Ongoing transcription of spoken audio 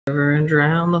And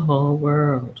drown the whole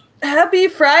world. Happy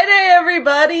Friday,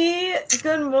 everybody!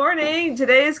 Good morning.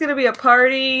 Today is going to be a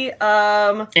party.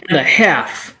 And a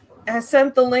half. I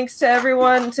sent the links to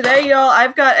everyone. Today, y'all,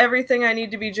 I've got everything I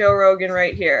need to be Joe Rogan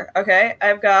right here, okay?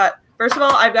 First of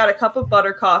all, I've got a cup of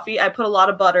butter coffee. I put a lot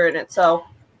of butter in it, so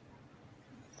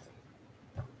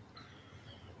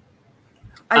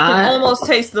I can almost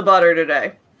taste the butter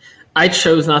today. I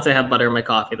chose not to have butter in my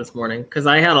coffee this morning because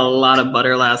I had a lot of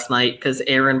butter last night because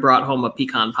Erin brought home a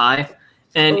pecan pie.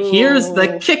 And here's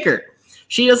the kicker.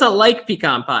 She doesn't like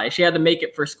pecan pie. She had to make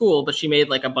it for school, but she made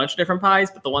like a bunch of different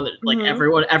pies. But the one that like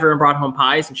everyone brought home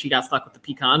pies and she got stuck with the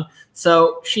pecan.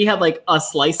 So she had like a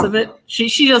slice of it.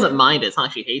 She doesn't mind it. It's not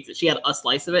like she hates it. She had a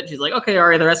slice of it. And she's like, okay, all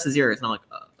right, the rest is yours. And I'm like,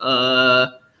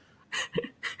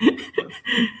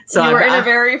 So you were in a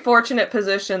very fortunate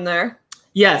position there.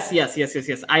 Yes.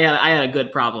 I had a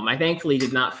good problem. I thankfully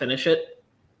did not finish it,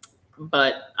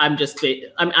 but I'm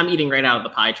eating right out of the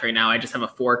pie tray now. I just have a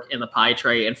fork in the pie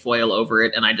tray and foil over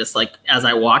it, and I just like as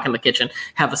I walk in the kitchen,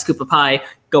 have a scoop of pie,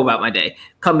 go about my day.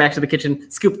 Come back to the kitchen,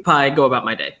 scoop of pie, go about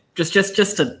my day. Just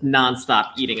a nonstop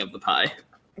eating of the pie.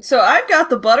 So I've got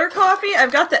the butter coffee.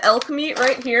 I've got the elk meat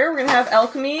right here. We're gonna have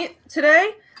elk meat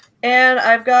today. And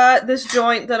I've got this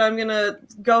joint that I'm going to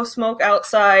go smoke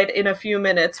outside in a few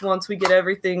minutes once we get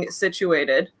everything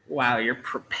situated. Wow, you're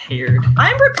prepared.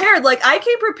 I'm prepared. Like, I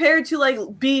came prepared to, like,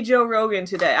 be Joe Rogan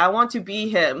today. I want to be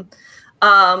him.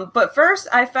 But first,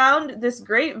 I found this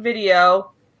great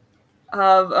video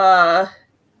of a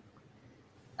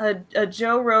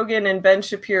Joe Rogan and Ben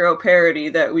Shapiro parody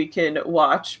that we can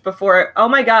watch before. Oh,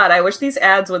 my God. I wish these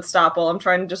ads would stop while I'm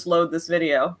trying to just load this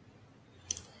video.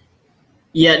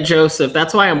 Yeah, Joseph,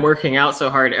 that's why I'm working out so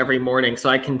hard every morning so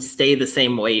I can stay the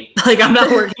same weight. Like, I'm not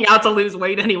working out to lose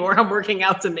weight anymore. I'm working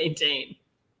out to maintain.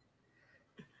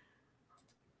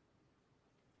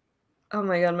 Oh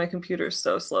my God, my computer's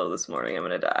so slow this morning. I'm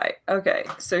going to die. Okay,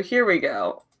 so here we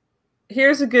go.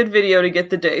 Here's a good video to get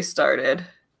the day started.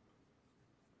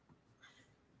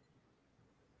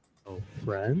 Oh,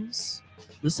 friends,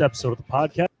 this episode of the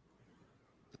podcast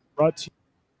brought to you.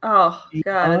 Oh,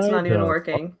 God, it's not even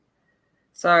working.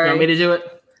 Sorry. You want me to do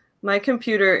it? My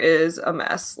computer is a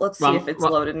mess. Let's see if it's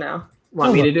loaded now.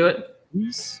 Want me to do it?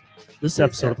 This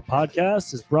episode of the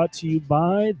podcast is brought to you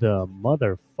by the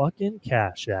motherfucking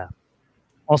Cash App.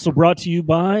 Also brought to you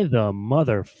by the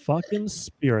motherfucking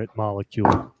Spirit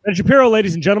Molecule. Ben Shapiro,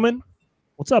 ladies and gentlemen.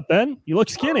 What's up, Ben? You look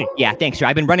skinny. Yeah, thanks, Joe.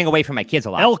 I've been running away from my kids a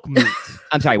lot. Elk meat.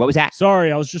 I'm sorry, what was that?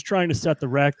 Sorry, I was just trying to set the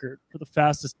record for the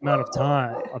fastest amount of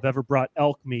time I've ever brought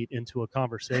elk meat into a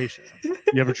conversation.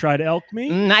 You ever tried elk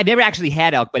meat? I've never actually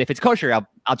had elk, but if it's kosher,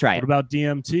 I'll try it. What about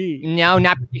DMT? No,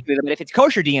 not particularly, but if it's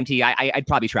kosher DMT, I'd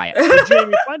probably try it. Hey,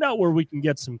 Jamie, find out where we can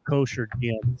get some kosher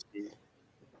DMT.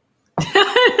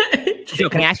 Joe,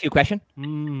 can I ask you a question?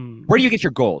 Where do you get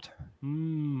your gold?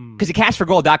 Because at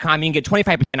cashforgold.com, you can get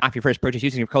 25% off your first purchase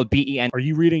using your code BEN. Are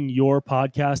you reading your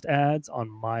podcast ads on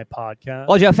my podcast?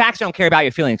 Well, Joe, facts don't care about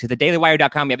your feelings. Because at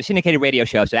dailywire.com, we have a syndicated radio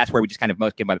show, so that's where we just kind of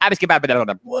most give about. That's where we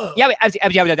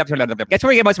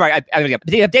get most of our.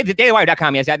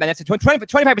 Dailywire.com, yes, that's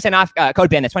 25% off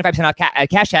code BEN. That's 25% off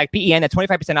hashtag BEN. That's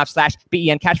 25% off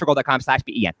 /BEN.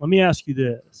 Cashforgold.com/BEN. Let me ask you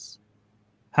this: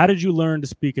 how did you learn to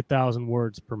speak 1,000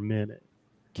 words per minute?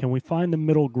 Can we find the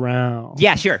middle ground?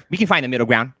 Yeah, sure. We can find the middle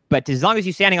ground. But as long as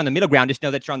you're standing on the middle ground, just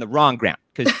know that you're on the wrong ground.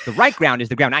 Because the right ground is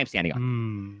the ground I'm standing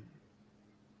on.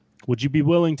 Would you be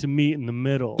willing to meet in the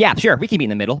middle? Yeah, sure. We can meet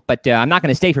in the middle. But I'm not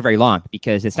going to stay for very long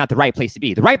because it's not the right place to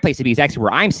be. The right place to be is actually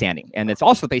where I'm standing. And it's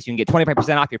also the place you can get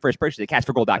 25% off your first purchase at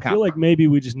cashforgold.com. I feel like maybe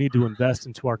we just need to invest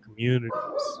into our communities.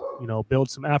 You know,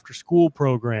 build some after-school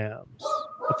programs,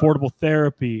 affordable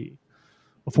therapy,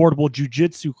 affordable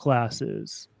jiu-jitsu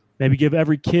classes. Maybe give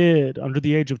every kid under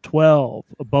the age of 12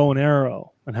 a bow and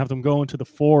arrow and have them go into the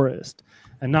forest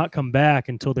and not come back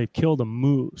until they've killed a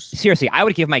moose. Seriously, I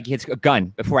would give my kids a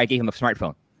gun before I gave them a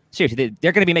smartphone. Seriously,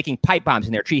 they're going to be making pipe bombs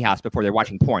in their treehouse before they're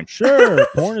watching porn. Sure,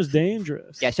 porn is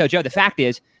dangerous. Yeah, so Joe, the fact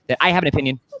is that I have an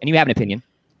opinion and you have an opinion,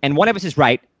 and one of us is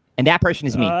right, and that person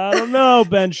is me. I don't know,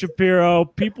 Ben Shapiro.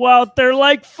 People out there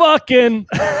like fucking.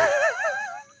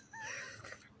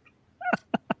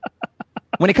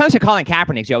 When it comes to Colin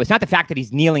Kaepernick, Joe, it's not the fact that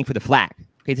he's kneeling for the flag.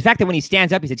 Okay, it's the fact that when he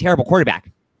stands up, he's a terrible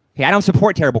quarterback. Okay, I don't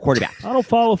support terrible quarterbacks. I don't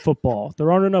follow football.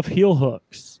 There aren't enough heel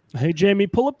hooks. Hey, Jamie,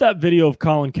 pull up that video of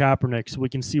Colin Kaepernick so we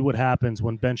can see what happens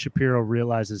when Ben Shapiro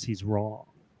realizes he's wrong.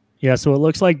 Yeah, so it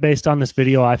looks like based on this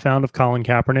video I found of Colin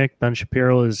Kaepernick, Ben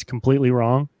Shapiro is completely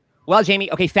wrong. Well,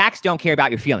 Jamie, okay, facts don't care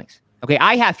about your feelings. Okay,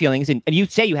 I have feelings, and you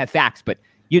say you have facts, but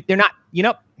they're not,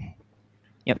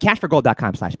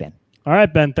 cashforgold.com/Ben. All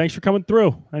right, Ben, thanks for coming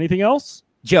through. Anything else?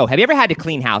 Joe, have you ever had to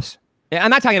clean house? I'm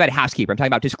not talking about a housekeeper. I'm talking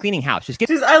about just cleaning house.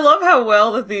 I love how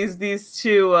well that these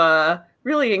two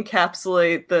really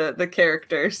encapsulate the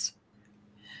characters.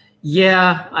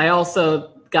 Yeah, I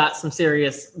also got some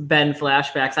serious Ben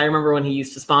flashbacks. I remember when he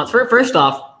used to sponsor. First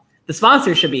off, the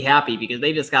sponsors should be happy because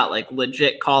they just got like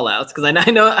legit call outs. Because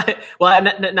I know, well,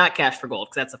 not Cash for Gold,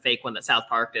 because that's a fake one that South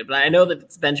Park did. But I know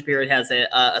that Ben Shapiro has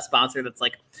a sponsor that's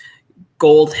like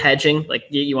gold hedging. Like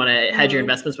you want to hedge your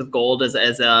investments with gold as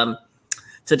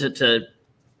to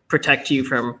protect you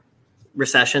from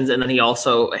recessions. And then he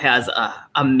also has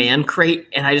a Man Crate.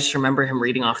 And I just remember him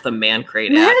reading off the Man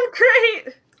Crate. Man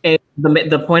Crate. And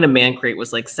the point of Man Crate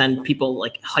was like send people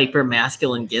like hyper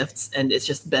masculine gifts, and it's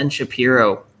just Ben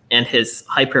Shapiro and his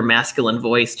hyper masculine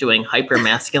voice doing hyper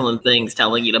masculine things,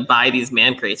 telling you to buy these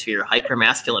Man Crates for your hyper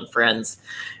masculine friends.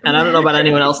 And I don't know about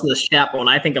anyone else in this chat, but when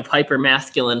I think of hyper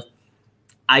masculine,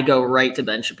 I go right to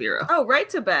Ben Shapiro. Oh, right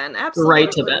to Ben, absolutely.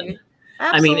 Right to Ben.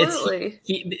 Absolutely.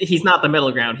 I mean, he's not the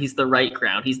middle ground; he's the right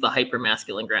ground. He's the hyper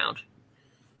masculine ground.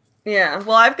 Yeah.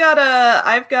 Well, I've got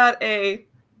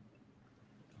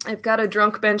a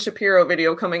drunk Ben Shapiro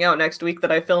video coming out next week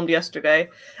that I filmed yesterday.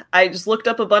 I just looked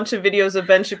up a bunch of videos of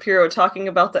Ben Shapiro talking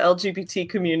about the LGBT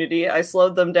community. I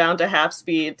slowed them down to half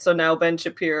speed, so now Ben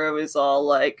Shapiro is all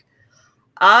like,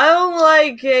 I don't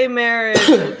like gay marriage.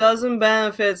 It doesn't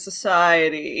benefit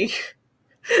society.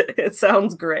 It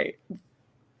sounds great.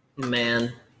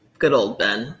 Man, good old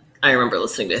Ben. I remember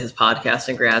listening to his podcast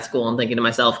in grad school and thinking to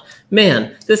myself,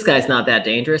 man, this guy's not that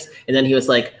dangerous. And then he was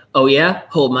like, oh yeah,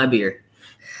 hold my beer.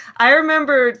 I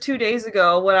remember 2 days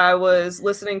ago when I was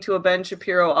listening to a Ben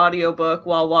Shapiro audiobook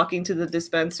while walking to the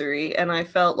dispensary, and I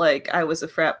felt like I was a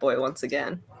frat boy once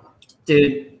again.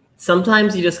 Dude,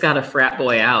 sometimes you just got to frat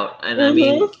boy out. And I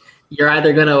mean, you're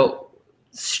either going to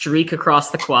streak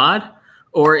across the quad,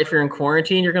 or if you're in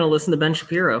quarantine, you're going to listen to Ben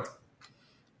Shapiro.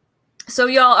 So,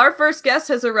 y'all, our first guest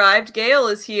has arrived. Gail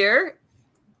is here.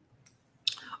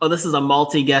 Oh, this is a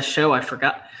multi-guest show. I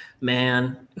forgot.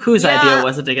 Man, whose idea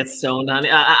was it to get stoned on?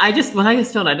 When I get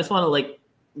stoned, I just want to like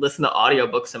listen to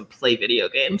audiobooks and play video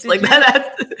games.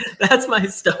 That's my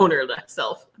stoner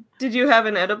self. Did you have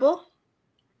an edible?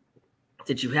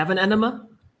 Did you have an enema?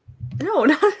 No,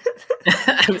 not.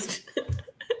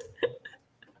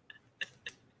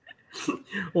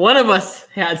 One of us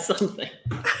had something,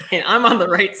 and I'm on the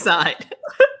right side,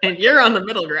 and you're on the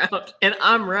middle ground, and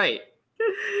I'm right.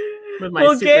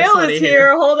 Well, Gail is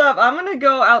here. Hold up. I'm going to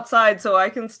go outside so I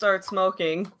can start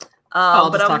smoking. I'll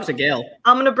just talk to Gail.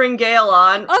 I'm going to bring Gail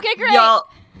on. Okay, great. Y'all,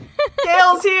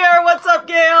 Gail's here. What's up,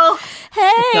 Gail?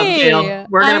 Hey. What's up, Gail?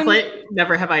 We're going to play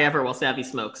Never Have I Ever while Savvy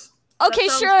smokes. Okay,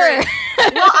 sure. Well,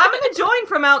 I'm going to join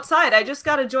from outside. I just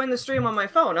got to join the stream on my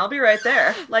phone. I'll be right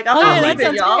there. Like, I'm not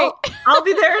leaving, y'all. I'll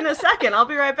be there in a second. I'll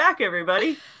be right back,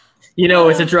 everybody. You know,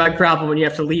 it's a drug problem when you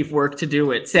have to leave work to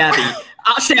do it. Savvy.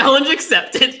 Challenge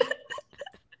accepted.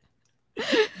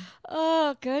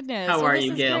 Oh, goodness. How are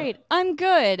you, Gail? Great. I'm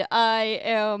good. I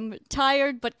am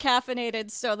tired but caffeinated,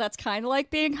 so that's kind of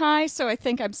like being high, so I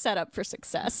think I'm set up for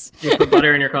success. You put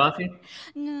butter in your coffee?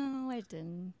 No, I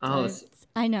didn't. Oh,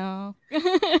 I know.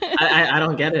 I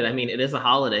don't get it. I mean, it is a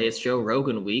holiday. It's Joe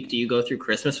Rogan week. Do you go through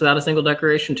Christmas without a single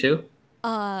decoration too?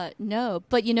 No.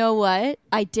 But you know what?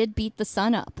 I did beat the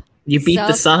sun up. You beat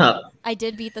the sun up. I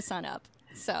did beat the sun up.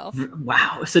 So.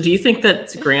 Wow. So do you think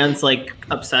that Grant's like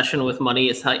obsession with money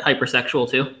is hypersexual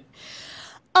too?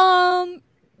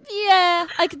 Yeah,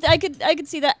 I could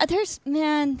see that.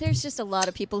 There's just a lot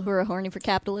of people who are horny for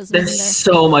capitalism. There's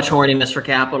so much horniness for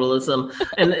capitalism,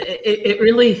 and it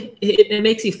really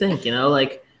makes you think. You know,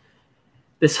 like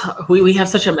this. We have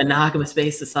such a monogamous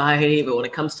based society, but when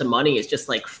it comes to money, it's just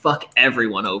like fuck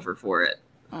everyone over for it.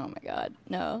 Oh my God,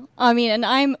 no. I mean,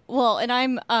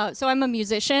 so I'm a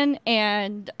musician,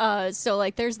 and so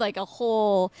like there's like a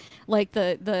whole like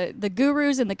the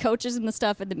gurus and the coaches and the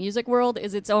stuff in the music world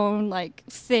is its own like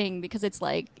thing, because it's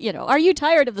like, you know, are you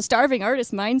tired of the starving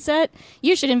artist mindset?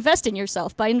 You should invest in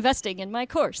yourself by investing in my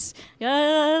course,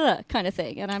 kind of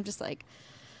thing. And I'm just like,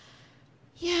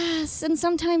 yes. And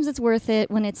sometimes it's worth it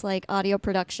when it's like audio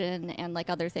production and like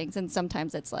other things, and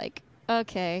sometimes it's like,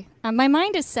 okay, my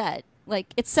mind is set.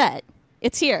 Like, it's set.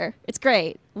 It's here. It's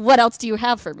great. What else do you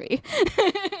have for me?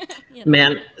 You know?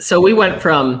 Man, so we went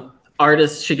from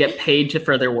artists should get paid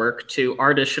for their work to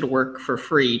artists should work for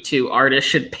free to artists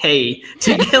should pay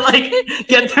to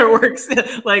get their works.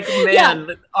 Like, man,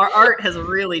 our art has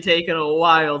really taken a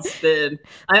wild spin.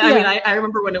 I mean, I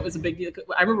remember when it was a big deal.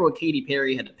 I remember when Katy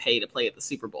Perry had to pay to play at the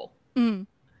Super Bowl. Mm.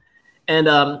 And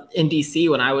in DC,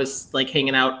 when I was like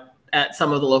hanging out at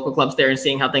some of the local clubs there and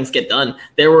seeing how things get done.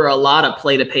 There were a lot of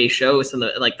play to pay shows and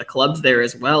the clubs there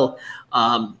as well.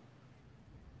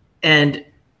 And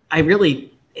I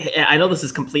know this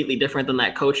is completely different than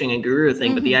that coaching and guru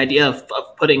thing, but the idea of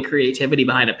putting creativity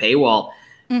behind a paywall,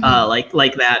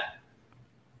 like that,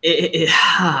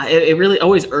 it really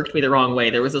always irked me the wrong way.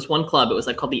 There was this one club, it was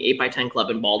called the 8x10 Club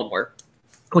in Baltimore,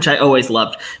 which I always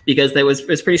loved because it was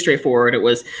pretty straightforward. It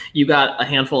was, you got a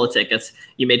handful of tickets,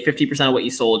 you made 50% of what you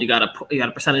sold, you got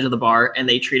a percentage of the bar, and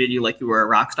they treated you like you were a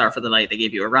rock star for the night. They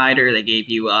gave you a rider, they gave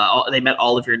you, they met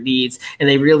all of your needs, and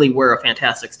they really were a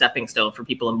fantastic stepping stone for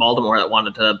people in Baltimore that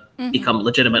wanted to become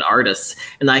legitimate artists.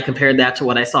 And I compared that to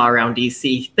what I saw around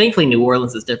DC. Thankfully, New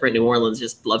Orleans is different. New Orleans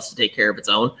just loves to take care of its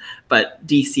own, but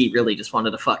DC really just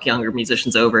wanted to fuck younger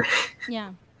musicians over.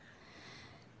 Yeah.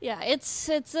 Yeah, it's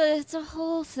a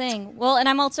whole thing. Well, and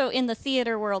I'm also in the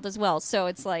theater world as well, so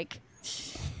it's like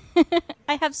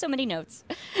I have so many notes.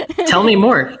 Tell me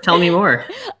more.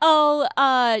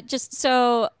 Oh, just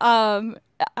so I'm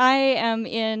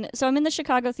in the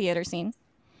Chicago theater scene.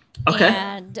 Okay.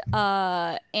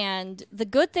 And the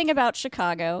good thing about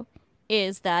Chicago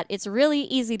is that it's really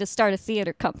easy to start a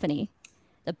theater company.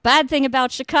 The bad thing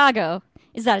about Chicago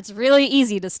is that it's really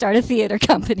easy to start a theater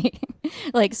company.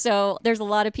 So there's a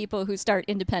lot of people who start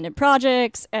independent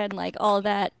projects and all of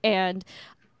that. And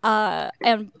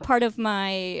part of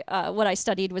my, what I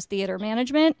studied was theater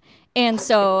management. And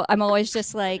so I'm always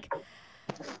just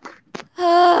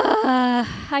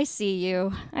I see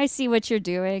you. I see what you're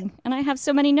doing. And I have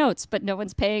so many notes, but no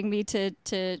one's paying me to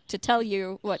tell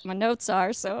you what my notes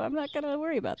are, so I'm not going to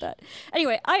worry about that.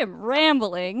 Anyway, I am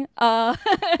rambling,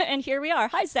 and here we are.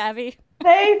 Hi, Savvy.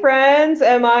 Hey, friends.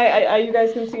 You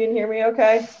guys can see and hear me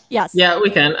okay? Yes. Yeah, we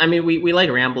can. I mean, we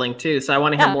like rambling, too, so I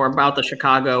want to hear more about the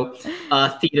Chicago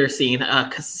theater scene,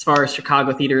 because as far as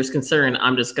Chicago theater is concerned,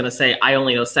 I'm just going to say I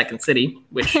only know Second City,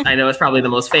 which I know is probably the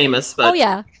most famous. But oh,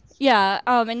 yeah. Yeah,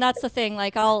 and that's the thing.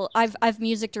 I've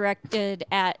music directed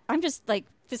at. I'm just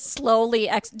slowly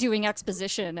doing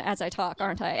exposition as I talk,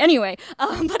 aren't I? Anyway,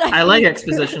 but I like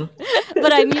exposition.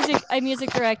 But I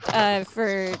music direct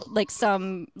for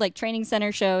some training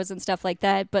center shows and stuff like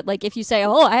that. But if you say,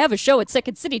 "Oh, I have a show at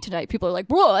Second City tonight," people are like,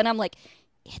 "Whoa!" And I'm like,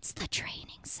 "It's the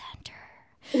training center.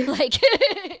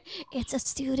 It's a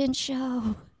student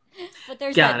show." But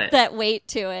there's that weight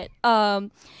to it.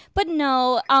 But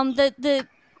no,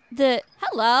 the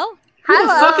hello. Who the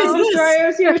fuck is this?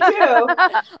 Destroyer's here too.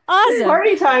 Awesome.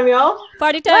 Party time, y'all.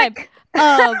 Party time.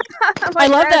 I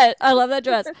love that. I love that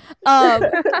dress.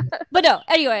 But no,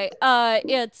 anyway,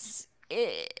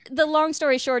 the long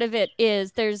story short of it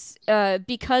is there's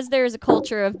because there's a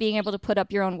culture of being able to put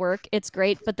up your own work, it's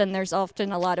great, but then there's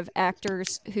often a lot of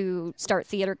actors who start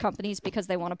theater companies because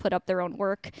they want to put up their own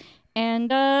work, and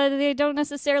they don't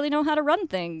necessarily know how to run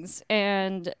things,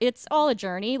 and it's all a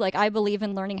journey. I believe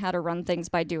in learning how to run things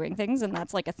by doing things, and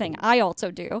that's a thing I also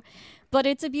do, but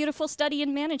it's a beautiful study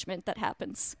in management that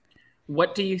happens.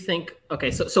 What do you think?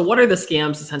 Okay, so what are the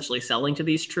scams essentially selling to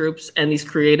these troops and these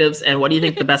creatives, and what do you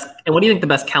think the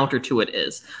best counter to it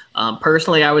is?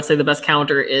 Personally, I would say the best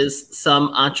counter is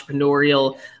some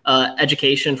entrepreneurial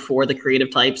education for the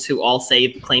creative types who all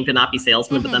claim to not be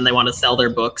salesmen, but then they want to sell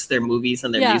their books, their movies,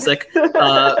 and their music.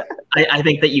 I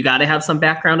think that you got to have some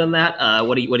background in that.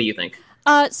 What do you think?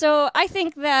 So I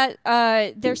think that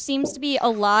there seems to be a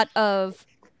lot of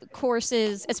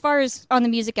courses as far as on the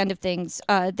music end of things.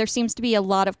 There seems to be a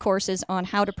lot of courses on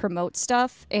how to promote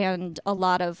stuff, and a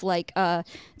lot of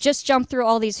just jump through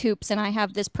all these hoops and I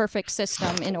have this perfect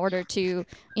system in order to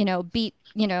beat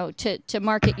to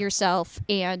market yourself,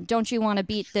 and don't you want to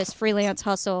beat this freelance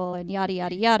hustle and yada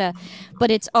yada yada. But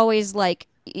it's always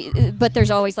but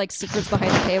there's always secrets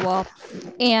behind the paywall,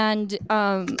 and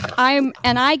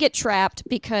I get trapped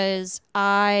because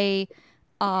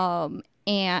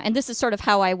and this is sort of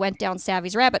how I went down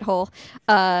Savvy's rabbit hole,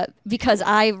 because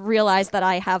I realized that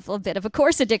I have a bit of a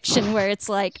course addiction where it's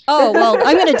oh, well,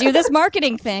 I'm going to do this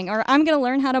marketing thing, or I'm going to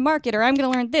learn how to market, or I'm going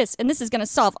to learn this, and this is going to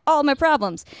solve all my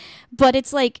problems. But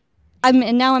it's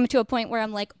now I'm to a point where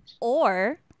I'm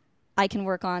or I can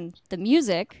work on the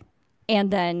music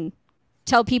and then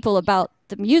tell people about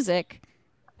the music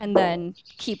and then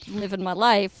keep living my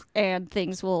life, and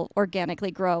things will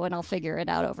organically grow and I'll figure it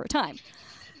out over time.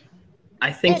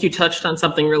 I think you touched on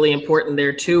something really important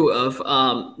there too, of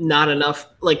not enough,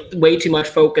 way too much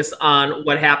focus on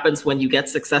what happens when you get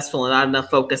successful and not enough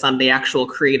focus on the actual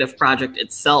creative project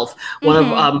itself. One of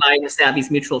my Savvy's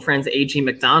mutual friends, A.G.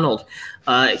 McDonald,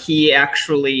 he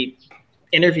actually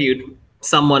interviewed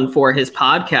someone for his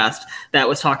podcast that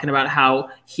was talking about how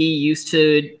he used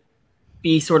to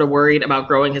be sort of worried about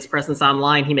growing his presence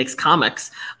online. He makes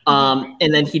comics.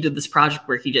 And then he did this project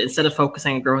where he did, instead of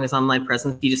focusing on growing his online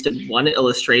presence, he just did one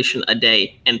illustration a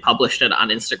day and published it on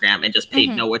Instagram and just paid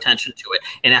no attention to it.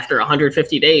 And after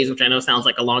 150 days, which I know sounds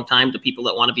like a long time to people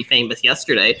that want to be famous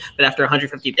yesterday, but after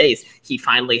 150 days, he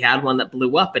finally had one that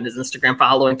blew up and his Instagram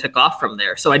following took off from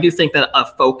there. So I do think that a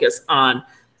focus on,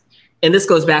 and this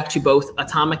goes back to both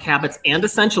Atomic Habits and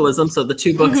Essentialism. So the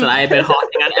two books that I have been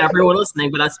hawking on everyone listening,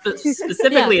 but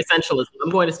specifically Essentialism. I'm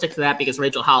going to stick to that because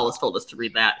Rachel Hollis told us to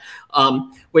read that,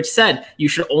 which said you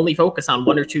should only focus on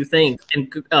one or two things and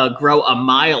grow a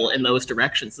mile in those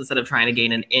directions instead of trying to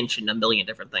gain an inch in a million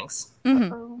different things.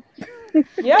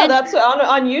 Yeah, that's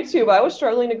on YouTube. I was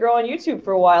struggling to grow on YouTube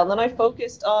for a while. And then I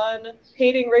focused on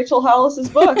hating Rachel Hollis's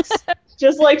books.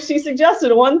 Just like she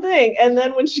suggested, one thing, and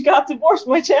then when she got divorced,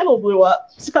 my channel blew up.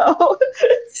 So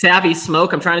Savvy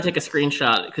Smoke, I'm trying to take a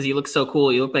screenshot because you look so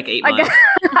cool. You look like 8 Mile.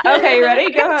 Okay,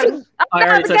 ready? Go ahead. I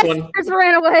already took one. Just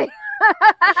ran away.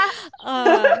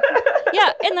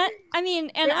 Yeah, and that, I mean,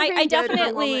 and I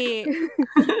definitely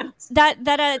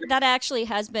that actually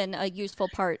has been a useful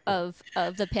part of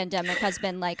the pandemic, has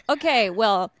been like, okay,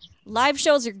 well, live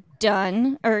shows are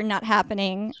done or not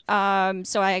happening,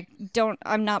 so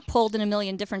I'm not pulled in a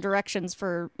million different directions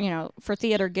for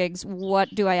theater gigs.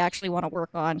 What do I actually want to work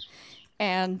on?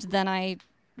 And then I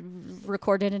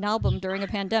recorded an album during a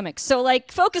pandemic, so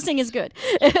like focusing is good.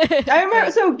 I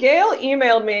remember, so Gail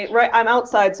emailed me, right? I'm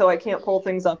outside, so I can't pull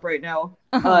things up right now.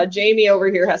 Jamie over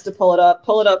here has to pull it up.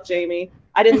 Pull it up, Jamie.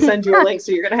 I didn't send you a link,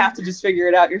 so you're gonna have to just figure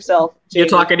it out yourself, Jamie. You're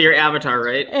talking to your avatar,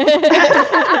 right?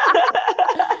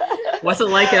 What's it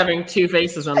like having two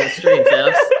faces on the stream,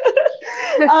 Tabs?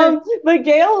 But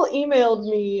Gail emailed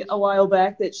me a while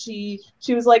back that she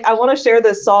was like, I want to share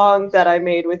this song that I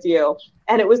made with you.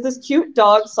 And it was this cute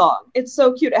dog song. It's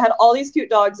so cute. It had all these cute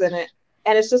dogs in it.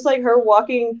 And it's just like her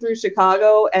walking through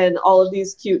Chicago and all of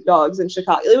these cute dogs in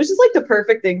Chicago. It was just like the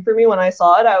perfect thing for me when I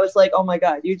saw it. I was like, oh my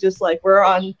God, you just like, we're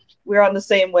on the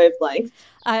same wavelength.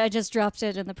 I just dropped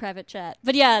it in the private chat.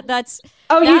 But yeah, that's...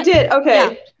 Oh, you did?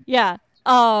 Okay. Yeah.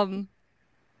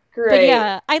 Great. But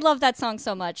yeah, I love that song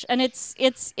so much, and it's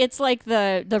like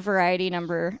the variety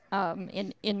number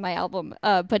in my album.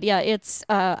 But yeah, it's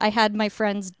I had my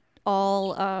friends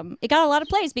all it got a lot of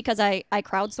plays because I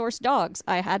crowdsourced dogs.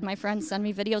 I had my friends send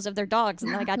me videos of their dogs,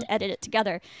 and then I got to edit it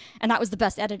together, and that was the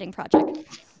best editing project.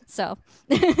 So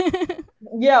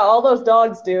yeah, all those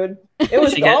dogs, dude. It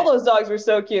was all those dogs were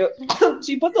so cute.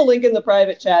 She put the link in the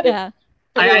private chat. Yeah,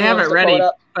 I have it ready,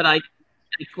 but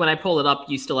when I pull it up,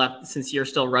 you still have, since you're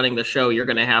still running the show, you're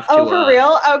going to have to... Oh, for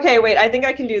real? Okay, wait. I think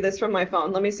I can do this from my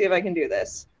phone. Let me see if I can do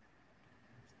this.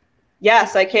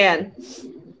 Yes, I can.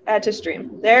 Add to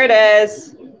stream. There it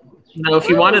is. No, if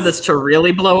you wanted this to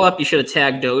really blow up, you should have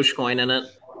tagged Dogecoin in it.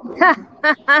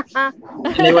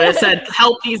 And they would have said,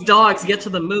 help these dogs get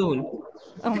to the moon.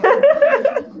 Oh my God.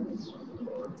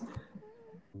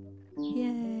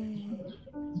 Yay.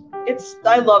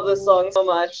 I love this song so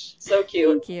much. So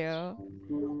cute. Thank you.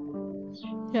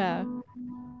 Yeah.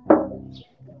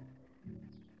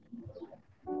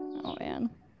 Oh man.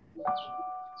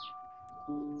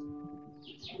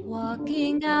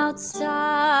 Walking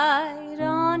outside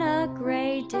on a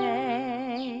gray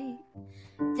day,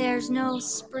 there's no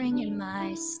spring in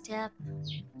my step.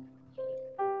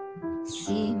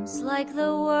 Seems like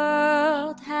the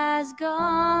world has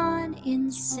gone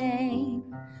insane.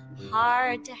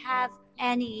 Hard to have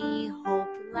any hope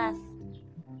left.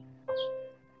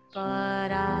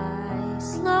 But I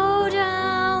slow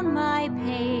down my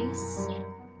pace,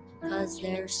 'cause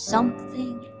there's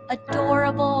something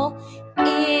adorable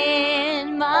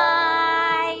in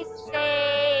my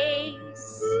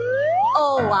face.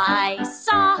 Oh, I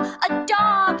saw a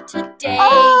dog today.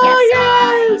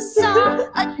 Yes, I saw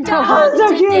a dog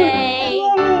today.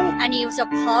 And he was a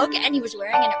pug, and he was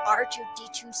wearing an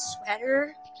R2-D2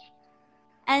 sweater.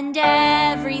 And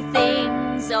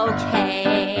everything's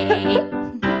okay.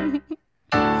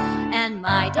 And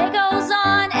my day goes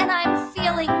on, and I'm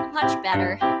feeling much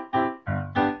better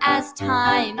as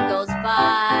time goes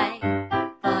by.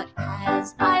 But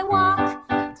as I walk,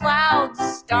 clouds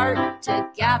start to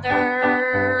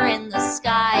gather in the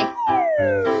sky,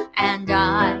 and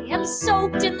I am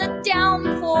soaked in the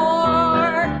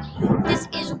downpour. This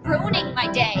is ruining my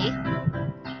day.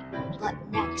 But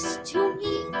next to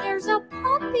me, there's a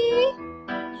puppy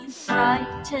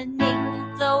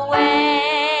brightening the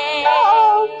way.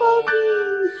 Oh,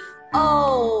 puppy!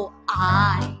 Oh,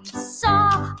 I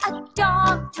saw a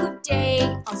dog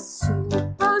today, a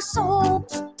super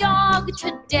soaked dog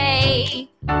today.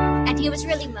 And he was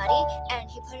really muddy, and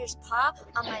he put his paw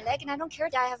on my leg, and I don't care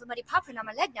that I have a muddy paw print on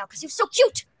my leg now because he was so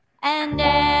cute. And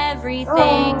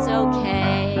everything's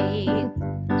okay.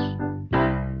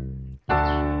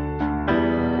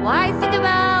 Why think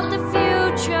about the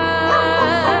future?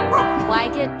 Why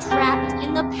get trapped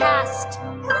in the past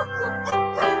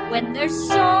when there's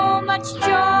so much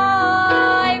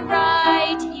joy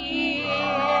right here?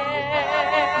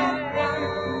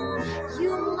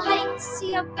 You might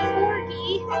see a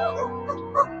corgi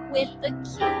with the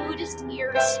cutest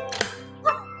ears,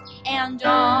 and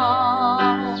all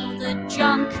the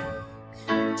junk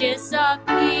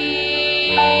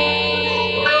disappears.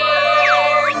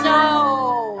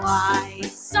 Oh, I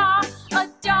saw a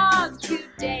dog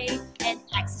today, an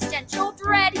existential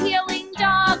dread healing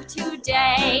dog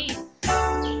today,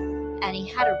 and he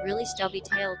had a really stubby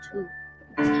tail too.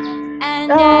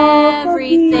 And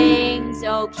everything's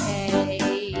okay.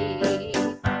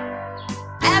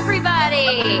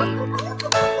 Everybody!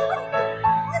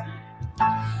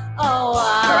 Oh,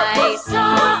 I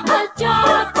saw a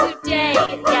dog today.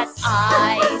 Yes,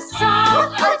 I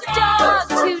saw a dog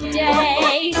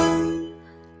today.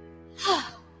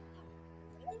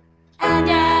 And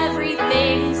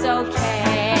everything's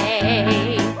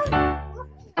okay.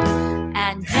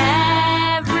 And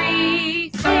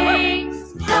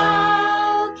everything's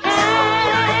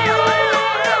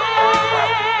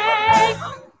okay.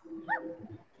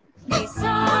 We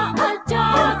saw a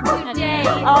dog today.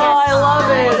 Oh, I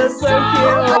love it. That's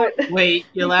so cute. Wait,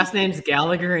 your last name's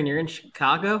Gallagher and you're in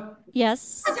Chicago?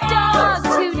 Yes. A dog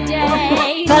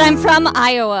today. But I'm from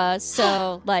Iowa,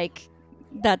 so like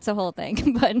that's a whole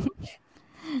thing.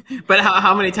 But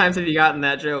how many times have you gotten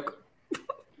that joke?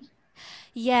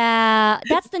 Yeah,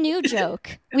 that's the new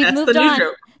joke. That's the new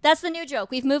joke. That's the new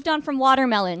joke. We've moved on from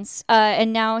watermelons,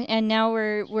 and now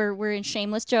we're in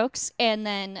shameless jokes, and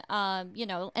then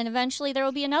and eventually there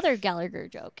will be another Gallagher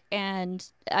joke, and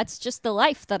that's just the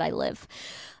life that I live.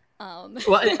 Well,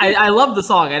 I love the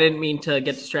song. I didn't mean to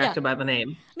get distracted by the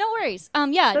name. No worries.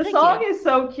 Yeah, The thank song you. is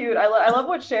so cute. I love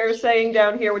what Cher's saying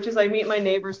down here, which is I meet my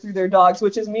neighbors through their dogs,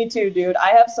 which is me too, dude.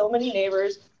 I have so many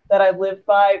neighbors that I've lived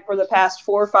by for the past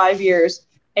 4 or 5 years,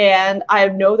 and I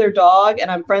know their dog, and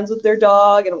I'm friends with their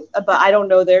dog, but I don't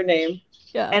know their name.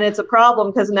 Yeah. And it's a problem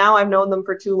because now I've known them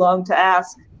for too long to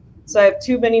ask. So I have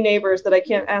too many neighbors that I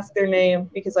can't ask their name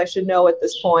because I should know at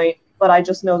this point, but I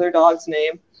just know their dog's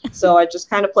name. So I just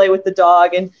kind of play with the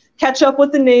dog and catch up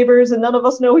with the neighbors, and none of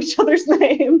us know each other's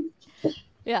name.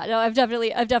 Yeah, no, I've definitely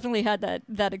had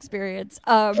that experience.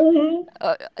 Mhm.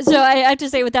 So I have to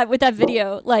say with that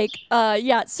video, like,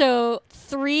 so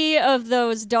 3 of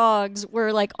those dogs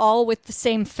were like all with the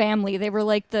same family. They were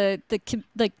like the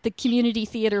community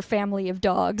theater family of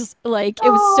dogs. Like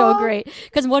it was so great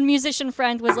because one musician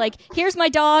friend was like, "Here's my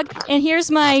dog, and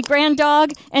here's my grand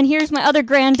dog, and here's my other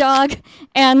grand dog,"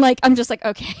 and like I'm just like,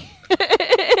 okay.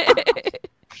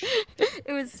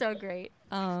 It was so great.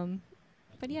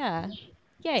 But yeah.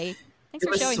 Yay. Thanks It for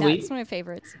was showing sweet. that. It's one of my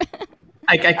favorites.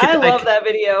 I love that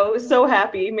video. It was so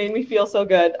happy. It made me feel so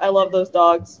good. I love those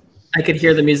dogs. I could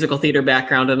hear the musical theater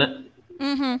background in it.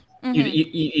 Mm-hmm.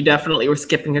 You definitely were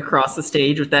skipping across the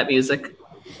stage with that music.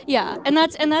 Yeah, and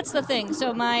that's the thing.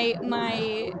 So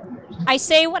I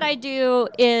say what I do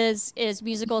is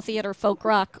musical theater folk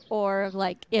rock, or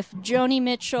like if Joni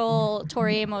Mitchell,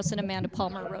 Tori Amos, and Amanda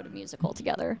Palmer wrote a musical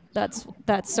together. That's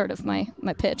sort of my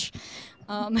pitch.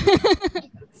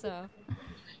 So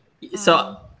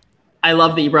I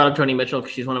love that you brought up Joni Mitchell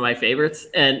because she's one of my favorites,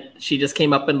 and she just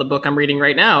came up in the book I'm reading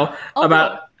right now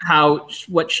about how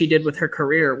what she did with her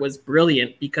career was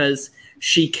brilliant because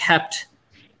she kept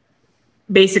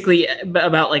basically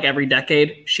about like every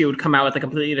decade she would come out with a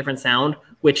completely different sound,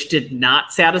 which did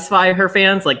not satisfy her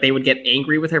fans. Like they would get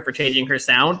angry with her for changing her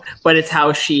sound, but it's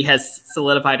how she has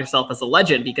solidified herself as a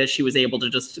legend because she was able to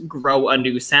just grow a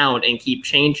new sound and keep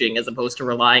changing as opposed to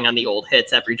relying on the old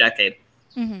hits every decade.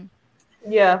 Mm-hmm.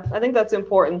 Yeah, I think that's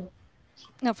important.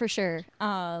 No, for sure.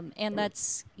 And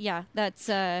that's been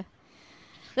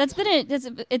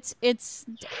it's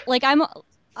like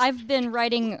I've been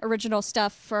writing original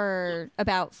stuff for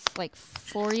about like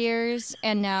 4 years,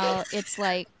 and now it's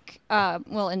like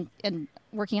and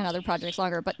working on other projects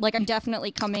longer, but like I'm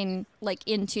definitely coming like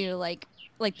into like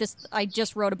this. I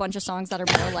just wrote a bunch of songs that are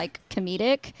more like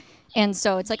comedic, and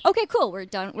so it's like, okay, cool, we're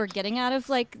done, we're getting out of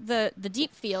like the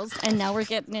deep feels, and now we're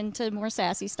getting into more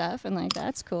sassy stuff, and like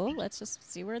that's cool, let's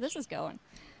just see where this is going.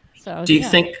 So do you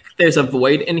think there's a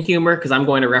void in humor? Because I'm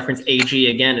going to reference AG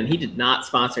again, and he did not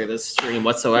sponsor this stream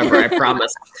whatsoever, I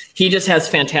promise. He just has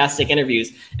fantastic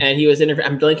interviews, and he was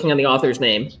I'm blanking on the author's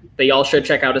name, but y'all should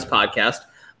check out his podcast.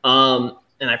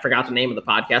 and I forgot the name of the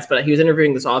podcast, but he was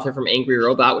interviewing this author from Angry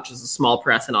Robot, which is a small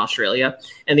press in Australia.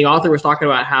 And the author was talking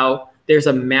about how there's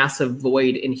a massive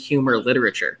void in humor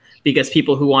literature because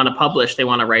people who want to publish, they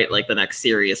want to write like the next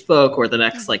serious book or the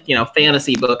next like, you know,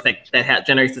 fantasy book that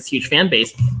generates this huge fan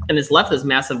base. And it's left this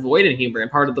massive void in humor. And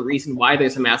part of the reason why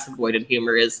there's a massive void in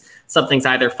humor is something's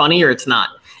either funny or it's not.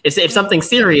 If something's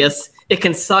serious, it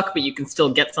can suck, but you can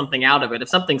still get something out of it. If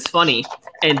something's funny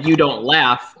and you don't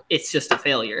laugh, it's just a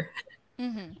failure.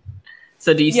 Mm-hmm.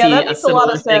 So do you see that a makes a lot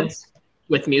similar of thing sense.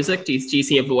 with music? Do you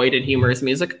see a void in humorous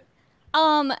music?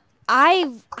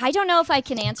 I don't know if I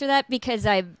can answer that because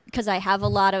I have a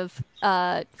lot of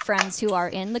friends who are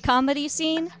in the comedy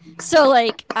scene. So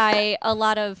like I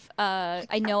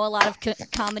know a lot of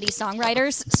comedy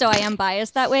songwriters, so I am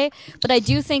biased that way. But I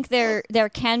do think there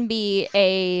can be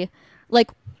a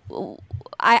like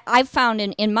I've found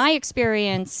in my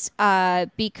experience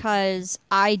because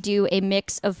I do a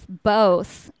mix of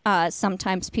both.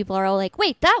 Sometimes people are all like,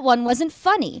 "Wait, that one wasn't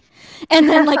funny," and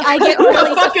then like I get really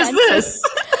What the fuck is defensive. this?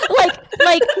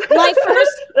 like My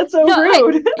first that's so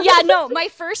rude. my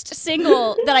first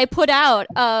single that I put out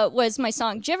was my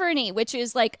song Giverny, which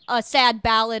is like a sad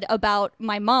ballad about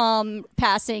my mom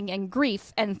passing and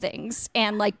grief and things,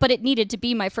 and like, but it needed to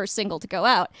be my first single to go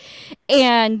out,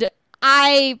 and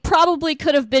I probably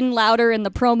could have been louder in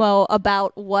the promo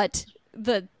about what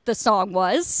the song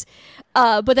was,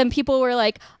 but then people were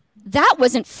like, "That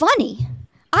wasn't funny.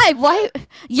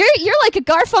 You're like a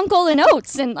Garfunkel and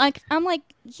Oates," and like I'm like,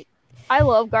 I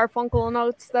love Garfunkel and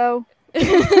Oates though.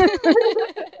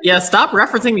 Yeah, stop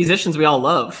referencing musicians we all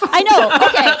love. I know.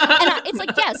 Okay, and it's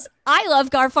like, yes, I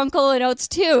love Garfunkel and Oates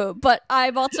too, but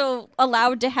I'm also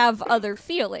allowed to have other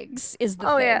feelings. Is the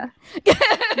thing. Yeah.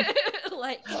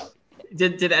 Like.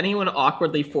 Did anyone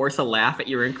awkwardly force a laugh at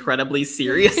your incredibly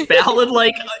serious ballad?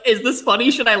 Like, is this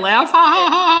funny? Should I laugh? Ha ha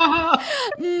ha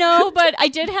ha! No, but I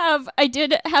did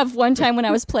have one time when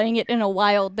I was playing it in the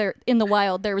wild.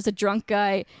 There was a drunk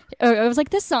guy. I was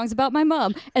like, "This song's about my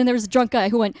mom," and there was a drunk guy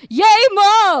who went, "Yay,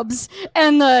 mobs!"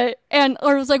 or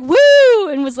was like, "Woo!"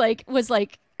 and was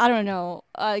like, I don't know,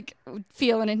 like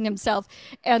feeling it in himself.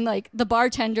 And like the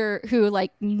bartender who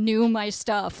like knew my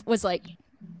stuff was like,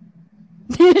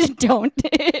 don't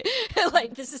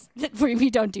like we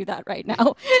don't do that right now.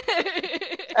 All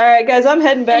right, guys, I'm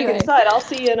heading back Anyway. inside. I'll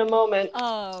see you in a moment.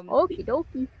 Okie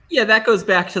dokie. Yeah, that goes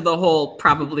back to the whole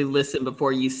probably listen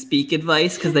before you speak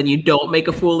advice, because then you don't make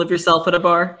a fool of yourself at a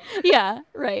bar. Yeah,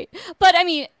 right. But I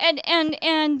mean,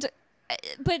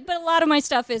 but a lot of my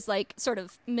stuff is like sort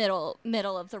of middle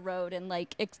of the road and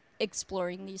like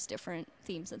exploring these different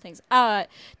themes and things.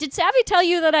 Did Savvy tell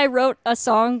you that I wrote a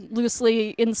song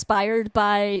loosely inspired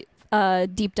by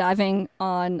deep diving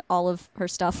on all of her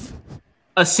stuff?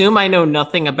 Assume I know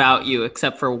nothing about you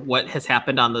except for what has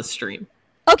happened on the stream.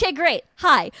 Okay, great.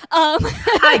 Hi.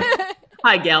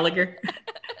 Hi, Gallagher.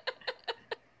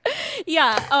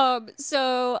 Yeah.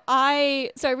 So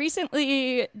I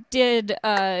recently did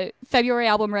February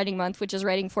album writing month, which is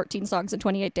writing 14 songs in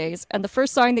 28 days, and the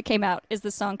first song that came out is the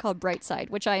song called Bright Side,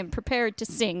 which I am prepared to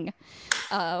sing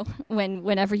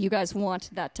whenever you guys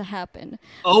want that to happen.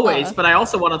 Always, but I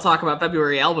also want to talk about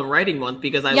February album writing month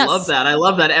because I Yes. love that. I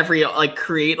love that every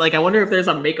I wonder if there's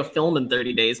a make a film in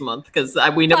 30 days month, because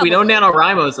we know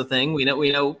NaNoWriMo is a thing.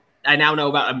 I now know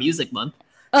about a music month.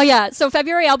 Oh yeah, so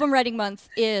February album writing month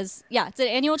is, it's an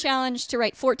annual challenge to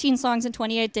write 14 songs in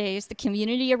 28 days. The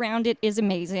community around it is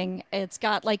amazing. It's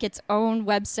got like its own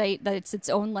website, it's its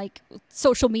own like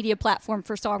social media platform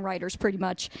for songwriters pretty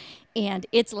much. And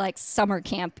it's like summer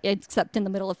camp, except in the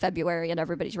middle of February and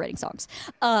everybody's writing songs.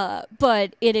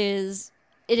 But it is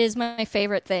my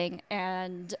favorite thing.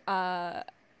 And I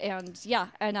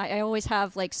always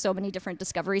have like so many different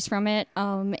discoveries from it.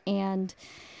 And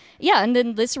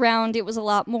then this round, it was a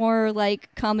lot more like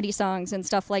comedy songs and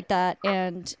stuff like that,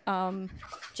 and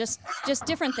just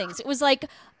different things. It was like,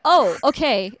 oh,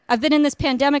 okay, I've been in this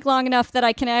pandemic long enough that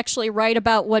I can actually write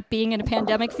about what being in a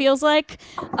pandemic feels like.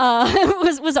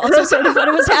 Was also sort of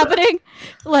what was happening.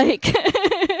 Like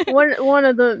One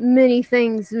of the many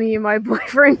things me and my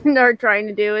boyfriend are trying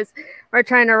to do is we're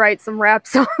trying to write some rap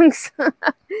songs.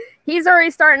 He's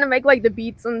already starting to make like the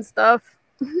beats and stuff.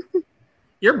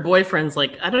 Your boyfriend's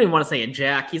like, I don't even want to say a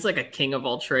jack. He's like a king of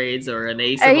all trades or an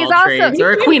ace He's of all also- trades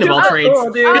or a queen of all trades.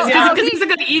 Cool, dude. Because he's a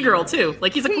good e-girl too.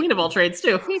 Like he's a queen of all trades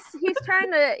too. He's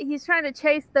trying to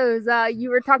chase those.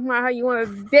 You were talking about how you want a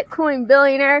Bitcoin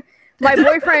billionaire. My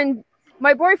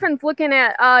boyfriend's looking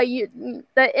at the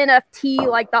NFT,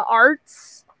 like the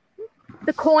arts,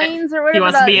 the coins or whatever. He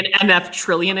wants to be an NF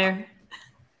trillionaire.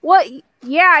 What?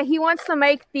 Yeah, he wants to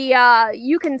make the.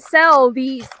 You can sell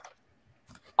these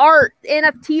art,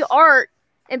 NFT art,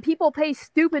 and people pay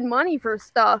stupid money for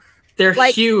stuff. They're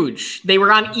Like- huge. They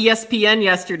were on ESPN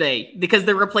yesterday because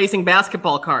they're replacing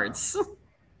basketball cards.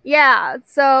 Yeah,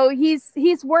 so he's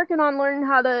working on learning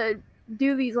how to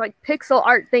do these like pixel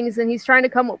art things, and he's trying to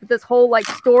come up with this whole like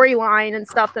storyline and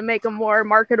stuff to make them more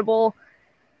marketable.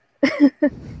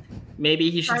 Maybe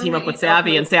he should Trying team to up with eat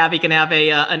Savvy, up and Savvy can have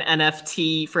an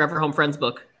NFT Forever Home Friends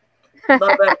book.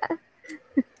 Love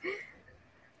it.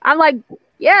 I'm like,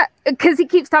 yeah, because he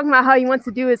keeps talking about how he wants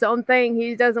to do his own thing.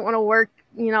 He doesn't want to work,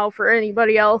 for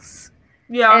anybody else.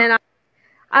 Yeah. And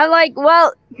I like,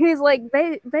 well, he's like,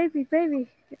 baby.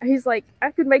 He's like,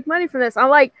 I could make money from this. I'm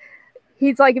like,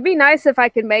 he's like, it'd be nice if I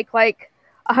could make like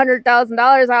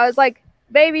 $100,000. I was like,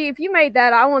 baby, if you made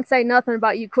that, I won't say nothing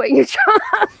about you quitting your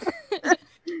job.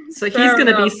 So he's Fair going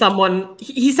to be enough. someone.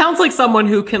 He sounds like someone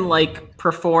who can like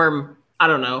perform. I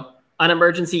don't know, an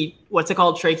emergency. What's it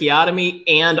called? Tracheotomy,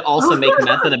 and also make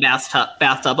meth in a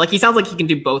bathtub. Like he sounds like he can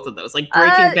do both of those, like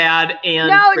Breaking Bad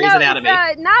and Grey's Anatomy.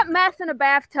 It's not meth in a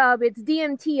bathtub. It's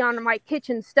DMT on my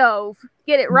kitchen stove.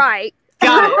 Get it right.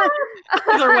 Got it.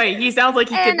 Either way, he sounds like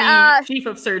he could And, be chief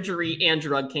of surgery and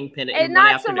drug kingpin in And one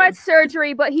not afternoon. so much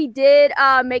surgery, but he did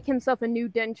make himself a new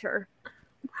denture.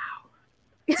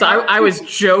 So I was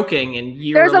joking, and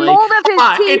you There's were a like, mold of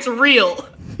his teeth. it's real.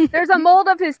 There's a mold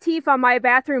of his teeth on my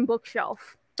bathroom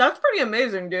bookshelf. That's pretty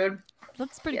amazing, dude.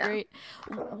 That's pretty Yeah. great.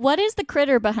 What is the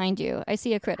critter behind you? I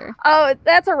see a critter. Oh,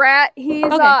 that's a rat. He's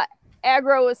Okay.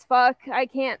 aggro as fuck. I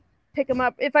can't pick him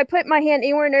up. If I put my hand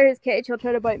anywhere near his cage, he'll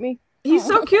try to bite me. He's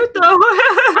so cute, though.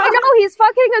 I know, he's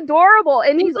fucking adorable.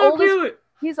 And he's so old as cute.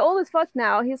 he's old as fuck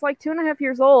now. He's like 2.5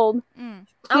 years old. Mm.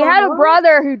 He had a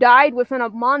brother who died within a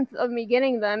month of me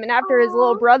getting them, and after his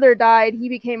little brother died, he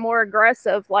became more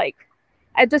aggressive. Like,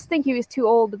 I just think he was too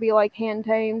old to be like hand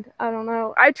tamed. I don't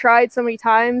know. I tried so many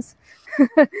times.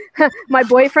 My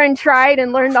boyfriend tried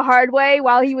and learned the hard way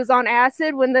while he was on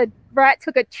acid when the rat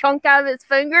took a chunk out of his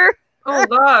finger. Oh,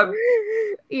 God.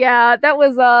 Yeah, that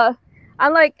was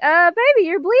I'm like, baby,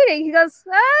 you're bleeding. He goes,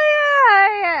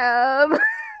 oh, yeah, I am.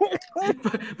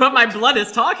 But my blood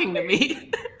is talking to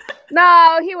me.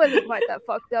 No, he wasn't quite that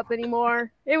fucked up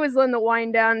anymore. It was in the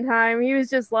wind down time. He was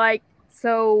just like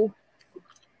so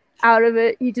out of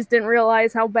it. He just didn't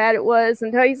realize how bad it was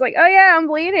until he's like, oh yeah, I'm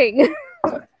bleeding.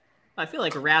 I feel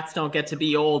like rats don't get to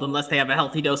be old unless they have a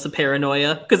healthy dose of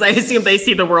paranoia, because I assume they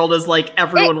see the world as like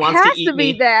everyone It wants has to eat to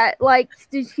be me. that. Like,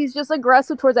 he's just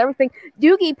aggressive towards everything.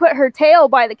 Doogie put her tail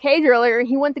by the cage earlier, and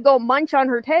he went to go munch on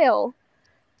her tail.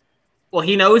 Well,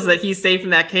 he knows that he's safe in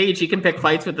that cage. He can pick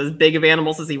fights with as big of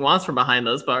animals as he wants from behind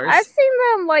those bars. I've seen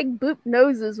them like boop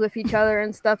noses with each other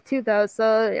and stuff too, though.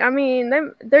 So I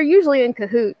mean, they're usually in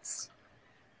cahoots.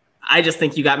 I just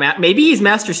think you got maybe he's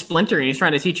Master Splinter and he's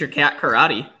trying to teach your cat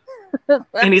karate.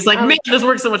 And he's like, man, this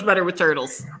works so much better with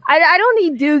turtles. I don't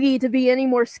need Doogie to be any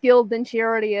more skilled than she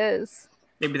already is.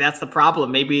 Maybe that's the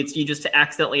problem. Maybe it's you just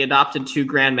accidentally adopted two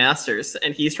grandmasters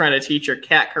and he's trying to teach your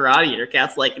cat karate and your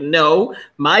cat's like, no,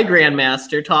 my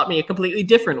grandmaster taught me a completely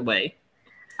different way.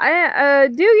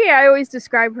 Doogie, I always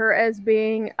describe her as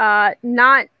being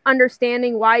not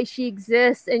understanding why she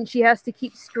exists, and she has to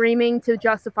keep screaming to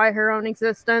justify her own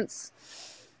existence.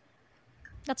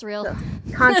 That's real.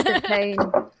 Constant pain.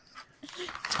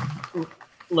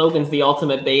 Logan's the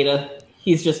ultimate beta.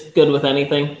 He's just good with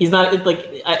anything. He's not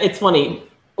it's funny.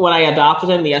 When I adopted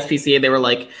him, the SPCA, they were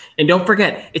like, and don't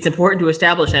forget, it's important to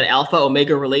establish that alpha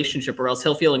omega relationship or else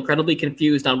he'll feel incredibly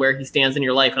confused on where he stands in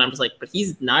your life. And I'm just like, but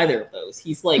he's neither of those.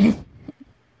 He's like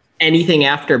anything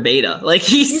after beta. Like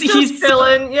he's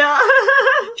chilling. Yeah.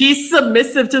 he's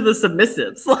submissive to the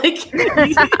submissives. Like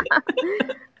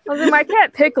Although my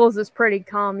cat Pickles is pretty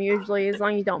calm usually, as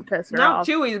long as you don't piss her Now off.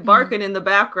 Chewie's barking in the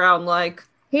background like,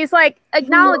 He's like,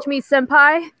 acknowledge me,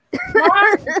 senpai.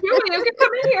 Chewie, you can come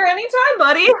in here anytime,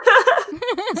 buddy.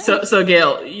 so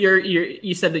Gail,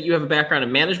 you said that you have a background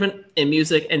in management, in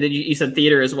music, and then you said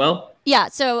theater as well. Yeah,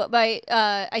 so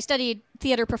I studied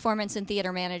theater performance and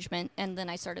theater management, and then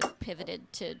I sort of pivoted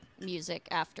to music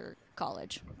after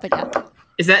college. But yeah.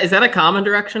 Is that a common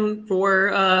direction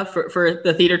for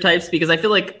the theater types? Because I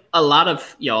feel like a lot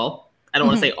of y'all, I don't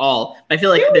want to say all, but I feel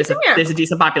like Chewie, there's a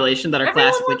decent population that are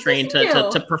Everyone classically wants to trained see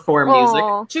you. to perform music.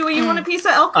 Aw. Chewie, you want a piece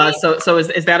of elk meat? So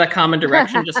is that a common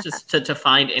direction just to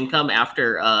find income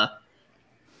after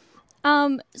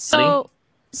So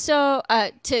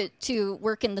to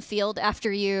work in the field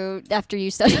after you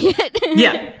study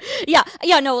it.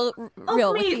 Yeah. No,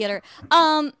 real with please. theater.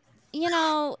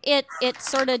 It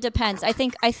sort of depends. I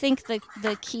think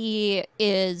the key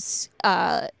is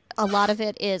a lot of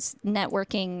it is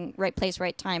networking, right place,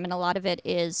 right time, and a lot of it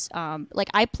is like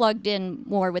I plugged in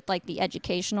more with like the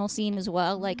educational scene as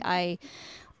well. Like I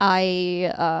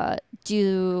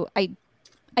do a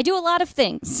lot of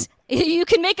things. You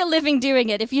can make a living doing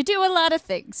it if you do a lot of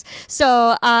things.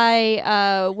 So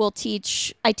I will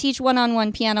teach. I teach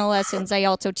one-on-one piano lessons. I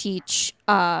also teach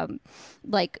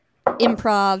like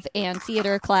improv and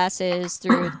theater classes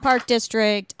through the Park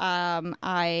District.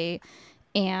 I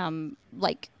am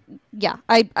like, yeah,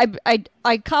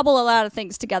 I cobble a lot of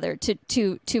things together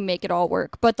to make it all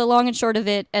work. But the long and short of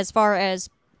it, as far as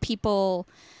people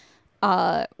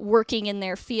working in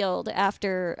their field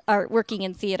after, or working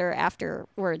in theater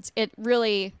afterwards, it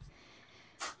really,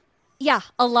 yeah,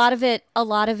 a lot of it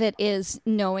is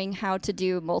knowing how to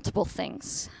do multiple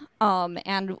things.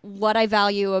 And what I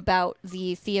value about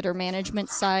the theater management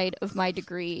side of my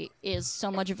degree is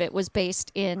so much of it was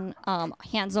based in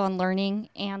hands-on learning,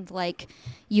 and like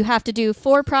you have to do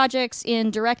 4 projects in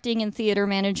directing and theater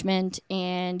management,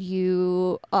 and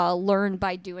you learn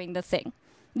by doing the thing,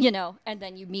 you know, and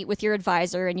then you meet with your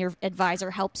advisor, and your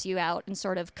advisor helps you out and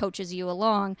sort of coaches you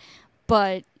along,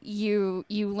 but you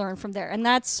learn from there, and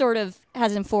that sort of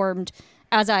has informed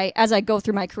as I go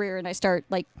through my career and I start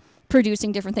like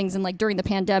producing different things, and like during the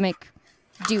pandemic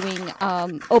doing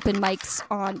open mics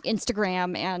on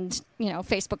Instagram and, you know,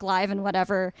 Facebook Live and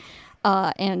whatever,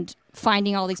 and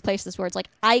finding all these places where it's like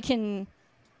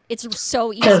it's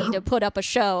so easy to put up a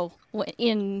show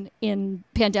in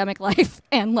pandemic life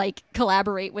and like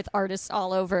collaborate with artists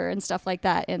all over and stuff like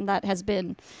that, and that has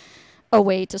been a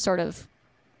way to sort of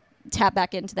tap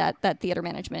back into that theater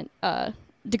management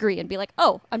degree and be like,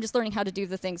 oh, I'm just learning how to do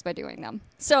the things by doing them.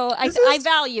 So I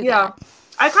value that.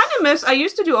 I kind of miss, I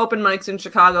used to do open mics in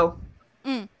Chicago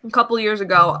a couple years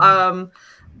ago.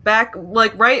 Back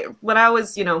like right when I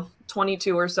was,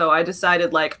 22 or so, I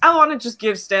decided like, I want to just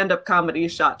give stand-up comedy a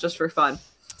shot just for fun.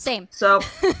 Same. So,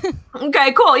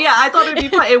 okay, cool. Yeah, I thought it'd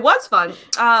be fun. It was fun.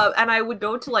 And I would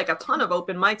go to like a ton of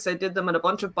open mics. I did them at a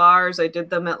bunch of bars. I did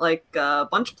them at like a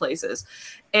bunch of places.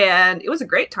 And it was a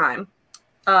great time.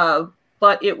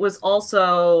 But it was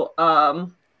also,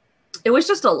 it was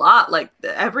just a lot. Like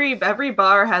every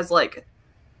bar has like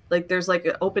there's like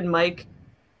an open mic.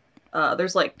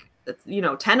 There's like,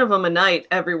 10 of them a night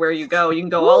everywhere you go. You can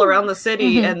go all around the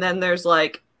city. And then there's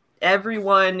like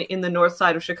everyone in the north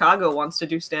side of Chicago wants to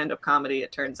do stand-up comedy,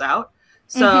 it turns out.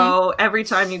 So every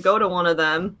time you go to one of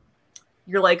them,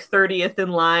 you're like 30th in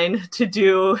line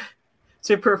to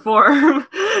perform,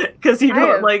 because you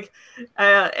don't like,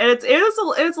 and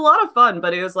it was a lot of fun,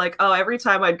 but it was like, oh, every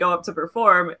time I'd go up to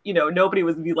perform, nobody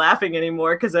would be laughing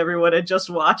anymore because everyone had just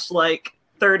watched like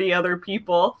 30 other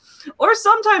people, or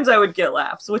sometimes I would get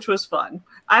laughs, which was fun.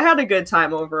 I had a good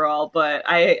time overall, but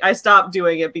I stopped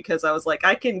doing it because I was like,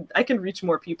 I can reach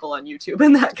more people on YouTube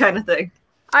and that kind of thing.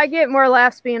 I get more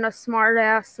laughs being a smart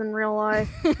ass in real life.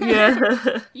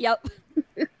 Yeah. Yep.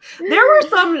 There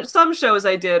were some shows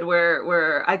I did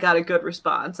where I got a good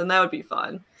response, and that would be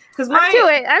fun. Because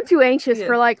I'm too anxious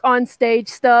for like on stage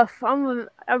stuff. I'll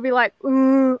be like,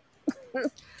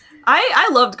 I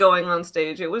loved going on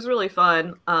stage. It was really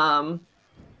fun.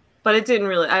 But it didn't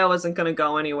really. I wasn't gonna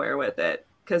go anywhere with it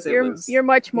because you're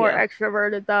much more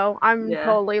extroverted though. I'm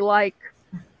totally like.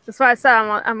 That's why I said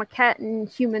I'm a cat in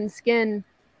human skin.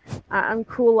 I'm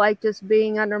cool like just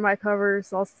being under my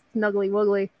covers, all snuggly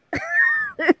wuggly.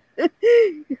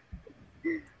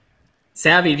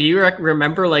 Savvy, do you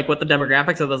remember like what the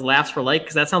demographics of those laughs were like?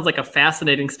 Because that sounds like a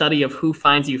fascinating study of who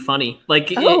finds you funny. Like,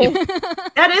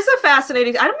 that is a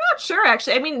fascinating. I'm not sure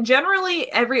actually. I mean,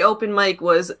 generally every open mic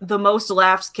was the most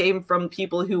laughs came from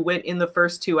people who went in the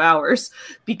first 2 hours,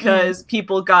 because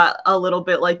people got a little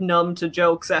bit like numb to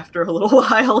jokes after a little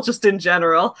while, just in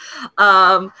general.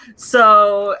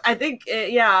 So I think,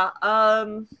 yeah.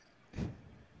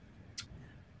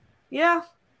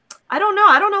 I don't know.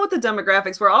 I don't know what the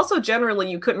demographics were. Also,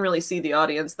 generally, you couldn't really see the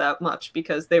audience that much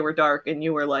because they were dark and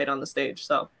you were light on the stage.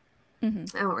 So I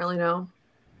don't really know,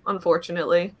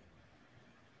 unfortunately.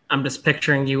 I'm just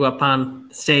picturing you up on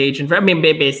stage. And I mean,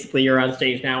 basically, you're on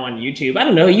stage now on YouTube. I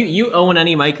don't know. You own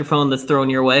any microphone that's thrown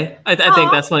your way. I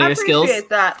think that's one of your skills. I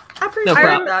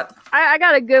appreciate that. I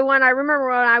got a good one. I remember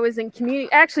when I was in community.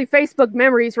 Actually, Facebook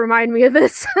memories remind me of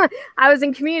this. I was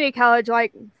in community college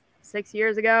like 6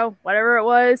 years ago, whatever it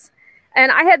was. And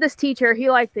I had this teacher, he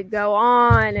liked to go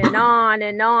on and on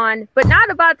and on, but not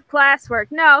about the classwork.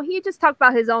 No, he just talked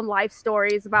about his own life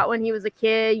stories, about when he was a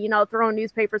kid, throwing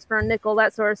newspapers for a nickel,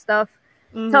 that sort of stuff.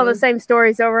 Tell the same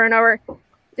stories over and over.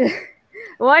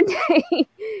 One day,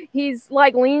 he's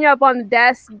like leaning up on the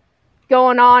desk,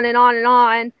 going on and on and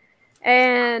on.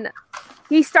 And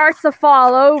he starts to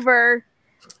fall over.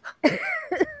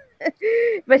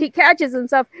 But he catches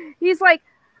himself. He's like,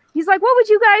 what would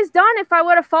you guys done if I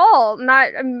would have fallen? Not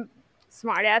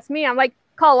smart ass me. I'm like,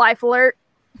 call life alert.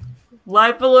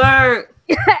 Life alert.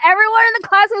 Everyone in the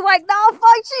class was like, no,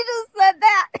 fuck, she just said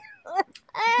that.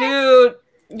 Dude,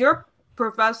 your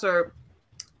professor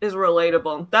is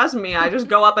relatable. That's me. I just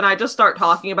go up and I just start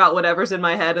talking about whatever's in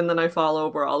my head and then I fall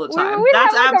over all the time.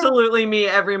 That's absolutely me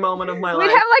every moment of my life.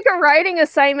 We'd have like a writing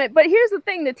assignment, but here's the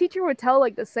thing. The teacher would tell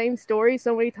like the same story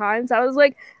so many times. I was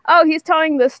like, oh, he's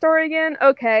telling this story again?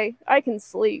 Okay, I can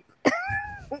sleep.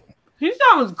 He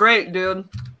sounds great, dude.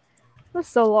 That's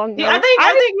so long ago. I think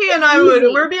he and I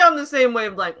we'd be on the same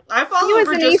wavelength. I follow. He was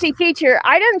an easy teacher.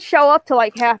 I didn't show up to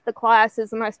like half the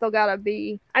classes, and I still got a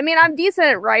B. I mean, I'm decent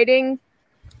at writing,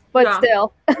 but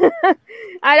still,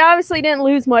 I obviously didn't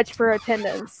lose much for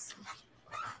attendance.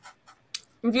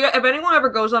 If anyone ever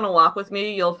goes on a walk with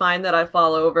me, you'll find that I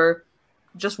fall over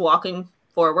just walking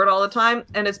forward all the time,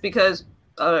 and it's because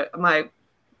my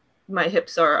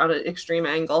hips are on an extreme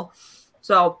angle,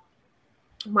 so.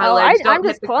 My legs don't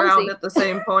hit the ground at the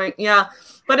same point. Yeah,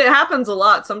 but it happens a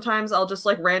lot. Sometimes I'll just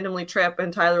like randomly trip,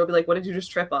 and Tyler will be like, "What did you just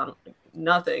trip on?" Like,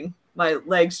 nothing. My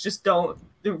legs just don't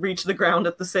reach the ground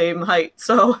at the same height,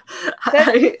 so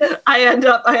I end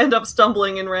up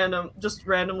stumbling and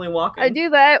randomly walking. I do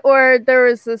that. Or there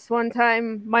was this one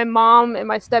time, my mom and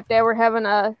my stepdad were having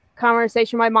a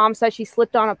conversation. My mom said she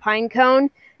slipped on a pine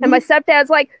cone, and my stepdad's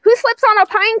like, "Who slips on a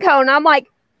pine cone?" I'm like,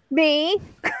 "Me."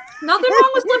 Nothing wrong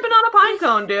with slipping on a pine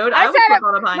cone, dude. I would slip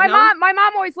on a pine cone. My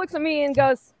mom always looks at me and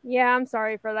goes, "Yeah, I'm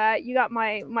sorry for that. You got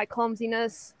my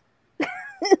clumsiness."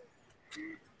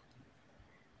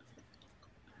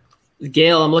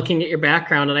 Gail, I'm looking at your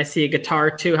background and I see a guitar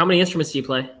too. How many instruments do you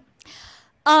play?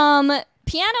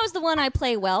 Piano is the one I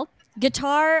play well.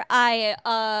 Guitar, I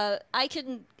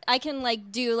can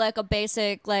like do like a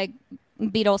basic like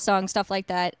Beatles song, stuff like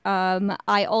that.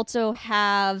 I also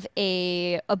have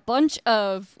a bunch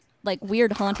of like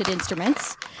weird haunted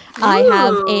instruments. Ooh. I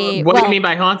have a. What do you mean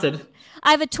by haunted? I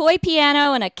have a toy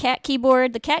piano and a cat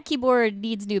keyboard. The cat keyboard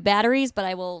needs new batteries, but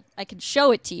I can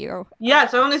show it to you.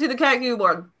 Yes, I want to see the cat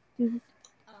keyboard.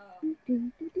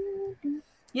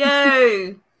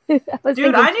 Yay!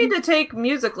 Dude, I need to take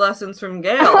music lessons from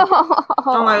Gail.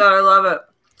 Oh my god, I love it.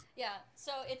 Yeah,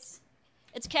 so it's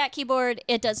a cat keyboard.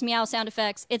 It does meow sound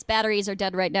effects. Its batteries are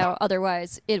dead right now.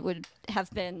 Otherwise, it would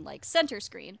have been like center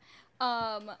screen.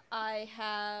 I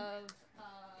have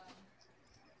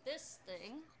this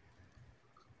thing.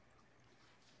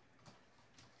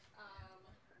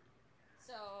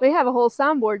 We have a whole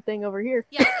soundboard thing over here.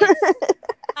 Yeah,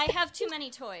 I have too many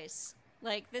toys.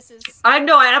 Like, this is... I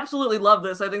know, I absolutely love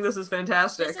this. I think this is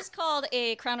fantastic. This is called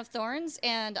a Crown of Thorns,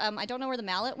 and I don't know where the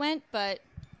mallet went, but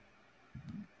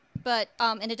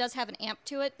and it does have an amp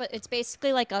to it, but it's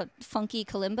basically like a funky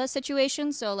kalimba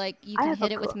situation, so, like, you can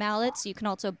hit it with mallets. You can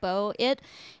also bow it,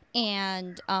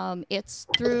 and it's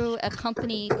through a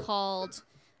company called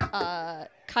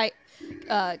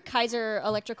Kaiser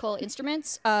Electrical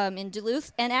Instruments in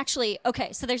Duluth. And actually,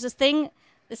 okay, so there's this thing.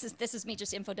 This is me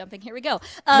just info dumping. Here we go.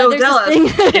 No, tell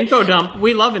us. Info dump.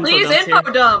 We love info dumps. Please,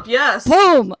 info dump. Yes.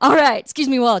 Boom. All right. Excuse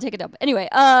me while I take a dump. Anyway,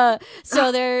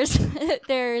 so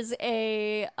there's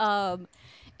a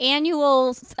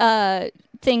annual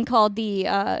thing called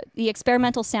the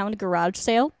Experimental Sound Garage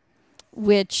Sale,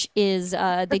 which is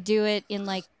they do it in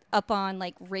like up on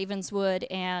like Ravenswood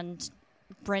and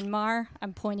Bryn Mawr.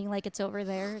 I'm pointing like it's over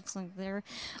there. It's like there,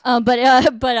 but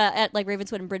at like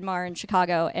Ravenswood and Bryn Mawr in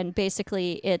Chicago, and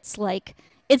basically it's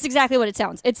exactly what it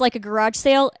sounds. It's like a garage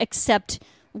sale except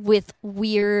with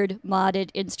weird modded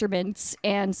instruments,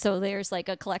 and so there's like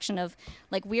a collection of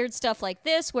like weird stuff like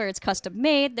this where it's custom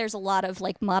made. There's a lot of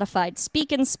like modified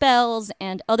speak and spells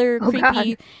and other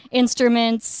creepy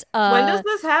instruments. When does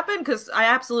this happen? Because I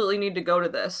absolutely need to go to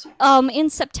this. In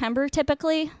September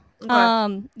typically. Okay.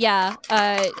 And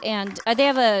they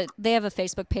have a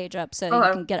Facebook page up, so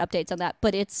you can get updates on that.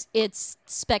 But it's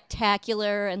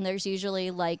spectacular, and there's usually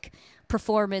like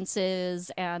performances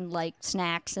and like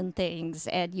snacks and things,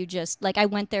 and you just like I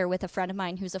went there with a friend of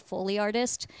mine who's a Foley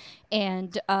artist,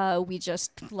 and we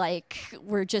just like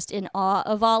we're just in awe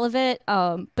of all of it.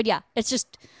 But yeah, it's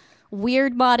just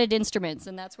weird modded instruments,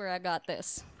 and that's where I got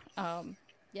this.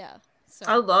 Yeah. So.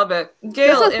 I love it.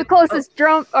 Gail, this is the closest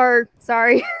drum, or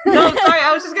sorry. No, sorry,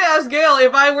 I was just going to ask Gail,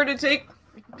 if I were to take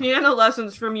piano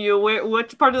lessons from you,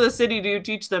 which part of the city do you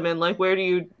teach them in? Like, where do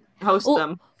you host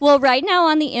them? Well, right now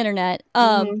on the internet,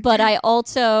 but I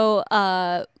also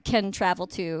can travel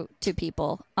to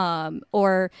people.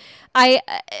 Or I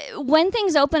when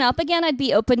things open up again, I'd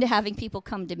be open to having people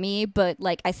come to me, but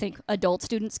like I think adult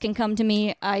students can come to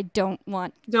me. I don't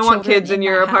want kids in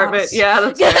your apartment. house. Yeah,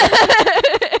 that's fair.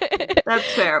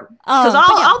 That's fair. Because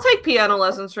I'll take piano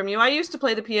lessons from you. I used to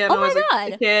play the piano as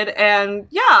a kid, and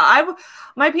yeah,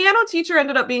 my piano teacher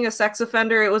ended up being a sex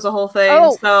offender. It was a whole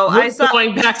thing. So I stopped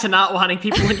going back to not wanting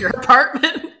people in your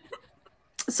apartment.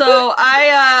 So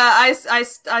I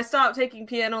stopped taking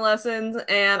piano lessons,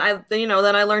 and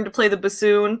then I learned to play the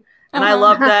bassoon, and I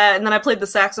loved that. And then I played the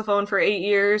saxophone for 8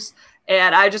 years,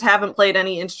 and I just haven't played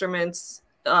any instruments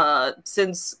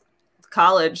since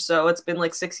college. So it's been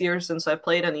like 6 years since I've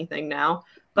played anything now.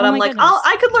 But I'm like,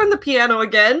 I could learn the piano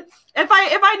again. If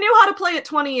I knew how to play it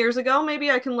 20 years ago, maybe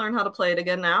I can learn how to play it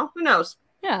again now. Who knows?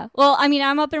 Yeah. Well, I mean,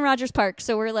 I'm up in Rogers Park,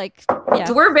 so we're like, yeah.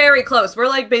 So we're very close. We're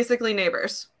like basically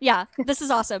neighbors. Yeah, this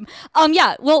is awesome.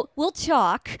 Yeah, we'll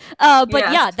talk. But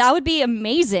yeah, that would be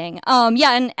amazing.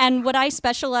 Yeah, and what I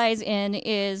specialize in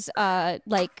is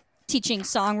like teaching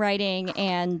songwriting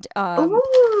and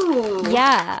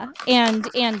yeah,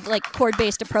 and like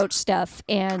chord-based approach stuff,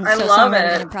 and I so love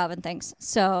songwriting it. and improv and things.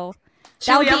 So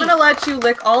Chewy, I'm going to let you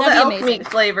lick all the elk amazing. meat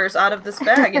flavors out of this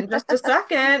bag in just a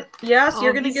second. Yes,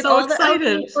 you're going to get all the elk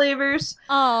meat flavors.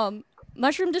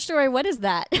 Mushroom Destroyer, what is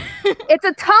that? It's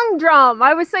a tongue drum.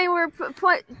 I was saying we're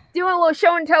doing a little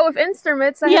show and tell with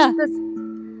instruments. I have this.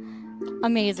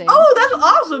 Amazing. Oh, that's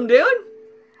awesome, dude.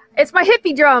 It's my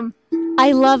hippie drum.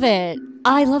 I love it.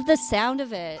 I love the sound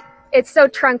of it. It's so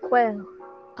tranquil.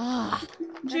 Ah,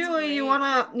 Chewy, you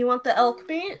want the elk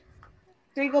meat?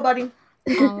 There you go, buddy.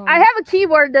 I have a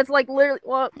keyboard that's like literally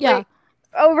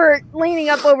leaning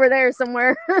up over there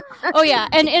somewhere. Oh yeah,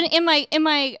 and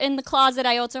in the closet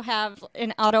I also have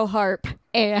an auto harp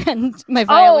and my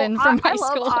violin from high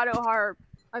school. I love auto harp.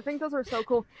 I think those are so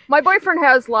cool. My boyfriend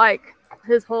has like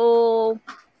his whole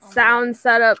sound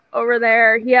setup over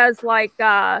there. He has like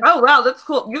oh wow, that's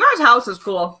cool. You guys' house is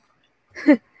cool.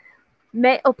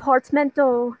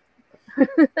 Apartmento.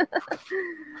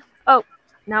 Oh,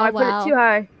 now I put it too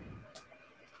high.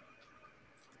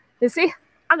 You see,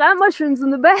 I got mushrooms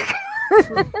in the back.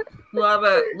 Love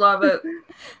it.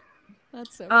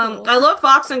 That's so cool. I love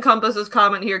Fox and Compass's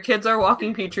comment here. Kids are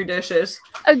walking petri dishes.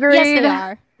 Agreed. Yes, they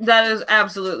are. That is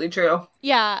absolutely true.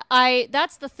 Yeah,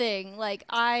 that's the thing. Like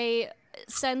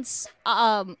since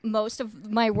most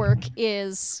of my work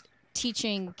is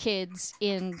teaching kids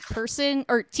in person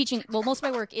or most of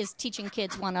my work is teaching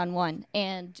kids one-on-one,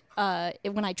 and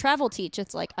when I travel teach,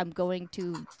 it's like I'm going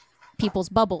to people's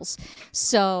bubbles.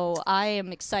 So I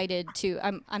am excited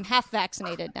I'm half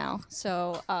vaccinated now.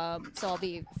 So I'll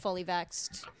be fully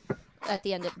vaxxed by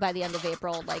the end of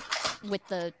April, like with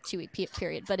the 2-week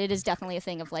period. But it is definitely a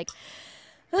thing of like,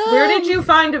 where did you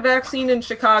find a vaccine in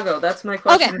Chicago? That's my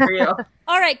question for you.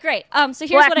 All right, great. So here's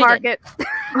Black what market.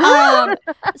 I did.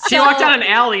 She walked down an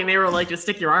alley and they were like, just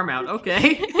stick your arm out.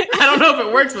 Okay. I don't know if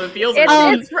it works, but it feels like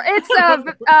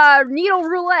it's needle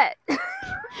roulette.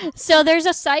 So there's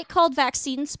a site called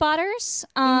Vaccine Spotters,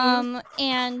 and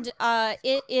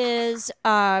it is,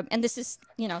 and this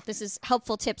is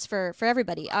helpful tips for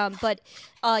everybody. But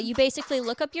you basically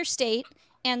look up your state,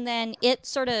 and then it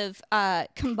sort of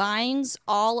combines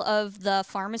all of the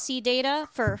pharmacy data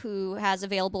for who has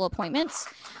available appointments,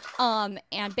 and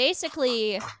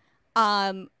basically.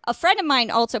 A friend of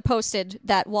mine also posted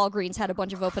that Walgreens had a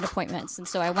bunch of open appointments, and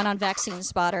so I went on Vaccine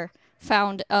Spotter,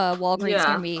 found Walgreens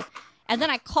near me, and then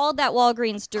I called that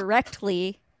Walgreens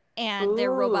directly, and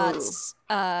their robots,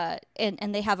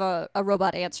 and they have a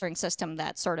robot answering system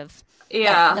that sort of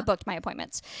that booked my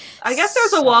appointments. I guess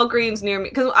there's a Walgreens near me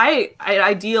because I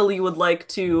ideally would like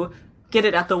to get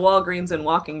it at the Walgreens in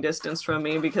walking distance from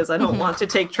me because I don't want to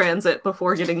take transit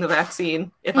before getting the vaccine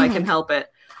if I can help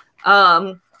it.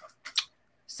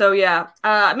 So yeah,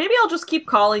 maybe I'll just keep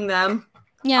calling them.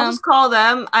 Yeah, I'll just call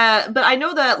them. But I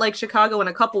know that like Chicago in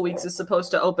a couple weeks is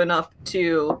supposed to open up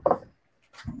to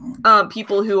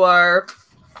people who are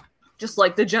just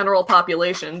like the general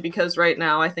population, because right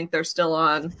now I think they're still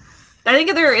on. I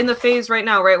think they're in the phase right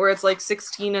now, right, where it's like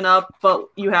 16 and up, but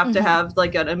you have to have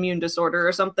like an immune disorder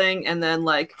or something, and then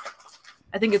like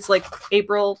I think it's like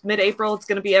mid-April, it's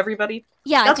going to be everybody.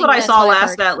 Yeah, that's what I saw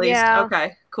last at least. Yeah.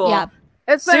 Okay, cool. Yeah.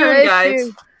 It's soon,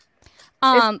 guys.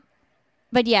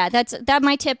 But yeah, that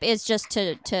my tip is just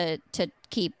to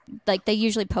keep, like, they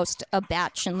usually post a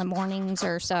batch in the mornings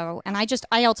or so, and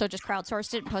I also just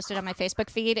crowdsourced it and posted it on my Facebook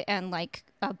feed, and like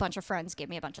a bunch of friends gave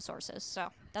me a bunch of sources, so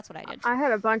that's what I did. I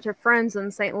had a bunch of friends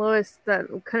in St. Louis that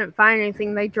couldn't find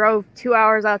anything. They drove 2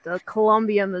 hours out to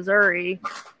Columbia, Missouri,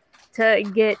 to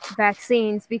get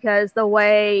vaccines because the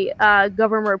way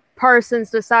Governor Parsons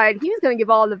decided he was going to give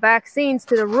all the vaccines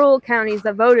to the rural counties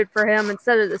that voted for him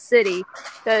instead of the city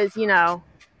because, you know,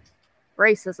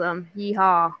 racism.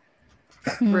 Yeehaw.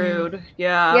 Rude.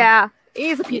 Yeah. Yeah,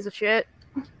 he's a piece of shit.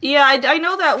 Yeah, I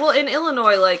know that. Well, in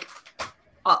Illinois, like,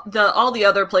 all the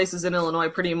other places in Illinois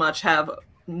pretty much have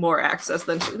more access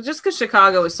than just because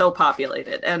Chicago is so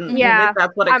populated, and Yeah.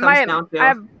 that's what it comes down to. I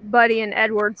have a buddy in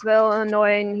Edwardsville,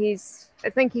 Illinois, and I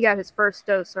think he got his first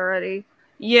dose already.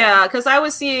 Yeah, because I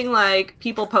was seeing like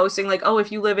people posting like, "Oh,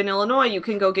 if you live in Illinois, you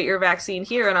can go get your vaccine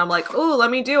here," and I'm like, "Oh,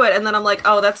 let me do it." And then I'm like,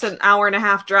 "Oh, that's an hour and a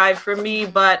half drive for me,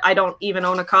 but I don't even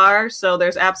own a car, so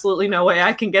there's absolutely no way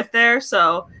I can get there."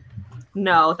 So,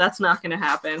 no, that's not going to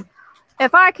happen.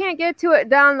 If I can't get to it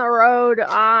down the road,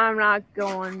 I'm not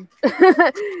going.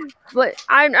 But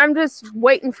I'm just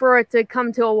waiting for it to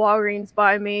come to a Walgreens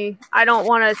by me. I don't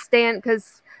want to stand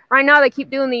because right now they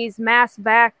keep doing these mass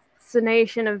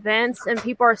vaccination events and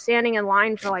people are standing in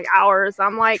line for like hours.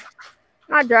 I'm like,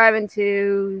 I'm not driving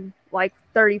to like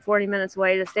 30, 40 minutes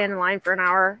away to stand in line for an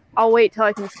hour. I'll wait till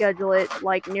I can schedule it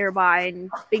like nearby and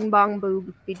bing bong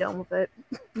boom, be done with it.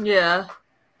 Yeah.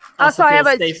 Also, I have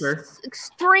a safer.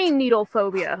 extreme needle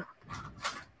phobia.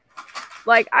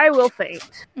 Like, I will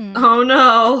faint. Oh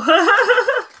no.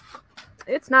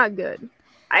 It's not good.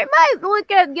 I might look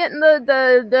at getting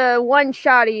the one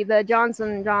shotty, the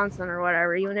Johnson & Johnson or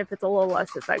whatever, even if it's a little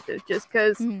less effective, just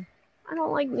because I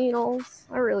don't like needles.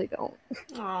 I really don't.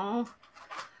 Oh.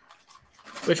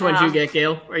 Which one did you get,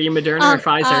 Gail? Are you Moderna or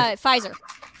Pfizer? Pfizer.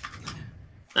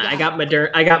 I got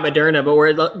Moderna, but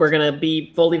we're gonna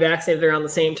be fully vaccinated around the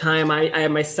same time. I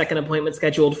have my second appointment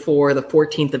scheduled for the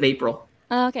 14th of April.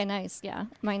 Oh, okay, nice. Yeah,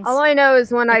 mine's. All I know is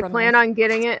when I April plan 9th. on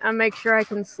getting it, I make sure I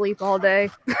can sleep all day.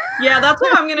 Yeah, that's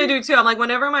what I'm gonna do too. I'm like,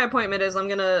 whenever my appointment is, I'm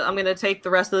gonna take the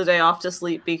rest of the day off to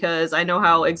sleep because I know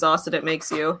how exhausted it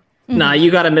makes you. Nah,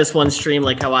 you gotta miss one stream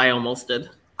like how I almost did.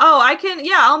 Oh, I can.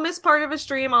 Yeah, I'll miss part of a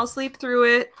stream. I'll sleep through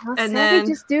it, and then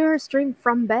just do her stream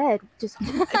from bed. Just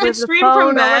With stream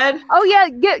from bed. Oh yeah,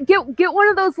 get one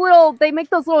of those little. They make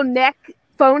those little neck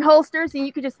phone holsters, and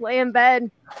you could just lay in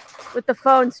bed with the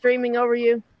phone streaming over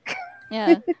you.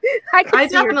 Yeah. I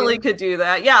definitely could do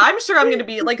that. Yeah, I'm sure I'm going to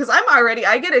be like, because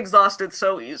I get exhausted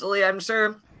so easily. I'm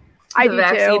sure I the do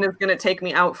vaccine too. is going to take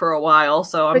me out for a while.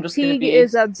 So I'm just going to Fatigue be.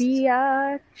 is a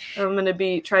biatch. I'm going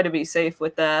to try to be safe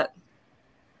with that.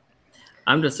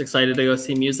 I'm just excited to go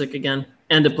see music again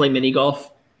and to play mini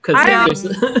golf. I'm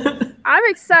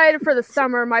excited for the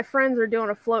summer. My friends are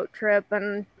doing a float trip,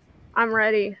 and I'm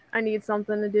ready. I need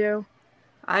something to do.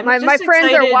 My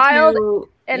friends are wild,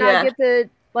 and I get to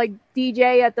like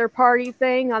DJ at their party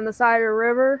thing on the side of the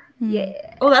river.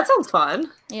 Yeah. Oh, that sounds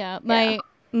fun. Yeah, my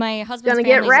husband's Gonna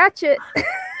get ratchet.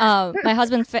 My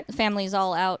husband's family's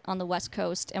all out on the West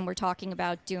Coast, and we're talking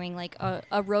about doing like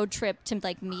a road trip to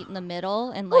like meet in the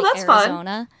middle in like that's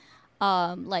Arizona.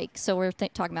 So we're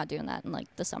talking about doing that in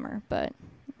like the summer, but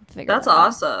that's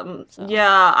awesome. So.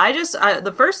 Yeah,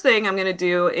 the first thing I'm gonna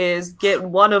do is get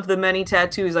one of the many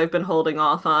tattoos I've been holding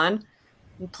off on.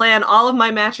 Plan all of my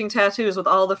matching tattoos with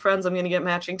all the friends I'm gonna get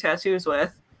matching tattoos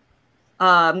with.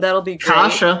 That'll be great.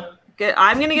 Kasha.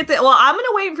 I'm gonna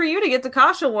wait for you to get the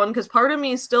Kasha one because part of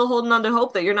me is still holding on to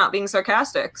hope that you're not being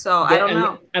sarcastic. So I don't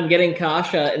know. I'm getting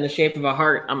Kasha in the shape of a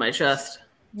heart on my chest.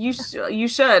 You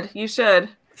should.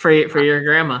 For your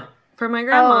grandma. For my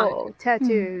grandma. Oh,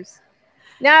 tattoos.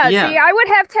 Yeah, see, I would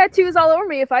have tattoos all over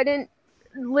me if I didn't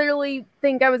literally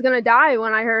think I was gonna die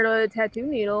when I heard a tattoo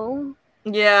needle.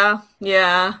 Yeah.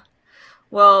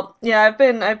 Well, yeah, I've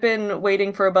been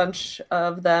waiting for a bunch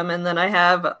of them, and then I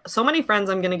have so many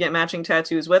friends I'm gonna get matching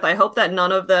tattoos with. I hope that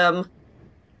none of them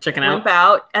wimp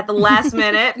out at the last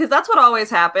minute, because that's what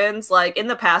always happens. Like in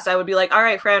the past, I would be like, "All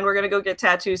right, friend, we're gonna go get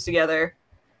tattoos together."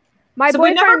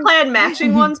 We never planned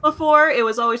matching ones before. It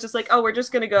was always just like, "Oh, we're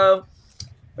just gonna go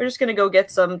get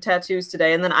some tattoos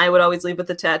today," and then I would always leave with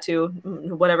the tattoo.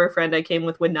 Whatever friend I came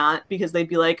with would not, because they'd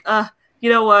be like, you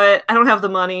know what? I don't have the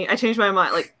money. I changed my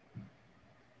mind." Like,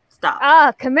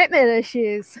 stop. Commitment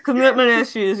issues. Commitment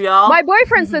issues, y'all. My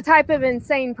boyfriend's the type of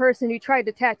insane person who tried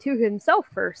to tattoo himself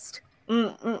first.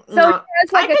 So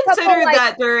it's like I considered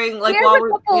that during like he has a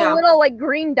couple little like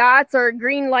green dots or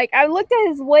green like. I looked at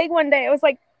his leg one day. I was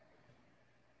like,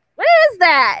 "What is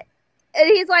that?" And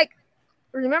he's like,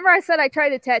 "Remember I said I tried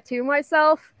to tattoo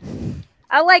myself?"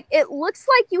 It looks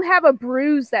like you have a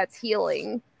bruise that's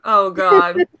healing. Oh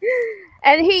God.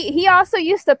 And he also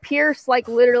used to pierce like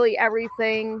literally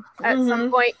everything at some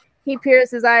point. He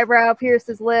pierced his eyebrow, pierced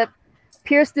his lip,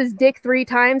 pierced his dick 3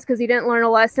 times because he didn't learn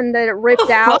a lesson that it ripped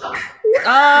out.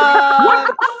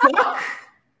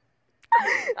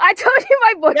 I told you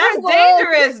my boyfriend.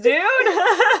 That's dangerous, dude.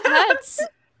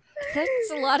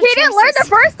 That's a lot of He didn't learn the choices.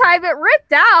 first time. It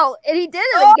ripped out, and he did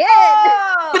it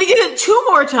again. But he did it 2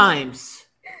 more times.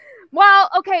 Well,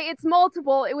 okay, it's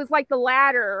multiple. It was like the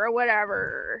ladder or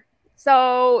whatever.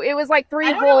 So it was like 3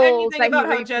 I don't know holes. anything about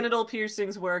how repeated. genital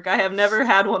piercings work. I have never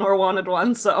had one or wanted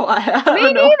one, so I Me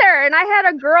don't know. neither. And I had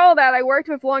a girl that I worked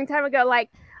with a long time ago. Like,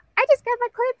 I just got my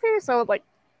clit pierced. So I was like,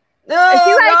 No, and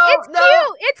she's like, no, it's no,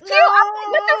 cute. It's cute. I'm like,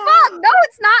 what the no. fuck? No,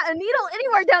 it's not. A needle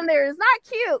anywhere down there is not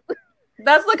cute.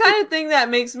 That's the kind of thing that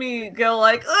makes me go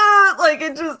like, like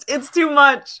it's too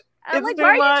much. I'm It's like, too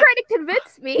why are much. you trying to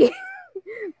convince me?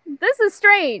 This is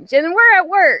strange. And we're at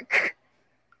work.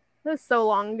 That was so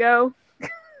long ago.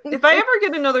 If I ever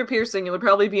get another piercing, it would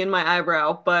probably be in my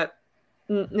eyebrow. But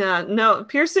no,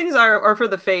 piercings are for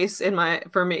the face.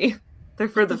 For me, they're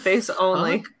for the face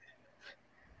only. Fuck?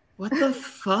 What the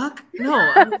fuck?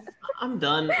 No, I'm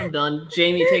done. I'm done.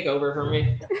 Jamie, take over for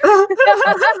me.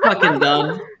 Fucking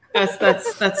done. That's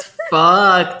fucked.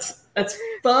 That's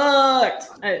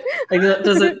fucked.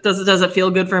 Does it feel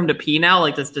good for him to pee now?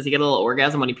 Like, does he get a little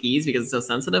orgasm when he pees because it's so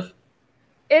sensitive?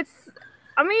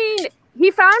 I mean, he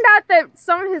found out that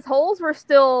some of his holes were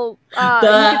still, he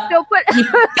could still put... He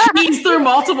pees through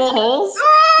multiple holes? No.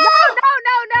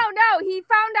 He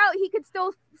found out he could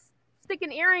still stick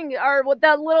an earring or with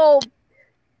that little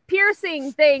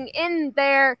piercing thing in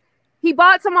there. He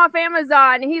bought some off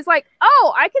Amazon, and he's like,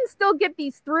 "Oh, I can still get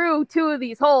these through 2 of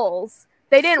these holes.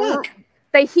 They didn't.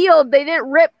 They healed. They didn't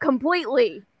rip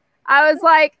completely." I was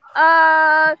like,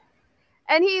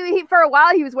 And he for a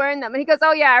while he was wearing them, and he goes,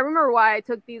 "Oh yeah, I remember why I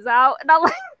took these out." And I'm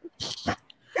like,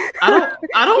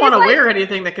 I don't want to wear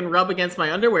anything that can rub against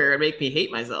my underwear and make me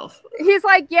hate myself. He's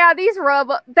like, "Yeah, these rub."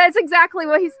 That's exactly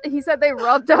what he said. They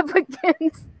rubbed up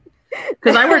against.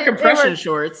 Because I wear compression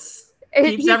shorts.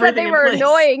 He said they were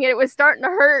annoying and it was starting to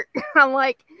hurt. I'm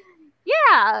like,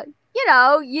 yeah,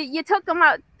 you took them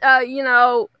out,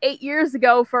 8 years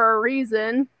ago for a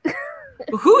reason.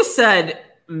 Who said,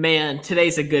 man,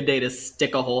 today's a good day to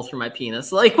stick a hole through my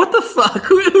penis? Like, what the fuck?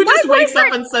 Who just wakes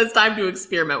up and says time to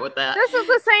experiment with that? This is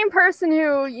the same person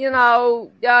who,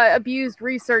 abused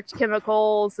research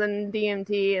chemicals and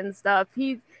DMT and stuff.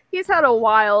 He's had a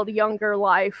wild, younger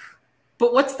life.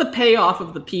 But what's the payoff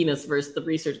of the penis versus the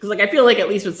research? Because, I feel like at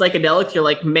least with psychedelics, you're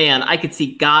like, man, I could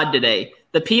see God today.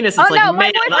 The penis is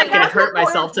man, I can hurt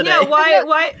myself today. Yeah,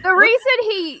 why? The reason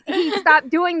he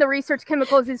stopped doing the research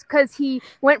chemicals is because he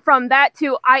went from that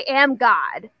to I am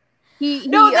God.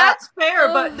 That's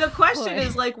fair. But the question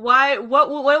is why?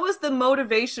 What was the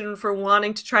motivation for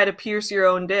wanting to try to pierce your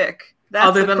own dick?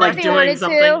 Other than doing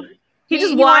something. He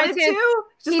just wanted to.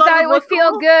 He thought it would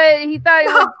feel good. He thought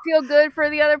it would feel good for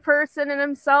the other person and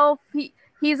himself.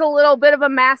 He's a little bit of a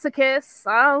masochist.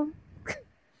 So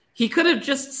he could have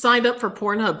just signed up for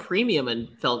Pornhub Premium and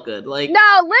felt good. No,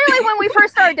 literally when we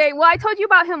first started dating. Well, I told you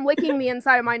about him licking the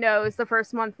inside of my nose the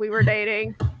first month we were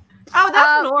dating. Oh,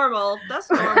 that's normal. That's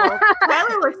normal.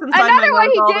 Tyler licks inside my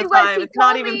nose all the time. It's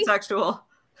not even sexual.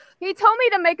 He told me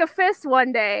to make a fist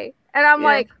one day, and I'm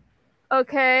like,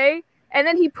 okay. And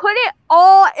then he put it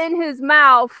all in his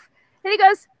mouth. And he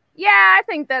goes, yeah, I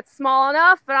think that's small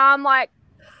enough. And I'm like,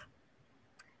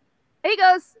 and he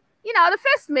goes, to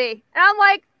fist me. And I'm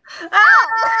like,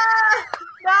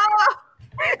 no.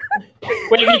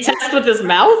 Wait, he tested with his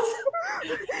mouth?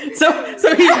 So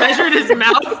he measured his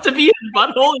mouth to be his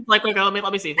butthole? He's like, okay,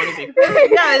 let me see. Yeah, he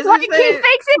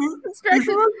thinks it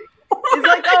stretches. He's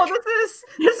like, oh,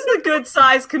 this is a good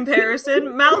size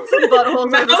comparison. Mouths and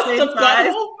buttholes are the same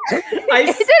size.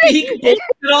 I speak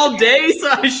bullshit all day, so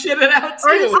I shit it out too.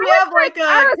 Or does he have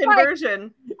a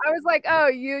conversion? I was like, oh,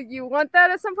 you want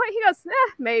that at some point? He goes,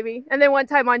 maybe. And then one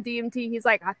time on DMT, he's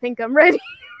like, I think I'm ready.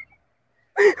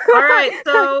 All right,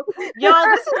 so y'all,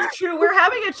 this is true. We're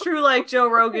having a true Joe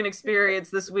Rogan experience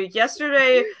this week.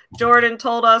 Yesterday, Jordan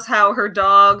told us how her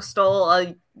dog stole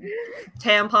a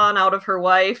tampon out of her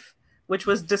wife, which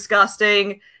was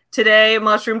disgusting. Today,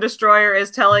 Mushroom Destroyer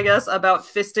is telling us about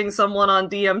fisting someone on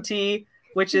DMT,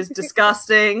 which is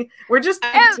disgusting. We're just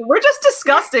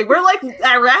disgusting. We're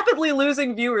rapidly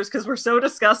losing viewers because we're so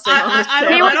disgusting on this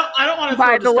channel. I don't want to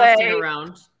throw disgusting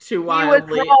around too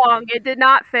wildly. He was wrong. It did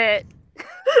not fit.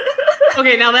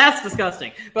 Okay, now that's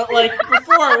disgusting. But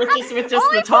before, with just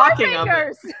the talking of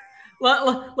it,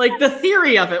 the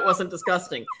theory of it wasn't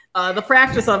disgusting. The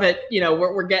practice of it,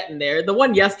 we're getting there. The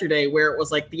one yesterday where it was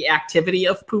the activity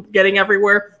of poop getting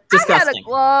everywhere, disgusting. I had a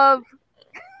glove.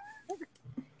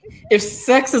 If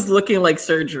sex is looking like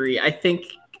surgery, I'm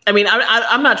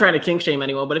not trying to kink shame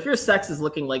anyone, but if your sex is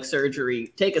looking like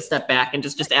surgery, take a step back and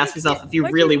just ask yourself if you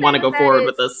really want to go forward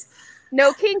with this.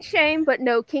 No kink shame, but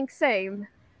no kink same.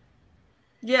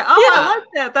 Yeah. Oh, Yeah. I like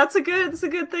that. That's a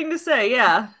good thing to say.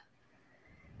 Yeah.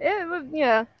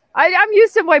 Yeah. I'm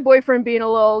used to my boyfriend being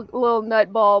a little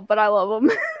nutball, but I love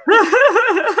him.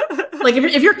 Like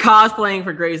if you're cosplaying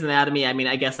for Grey's Anatomy, I mean,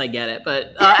 I guess I get it.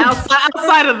 But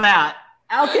outside of that,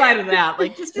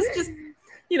 like just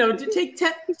you know, take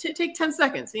 10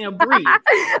 seconds. You know, breathe.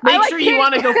 Make sure you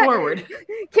want to go forward.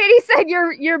 Katie said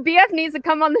your BF needs to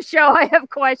come on the show. I have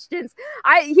questions.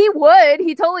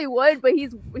 He totally would, but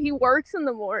he works in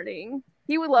the morning.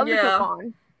 He would love to come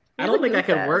on. I don't think I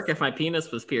could work if my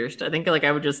penis was pierced. I think like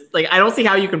I would just like I don't see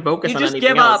how you can focus on just anything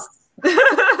give else. up.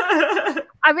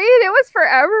 I mean, it was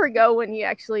forever ago when he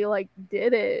actually like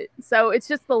did it. So it's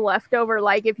just the leftover,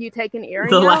 like if you take an earring,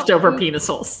 The out, leftover penis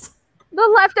holes. the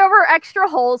leftover extra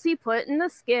holes he put in the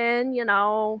skin, you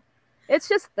know, it's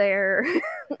just there.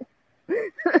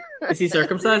 Is he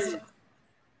circumcised?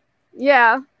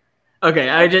 Yeah. Okay,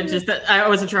 I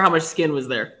wasn't sure how much skin was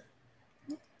there.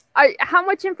 How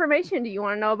much information do you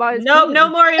want to know about his No, penis? no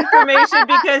more information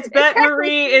because Bet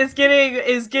Marie is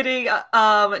getting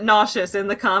nauseous in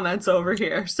the comments over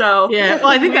here. So Yeah, well,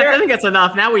 I think that's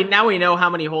enough. Now we know how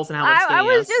many holes and how much skin I he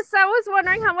was has. I was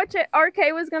wondering how much RK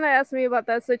was going to ask me about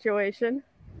that situation.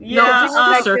 No, yeah, just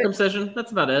the circumcision.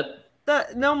 That's about it.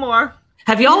 no more.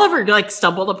 Have y'all ever like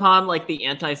stumbled upon like the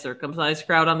anti-circumcised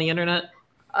crowd on the internet?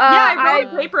 Yeah, I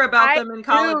wrote a paper about them in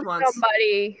college knew once.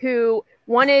 Somebody who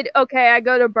wanted, I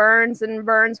go to Burns and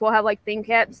Burns will have like theme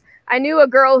camps. I knew a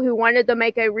girl who wanted to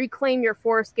make a Reclaim Your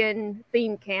Foreskin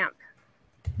theme camp.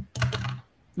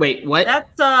 Wait, what?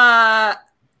 That's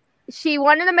She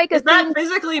wanted to make a is that theme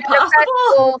physically at a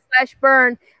possible?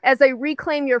 festival/burn as a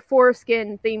Reclaim Your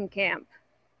Foreskin theme camp.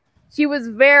 She was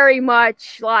very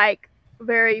much like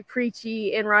very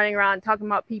preachy and running around talking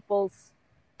about people's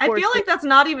I feel foreskin. like that's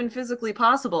not even physically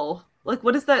possible. Like,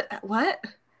 what is that? What?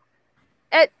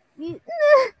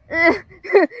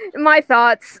 My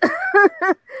thoughts.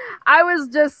 I was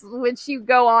just, when she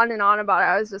go on and on about it,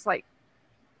 I was just like,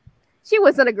 she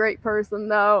wasn't a great person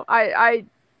though. I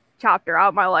chopped her out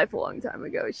of my life a long time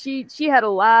ago. She had a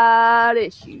lot of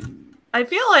issues. I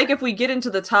feel like if we get into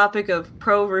the topic of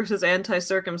pro versus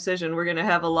anti-circumcision, we're going to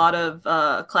have a lot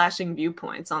of clashing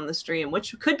viewpoints on the stream,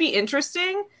 which could be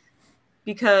interesting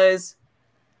because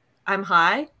I'm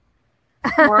high,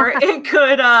 or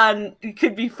it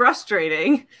could be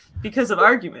frustrating because of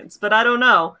arguments. But I don't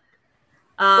know.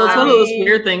 Well, it's one of those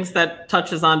weird things that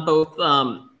touches on both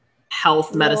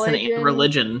health, medicine, and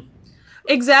religion.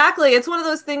 Exactly. It's one of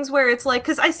those things where it's like,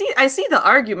 because I see the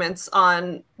arguments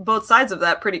on both sides of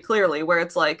that pretty clearly, where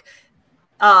it's like,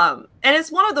 and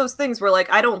it's one of those things where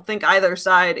like I don't think either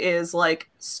side is like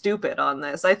stupid on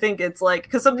this. I think it's like,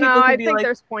 because some people I can be think like,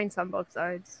 there's points on both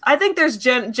sides. I think there's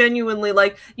genuinely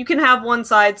like you can have one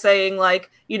side saying like,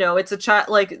 you know, it's a child,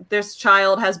 like this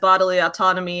child has bodily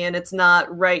autonomy and it's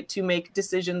not right to make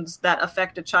decisions that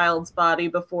affect a child's body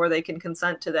before they can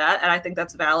consent to that, and I think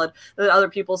that's valid. Then other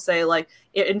people say like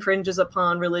it infringes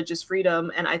upon religious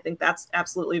freedom, and I think that's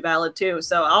absolutely valid too.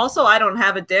 So also, I don't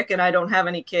have a dick and I don't have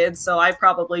any kids, so I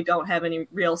probably don't have any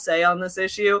real say on this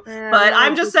issue. But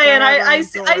I'm just saying, I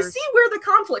see where the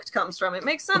conflict comes from. It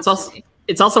makes sense to me.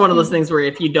 It's also one of those things where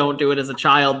if you don't do it as a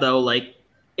child, though, like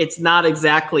it's not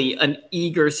exactly an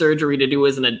eager surgery to do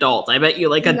as an adult. I bet you,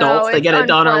 like adults, they get it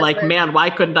done are like, man, why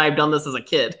couldn't I have done this as a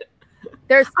kid?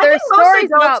 There's I think most stories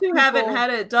adults about who people. haven't had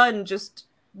it done just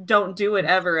don't do it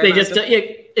ever. They and just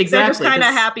exactly. They're just kind of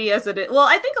 'cause happy as it is. Well,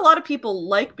 I think a lot of people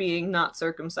like being not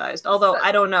circumcised. Although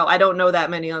I don't know. I don't know that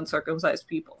many uncircumcised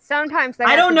people. Sometimes they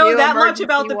I have don't to know do that much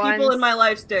about the emergency people in ones. my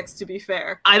life sticks, to be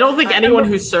fair. I don't think anyone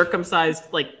who's circumcised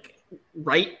like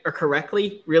right or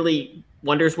correctly really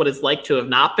wonders what it's like to have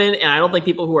not been, and I don't think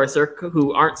people who are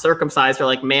who aren't circumcised are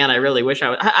like, man, I really wish I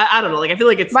would. I don't know. Like I feel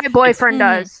like it's My boyfriend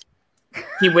does.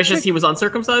 he wishes he was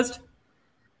uncircumcised.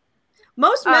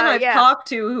 Most men I've yeah. talked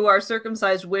to who are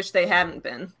circumcised wish they hadn't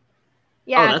been.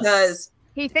 Yeah, that's Because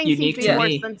he thinks he'd unique be to more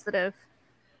me. sensitive.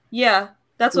 yeah,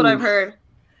 that's what Ooh. I've heard.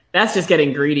 That's just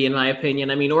getting greedy, in my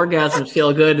opinion. I mean, orgasms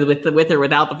feel good with or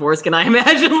without the foreskin. I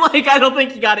imagine. Like, I don't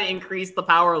think you got to increase the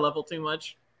power level too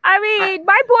much. I mean,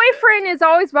 my boyfriend is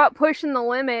always about pushing the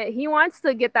limit. He wants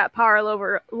to get that power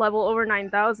level over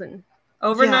 9,000.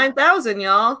 Over Yeah. 9,000,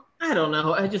 y'all. I don't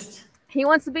know. I just He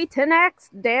wants to be 10x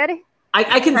daddy.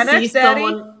 I can 10X see daddy.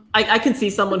 someone. I can see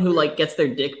someone who like gets their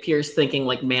dick pierced, thinking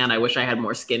like, man, I wish I had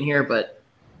more skin here, but.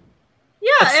 Yeah,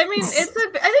 I mean, I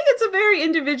think it's a very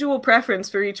individual preference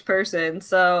for each person.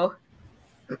 So,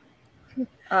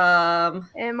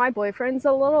 And my boyfriend's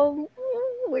a little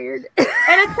weird. and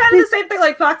it's kind of the same thing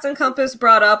like Fox and Compass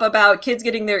brought up about kids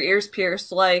getting their ears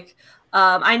pierced. Like,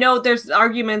 I know there's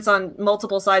arguments on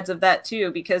multiple sides of that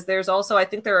too, because there's also, I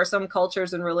think there are some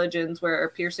cultures and religions where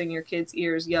piercing your kids'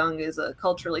 ears young is a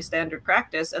culturally standard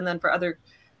practice. And then for other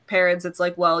parents, it's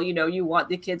like, well, you know, you want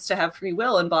the kids to have free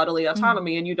will and bodily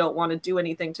autonomy, and you don't want to do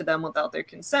anything to them without their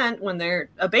consent when they're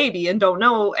a baby and don't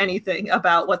know anything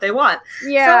about what they want.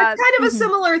 Yeah. So it's kind of a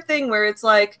similar thing where it's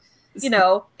like, you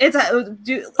know, it's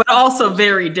but also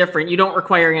very different. You don't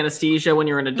require anesthesia when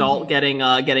you're an adult getting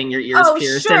your ears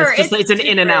pierced. Sure. And it's an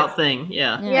in and out thing.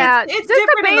 Yeah. Yeah. It's just the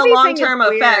different in the baby long thing is term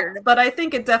effect, weird. but I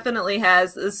think it definitely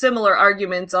has similar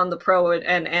arguments on the pro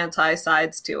and anti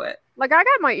sides to it. Like, I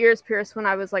got my ears pierced when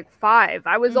I was like 5.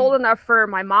 I was old enough for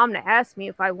my mom to ask me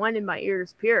if I wanted my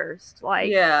ears pierced.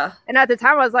 Like, Yeah. and at the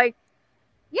time I was like,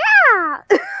 yeah.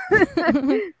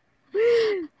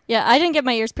 Yeah, I didn't get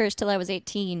my ears pierced till I was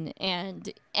 18,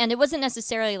 and it wasn't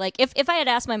necessarily like if I had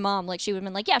asked my mom, like she would have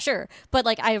been like, yeah, sure, but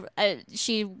like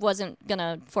she wasn't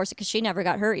gonna force it because she never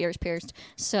got her ears pierced.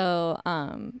 So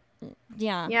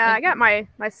yeah. Yeah, I got my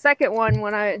second one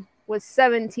when I was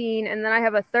 17, and then I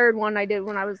have a third one I did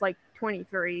when I was like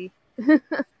 23.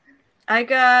 I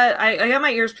got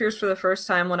my ears pierced for the first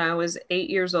time when I was 8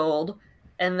 years old,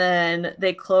 and then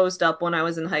they closed up when I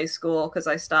was in high school because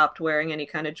I stopped wearing any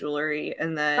kind of jewelry.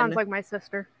 And then Sounds like my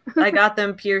sister. I got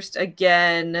them pierced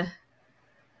again.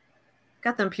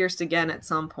 At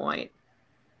some point,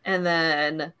 and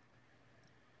then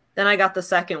I got the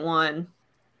second one.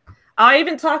 I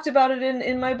even talked about it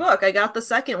in my book. I got the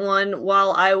second one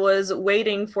while I was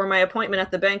waiting for my appointment at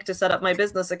the bank to set up my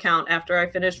business account after I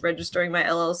finished registering my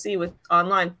LLC with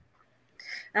online.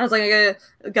 And I was like, I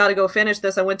gotta go finish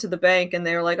this. I went to the bank and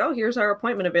they were like, oh, here's our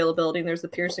appointment availability. And there's the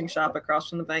piercing shop across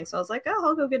from the bank. So I was like, oh,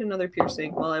 I'll go get another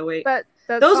piercing while I wait. But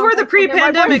Those were the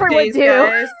pre-pandemic days,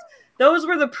 guys. Those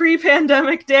were the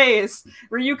pre-pandemic days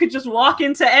where you could just walk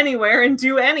into anywhere and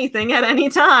do anything at any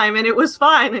time, and it was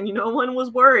fine, and no one was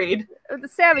worried.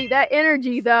 Savvy, that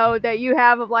energy though that you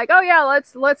have of like, oh yeah,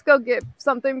 let's go get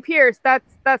something pierced.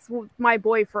 That's my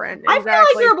boyfriend. Exactly. I feel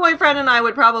like your boyfriend and I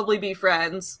would probably be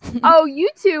friends. Oh, you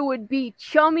two would be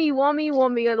chummy, wummy.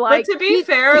 Like, but to be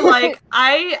fair, like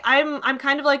I'm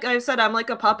kind of like I said, I'm like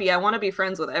a puppy. I want to be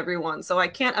friends with everyone, so I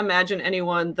can't imagine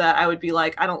anyone that I would be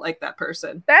like, I don't like that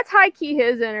person. That's high key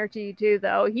his energy too,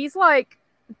 though. He's like,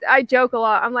 I joke a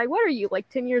lot. I'm like, what are you, like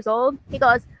 10 years old? He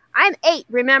goes, I'm 8,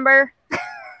 remember?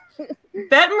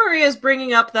 Bet Marie is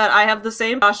bringing up that I have the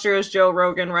same posture as Joe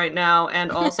Rogan right now, and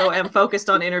also am focused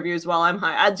on interviews while I'm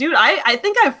high. Dude, I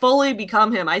think I've fully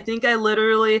become him. I think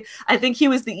he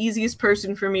was the easiest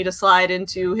person for me to slide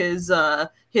into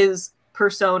his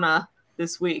persona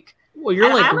this week. Well,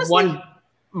 you're like honestly, one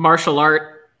martial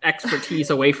art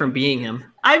expertise away from being him.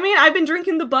 I mean, I've been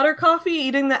drinking the butter coffee,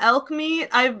 eating the elk meat.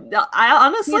 I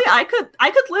honestly, I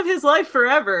could live his life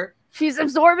forever. She's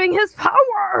absorbing his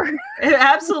power.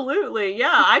 Absolutely. Yeah,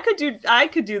 I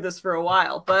could do this for a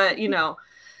while, but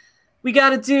we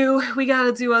gotta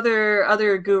do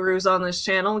other gurus on this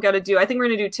channel. I think we're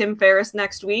gonna do Tim Ferriss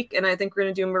next week, and I think we're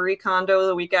gonna do Marie Kondo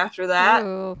the week after that.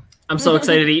 Ooh. I'm so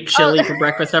excited to eat chili for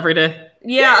breakfast every day.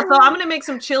 Yeah, so I'm gonna make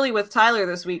some chili with Tyler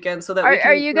this weekend so that we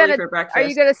can eat chili for breakfast. Are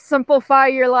you gonna simplify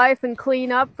your life and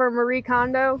clean up for Marie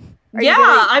Kondo?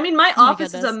 I mean, my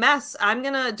office is a mess.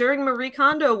 During Marie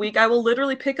Kondo week, I will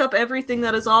literally pick up everything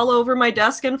that is all over my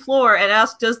desk and floor and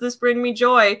ask, does this bring me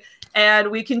joy? And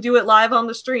we can do it live on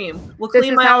the stream. We'll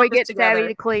clean my office together. This is how we get Savvy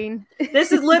to clean.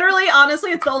 This is literally,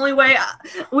 honestly, it's the only way.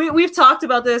 We've talked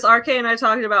about this. RK and I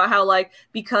talked about how, like,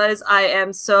 because I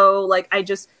am so, like, I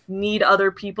just need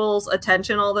other people's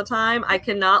attention all the time. I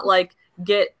cannot, like,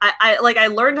 I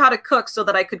learned how to cook so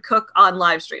that I could cook on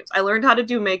live streams. I learned how to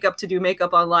do makeup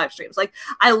on live streams. Like,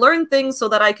 I learned things so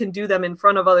that I can do them in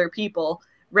front of other people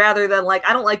rather than, like,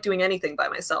 I don't like doing anything by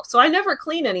myself. So I never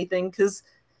clean anything because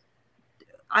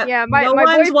no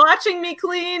one's watching me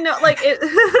clean. Like,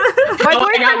 my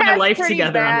boyfriend got my has life pretty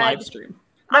together bad. on live stream.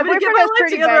 My boyfriend has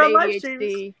pretty bad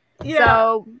ADHD. Yeah.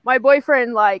 So my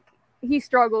boyfriend, like, he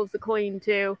struggles to clean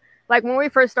too. Like, when we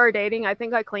first started dating, I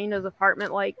think I cleaned his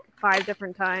apartment like 5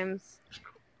 different times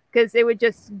because it would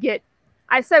just get.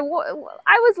 I said, well,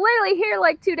 I was literally here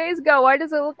like 2 days ago. Why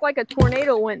does it look like a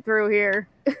tornado went through here?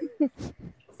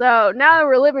 So now that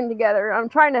we're living together, I'm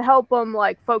trying to help him,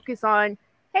 like, focus on,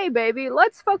 hey, baby,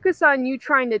 let's focus on you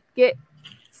trying to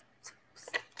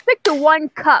stick to one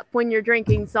cup when you're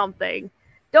drinking something.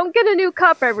 Don't get a new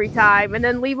cup every time and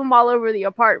then leave them all over the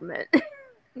apartment.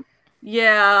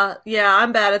 Yeah,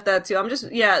 I'm bad at that too.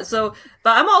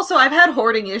 But I've had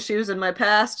hoarding issues in my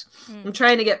past. I'm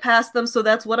trying to get past them, so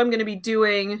that's what I'm going to be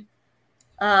doing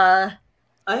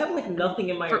I have like nothing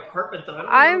in my apartment that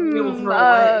I'm be able to throw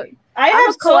away. I I'm have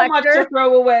a so much to collector.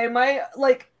 throw away. My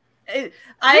Me and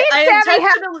Sammy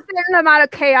have a certain amount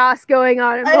of chaos going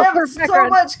on in I both have our so backgrounds.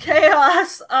 much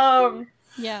chaos.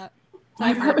 Yeah.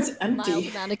 My apartment's Mild empty.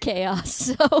 amount of chaos.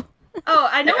 So Oh,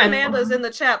 I know And- Amanda's in the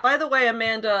chat. By the way,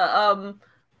 Amanda,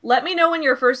 let me know when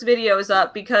your first video is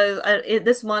up because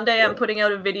this Monday I'm putting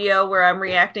out a video where I'm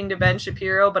reacting to Ben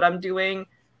Shapiro, but I'm doing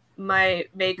my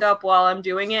makeup while I'm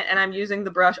doing it, and I'm using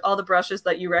all the brushes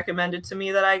that you recommended to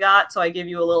me that I got. So I give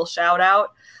you a little shout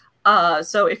out.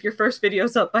 So if your first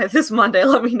video's up by this Monday,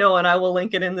 let me know and I will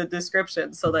link it in the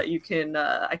description so that you can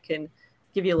I can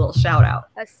give you a little shout out.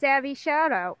 A savvy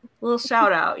shout out. A little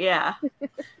shout out, yeah.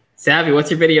 Savvy, what's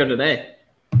your video today?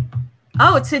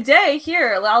 Oh, today,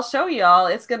 here, I'll show y'all.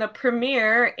 It's going to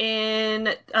premiere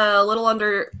in a little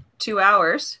under 2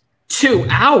 hours. 2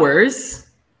 hours?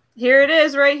 Here it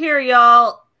is right here,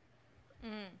 y'all.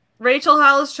 Rachel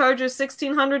Hollis charges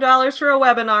 $1,600 for a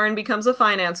webinar and becomes a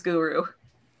finance guru.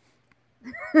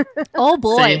 oh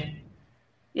boy. Same.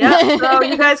 Yeah, so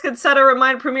you guys could set a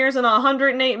reminder. Premieres in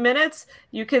 108 minutes.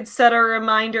 You could set a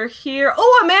reminder here.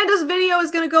 Oh, Amanda's video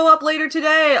is going to go up later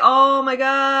today. Oh my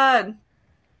god.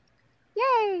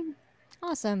 Yay!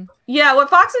 Awesome. Yeah, what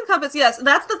Fox and Compass, yes,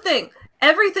 that's the thing.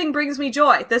 Everything brings me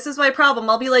joy. This is my problem.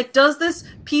 I'll be like, does this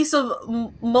piece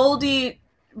of moldy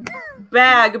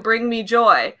bag bring me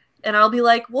joy? And I'll be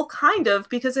like, well, kind of,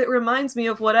 because it reminds me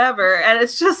of whatever. And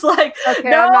it's just like, Okay,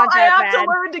 no, I'm not I that have to bad.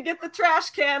 learn to get the trash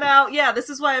can out. Yeah,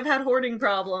 this is why I've had hoarding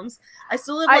problems. I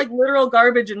still have like literal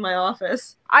garbage in my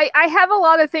office. I have a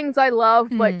lot of things I love,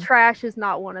 but trash is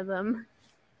not one of them.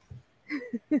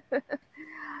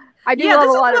 I do Yeah, love this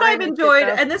a is lot of what I've random shit, enjoyed,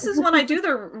 though. and this is when I do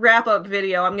the wrap-up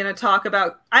video. I'm going to talk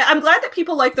about. I'm glad that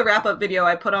people like the wrap-up video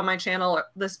I put on my channel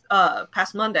this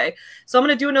past Monday. So I'm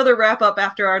going to do another wrap-up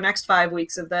after our next 5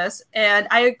 weeks of this, and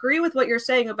I agree with what you're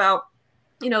saying about,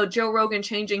 you know, Joe Rogan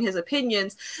changing his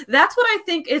opinions. That's what I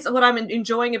think is what I'm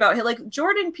enjoying about him. Like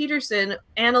Jordan Peterson,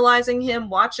 analyzing him,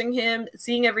 watching him,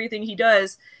 seeing everything he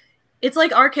does. It's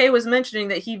like RK was mentioning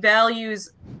that he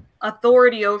values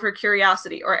authority over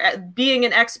curiosity, or being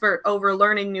an expert over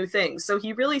learning new things. So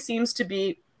he really seems to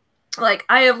be like,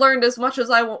 I have learned as much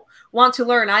as I want to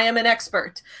learn. I am an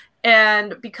expert.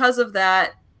 And because of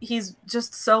that, he's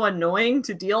just so annoying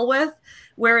to deal with.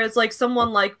 Whereas like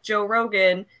someone like Joe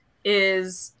Rogan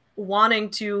is wanting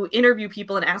to interview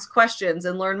people and ask questions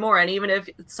and learn more. And even if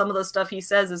some of the stuff he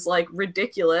says is like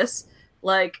ridiculous,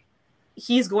 like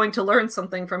he's going to learn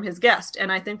something from his guest.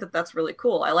 And I think that that's really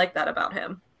cool. I like that about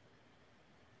him.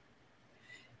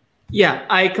 Yeah,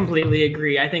 I completely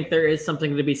agree. I think there is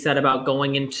something to be said about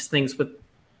going into things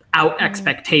without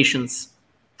expectations,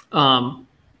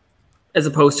 as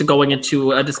opposed to going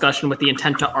into a discussion with the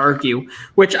intent to argue,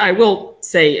 which I will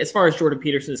say, as far as Jordan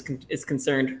Peterson is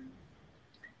concerned,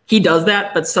 he does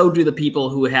that, but so do the people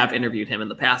who have interviewed him in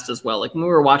the past as well. Like when we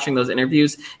were watching those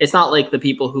interviews, it's not like the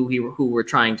people who were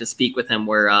trying to speak with him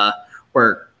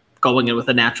were going in with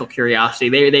a natural curiosity.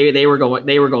 They were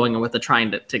going in with a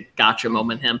trying to gotcha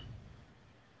moment him.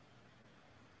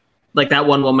 Like that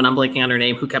one woman, I'm blanking on her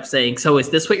name, who kept saying, "So is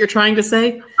this what you're trying to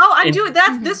say?" Oh, I'm doing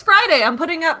that this Friday. I'm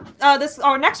putting up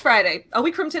next Friday, a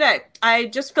week from today. I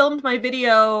just filmed my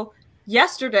video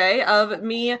yesterday of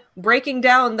me breaking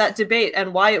down that debate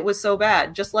and why it was so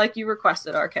bad, just like you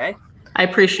requested, RK. I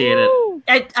appreciate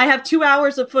it. I have 2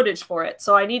 hours of footage for it,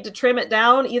 so I need to trim it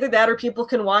down. Either that or people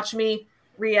can watch me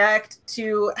react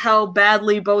to how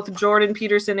badly both Jordan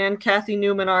Peterson and Kathy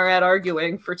Newman are at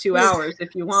arguing for 2 hours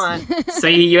if you want. So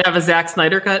you have a Zack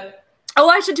Snyder cut? Oh,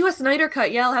 I should do a Snyder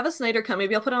cut. Yeah, I'll have a Snyder cut.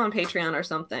 Maybe I'll put it on Patreon or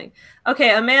something.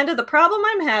 Okay, Amanda, the problem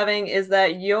I'm having is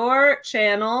that your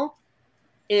channel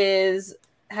has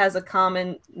a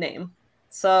common name.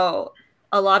 So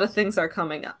a lot of things are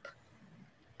coming up.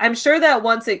 I'm sure that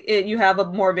once you have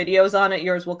more videos on it,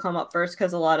 yours will come up first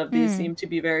because a lot of these seem to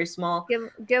be very small.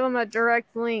 Give them a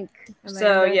direct link. Amanda.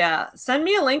 So yeah, send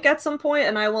me a link at some point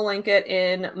and I will link it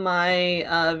in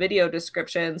my video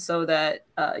description so that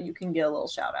you can get a little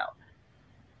shout out.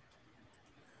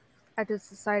 I just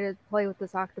decided to play with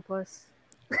this octopus.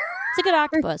 It's a good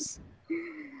octopus.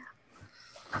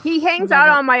 He hangs out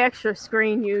on my extra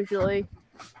screen usually.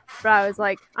 But I was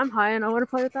like, I'm high and I want to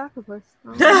play with the octopus.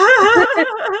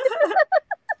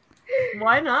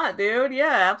 Why not, dude?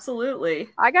 Yeah, absolutely.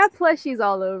 I got plushies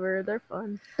all over. They're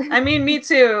fun. I mean, me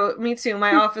too. Me too.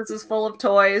 My office is full of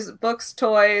toys, books,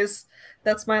 toys.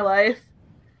 That's my life.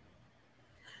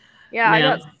 Yeah, Man.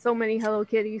 I got so many Hello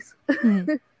Kitties.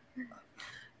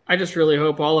 I just really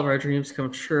hope all of our dreams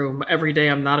come true. Every day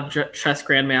I'm not a chess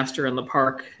grandmaster in the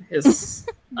park is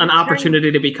an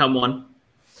opportunity to become one.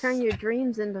 turn your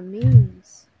dreams into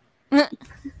memes.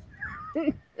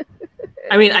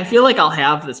 I mean, I feel like I'll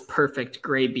have this perfect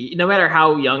gray beard. No matter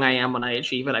how young I am when I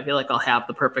achieve it, I feel like I'll have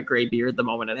the perfect gray beard the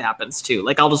moment it happens too.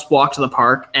 Like I'll just walk to the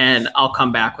park and I'll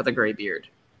come back with a gray beard.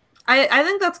 I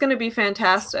think that's going to be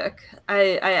fantastic.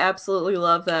 I absolutely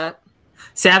love that.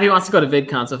 Savvy wants to go to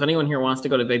VidCon, so if anyone here wants to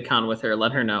go to VidCon with her,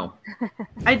 let her know.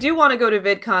 I do want to go to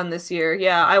VidCon this year.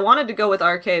 Yeah, I wanted to go with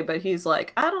RK, but he's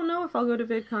like, I don't know if I'll go to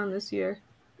VidCon this year.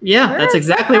 Yeah, that's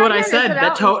exactly what I said.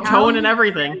 That tone and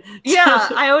everything. Yeah,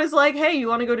 I was like, hey, you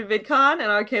want to go to VidCon?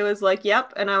 And RK was like,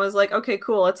 yep. And I was like, okay,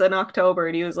 cool. It's in October.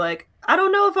 And he was like, I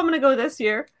don't know if I'm going to go this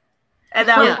year. And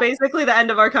that was basically the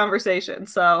end of our conversation.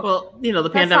 So, well, you know,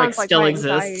 the pandemic still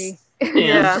exists.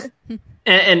 Yeah.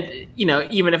 And, you know,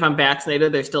 even if I'm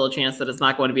vaccinated, there's still a chance that it's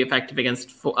not going to be effective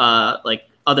against like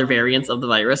other variants of the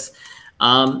virus.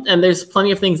 And there's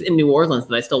plenty of things in New Orleans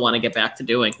that I still want to get back to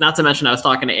doing. Not to mention, I was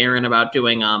talking to Aaron about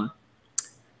doing,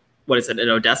 what is it, in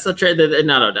Odessa?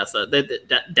 Not Odessa,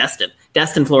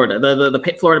 Destin, Florida,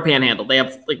 the Florida Panhandle. They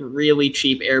have like really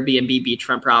cheap Airbnb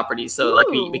beachfront properties. So like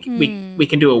we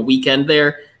can do a weekend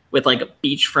there with like a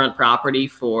beachfront property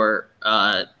for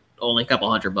only a couple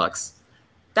 $100.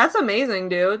 That's amazing,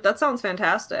 dude. That sounds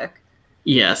fantastic.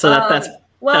 Yeah, so that's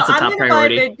well, that's a top I'm gonna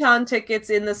priority. buy VidCon tickets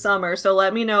in the summer, so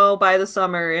let me know by the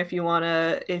summer if you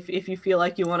wanna, if you feel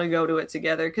like you want to go to it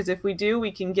together. Because if we do,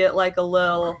 we can get like a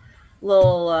little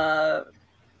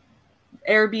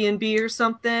Airbnb or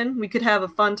something. We could have a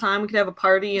fun time. We could have a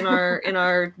party in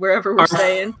our wherever we're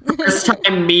staying. First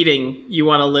time meeting, you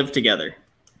want to live together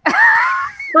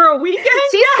For a weekend?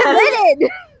 She's committed.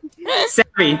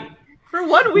 Savvy. For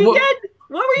 1 weekend?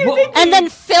 What were you thinking? And then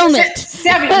film it.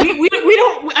 Savvy, we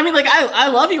don't. I mean, like, I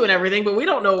love you and everything, but we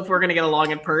don't know if we're gonna get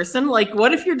along in person. Like,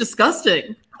 what if you're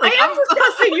disgusting? Like, I am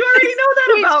disgusting. You already know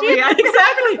that about me.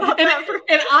 Exactly.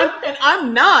 And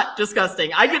I'm not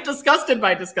disgusting. I get disgusted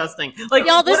by disgusting. Like,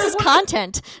 Y'all, this is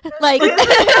content. Like, like,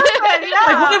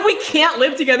 what if we can't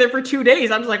live together for 2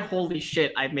 days? I'm just like, holy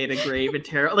shit, I've made a grave and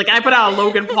terrible. Like, I put out a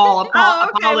Logan Paul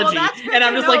apology, and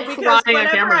I'm just like crying on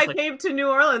camera. Whenever I came to New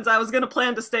Orleans, I was gonna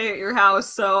plan to stay at your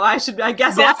house, so I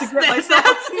guess I'll have to get myself.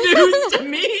 That's news to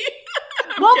me.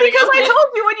 Well, because I told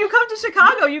you when you come to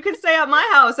Chicago, you can stay at my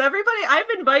house. I've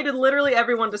invited literally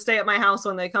everyone to stay at my house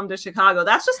when they come to Chicago.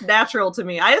 That's just natural to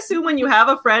me. I assume when you have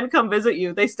a friend come visit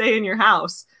you, they stay in your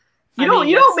house. You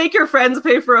don't make your friends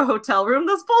pay for a hotel room.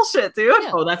 That's bullshit, dude.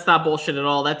 Yeah. Oh, that's not bullshit at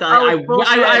all. Bullshit.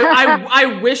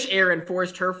 I wish Erin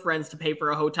forced her friends to pay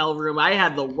for a hotel room. I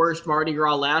had the worst Mardi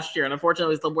Gras last year, and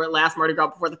unfortunately, it was the last Mardi Gras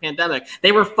before the pandemic.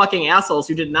 They were fucking assholes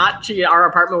who did not treat our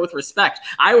apartment with respect.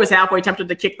 I was halfway tempted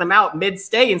to kick them out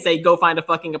mid-stay and say, "Go find a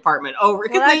fucking apartment." Oh,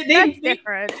 because that's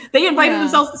different. they invited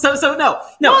themselves. So no.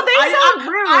 Well, they sound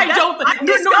rude. I don't.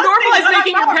 Normalize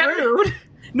making your rude.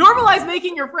 Normalize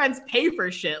making your friends pay for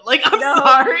shit. Like, I'm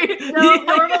sorry. No,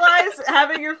 normalize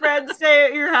having your friends stay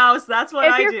at your house. That's what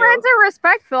I do. If your friends are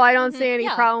respectful, I don't see any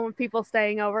problem with people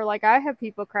staying over. Like, I have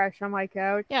people crash on my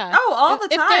couch. yeah. Oh, all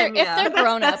the time. If they're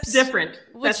grown-ups. That's different.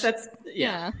 Which, that's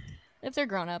yeah. If they're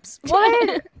grown-ups.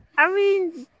 What? I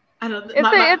mean, I don't,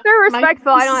 if they're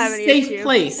respectful, I don't have any safe issue.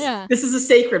 place. Yeah. This is a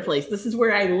sacred place. This is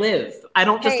where I live. I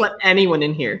don't just let anyone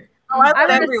in here.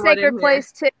 I'm in a sacred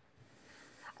place, too.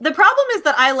 The problem is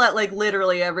that I let like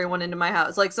literally everyone into my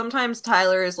house. Like sometimes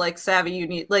Tyler is like, Savvy, you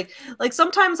need like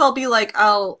sometimes I'll be like,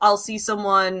 I'll see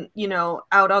someone, you know,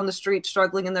 out on the street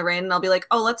struggling in the rain, and I'll be like,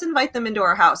 oh, let's invite them into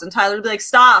our house. And Tyler will be like,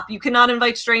 stop, you cannot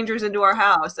invite strangers into our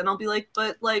house. And I'll be like,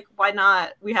 but like, why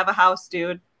not? We have a house,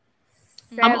 dude.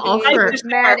 I'm all for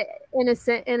mad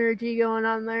innocent energy going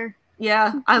on there.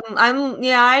 Yeah,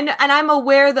 I'm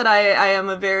aware that I am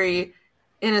a very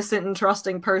innocent and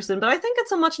trusting person, but I think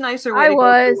it's a much nicer way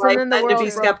than to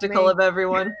be skeptical of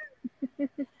everyone.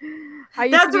 I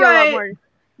used to be a lot more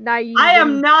naive. I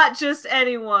am not just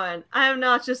anyone. I am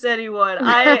not just anyone.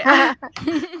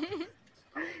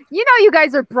 You know, you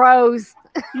guys are bros.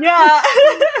 Yeah.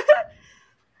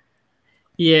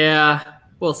 Yeah,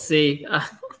 we'll see.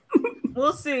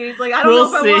 We'll see. It's like, I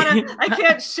don't know if I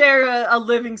can't share a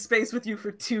living space with you for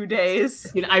 2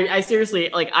 days. Dude, I seriously,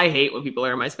 like, I hate when people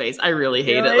are in my space. I really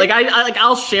hate it. Like,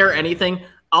 I'll share anything.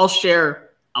 I'll share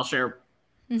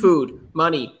food,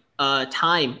 money,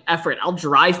 time, effort. I'll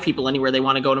drive people anywhere they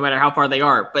want to go, no matter how far they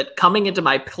are. But coming into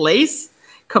my place,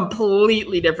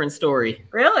 completely different story.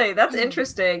 Really? That's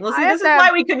interesting. Well, see, this is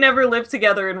why we could never live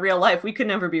together in real life. We could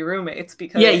never be roommates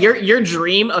because your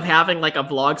dream of having like a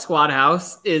vlog squad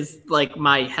house is like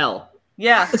my hell.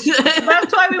 Yeah,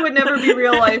 that's why we would never be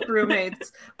real life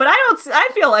roommates. But I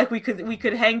feel like we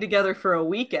could hang together for a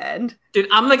weekend. Dude,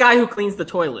 I'm the guy who cleans the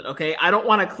toilet. Okay, I don't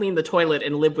want to clean the toilet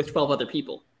and live with 12 other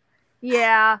people.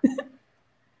 Yeah.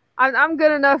 I'm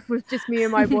good enough with just me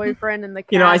and my boyfriend and the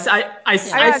cat. You know, I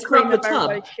gotta scrub clean the up tub.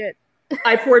 everybody's shit.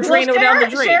 I pour Drano down the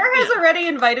drain. Cher has Yeah. already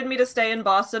invited me to stay in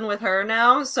Boston with her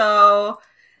now, so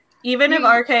even if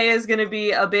RK is going to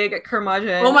be a big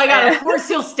curmudgeon. Oh my god! Of course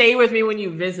he'll stay with me when you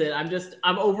visit.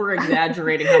 I'm over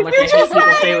exaggerating how much I hate people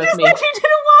stay with me. You didn't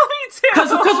want me to.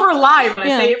 Because we're live and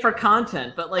I say it for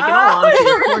content, but like in all honesty,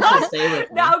 of course you'll stay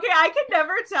with me. No, okay, I can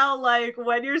never tell like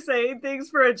when you're saying things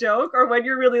for a joke or when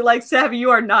you're really like, Savvy, you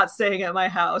are not staying at my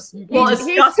house. Well, You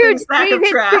disgusting sack of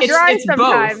trash. It's both.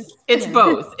 sometimes. It's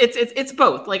both. It's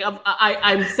both. Like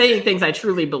I'm saying things I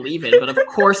truly believe in, but of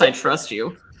course I trust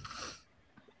you.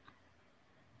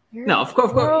 No, of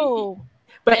course. Whoa.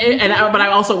 But I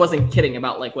also wasn't kidding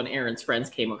about like when Aaron's friends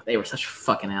came over. They were such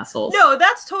fucking assholes. No,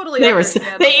 that's totally They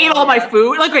understandable. ate all my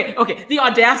food. Like, wait, okay, the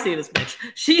audacity of this bitch.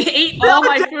 She ate all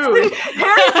my food.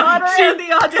 Harry Potter and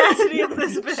the audacity of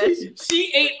this bitch.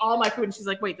 She ate all my food, and she's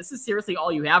like, "Wait, this is seriously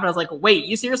all you have?" And I was like, "Wait,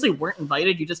 you seriously weren't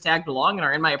invited? You just tagged along and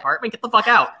are in my apartment? Get the fuck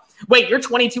out!" Wait, you're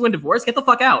 22 and divorced? Get the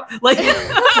fuck out! Like.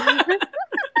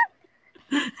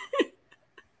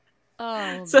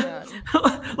 Oh, So,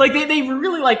 God. like they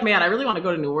really like, man, I really want to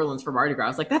go to New Orleans for Mardi Gras. I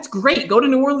was like, that's great. Go to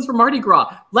New Orleans for Mardi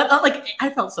Gras. Like I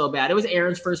felt so bad. It was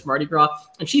Erin's first Mardi Gras,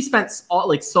 and she spent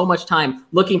so much time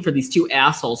looking for these two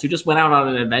assholes who just went out on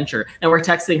an adventure. And we're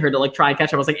texting her to like try and catch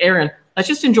up. I was like, Erin, let's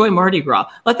just enjoy Mardi Gras.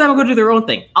 Let them go do their own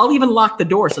thing. I'll even lock the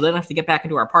door so they don't have to get back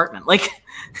into our apartment. Like.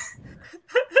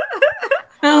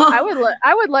 I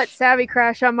would let Savvy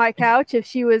crash on my couch if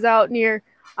she was out near.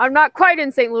 I'm not quite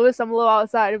in St. Louis. I'm a little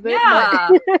outside of it. Yeah.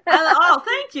 But... Oh,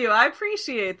 thank you. I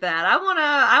appreciate that.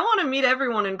 I wanna meet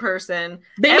everyone in person.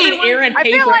 They made Erin I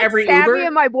pay feel for like every Savvy Uber.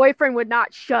 and my boyfriend would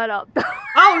not shut up.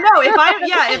 Oh no!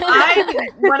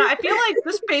 When I feel like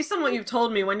just based on what you've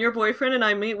told me, when your boyfriend and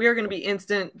I meet, we are gonna be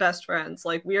instant best friends.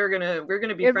 Like we're gonna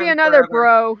be. It'd friends be another forever.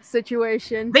 bro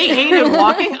situation. They hated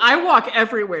walking. I walk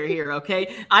everywhere here,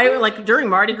 okay? I like during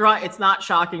Mardi Gras, it's not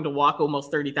shocking to walk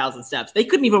almost 30,000 steps. They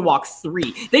couldn't even walk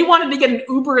 3. They wanted to get an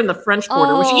Uber in the French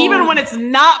Quarter, which even when it's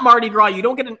not Mardi Gras, you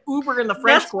don't get an Uber in the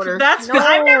French Quarter. That's No.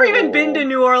 I've never even been to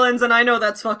New Orleans, and I know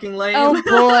that's fucking lame. Oh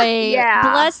boy.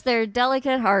 Yeah. Bless their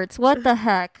delicate hearts. What the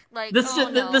heck? Like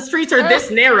The streets are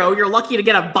this narrow. You're lucky to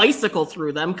get a bicycle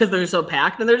through them because they're so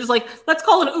packed. And they're just like, let's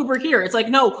call an Uber here. It's like,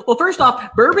 no. Well, first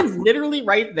off, Bourbon's literally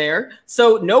right there.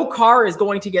 So no car is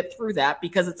going to get through that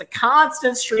because it's a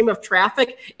constant stream of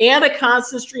traffic and a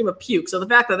constant stream of puke. So the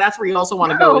fact that that's where you also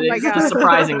want to go Oh my is God. just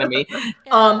surprising to me.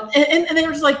 And they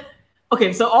were just like,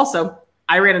 okay, so also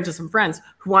I ran into some friends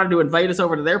who wanted to invite us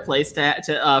over to their place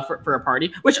for a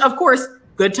party, which of course,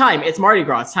 good time. It's Mardi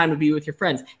Gras. It's time to be with your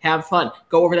friends. Have fun.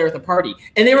 Go over there with a party.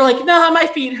 And they were like, no, my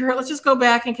feet hurt. Let's just go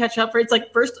back and catch up. It's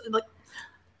like first, like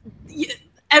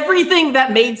everything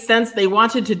that made sense, they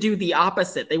wanted to do the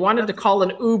opposite. They wanted to call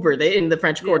an Uber in the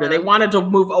French Quarter. They wanted to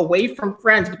move away from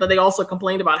friends, but then they also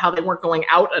complained about how they weren't going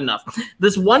out enough.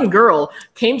 This one girl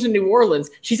came to New Orleans.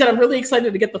 She said, I'm really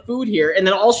excited to get the food here. And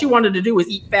then all she wanted to do was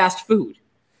eat fast food.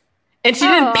 And she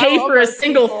didn't pay for a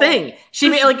single thing. She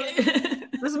made like...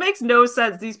 This makes no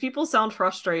sense. These people sound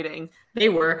frustrating. They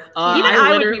were. Even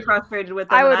I would be frustrated with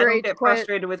them. I would and I don't rage get quit.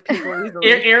 frustrated with people easily.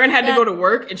 Erin had to go to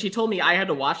work, and she told me I had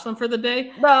to watch them for the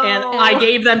day. No. And I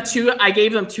gave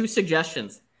them two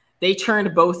suggestions. They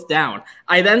turned both down.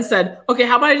 I then said, okay,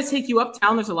 how about I just take you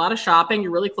uptown? There's a lot of shopping.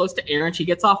 You're really close to Erin. She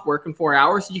gets off work in 4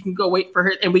 hours, so you can go wait for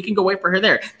her, and we can go wait for her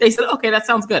there. They said, okay, that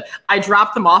sounds good. I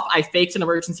dropped them off. I faked an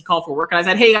emergency call for work, and I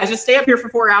said, hey, guys, just stay up here for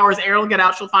 4 hours. Erin will get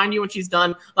out. She'll find you when she's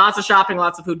done. Lots of shopping,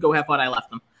 lots of food. Go have fun. I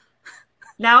left them.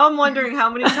 Now I'm wondering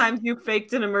how many times you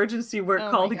faked an emergency work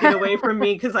Oh call my to get away from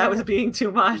me because I was being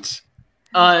too much.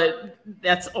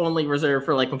 That's only reserved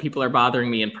for like when people are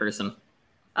bothering me in person.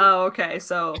 Oh, okay.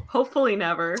 So hopefully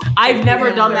never. I've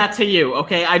never done that to you,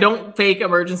 okay? I don't fake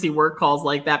emergency work calls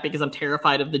like that because I'm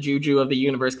terrified of the juju of the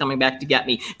universe coming back to get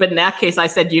me. But in that case, I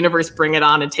said, universe, bring it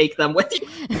on and take them with you.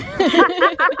 Well,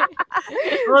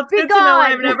 it's Be good to know gone.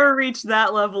 I've never reached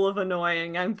that level of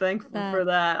annoying. I'm thankful for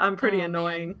that. I'm pretty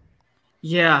annoying.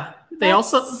 Yeah. They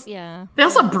also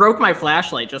broke my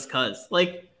flashlight just cause.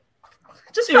 Like,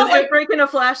 Just felt like breaking a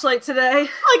flashlight today. like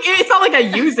it's not like I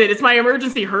use it. It's my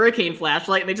emergency hurricane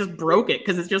flashlight, and they just broke it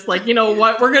because it's just like, you know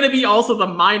what? We're gonna be also the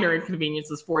minor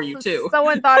inconveniences for you too.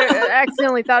 Someone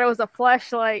accidentally thought it was a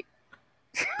flashlight.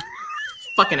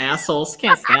 Fucking assholes,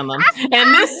 can't stand them.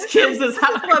 And this gives us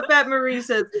how. What Bat Marie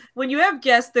says: when you have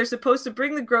guests, they're supposed to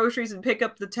bring the groceries and pick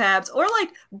up the tabs, or like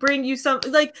bring you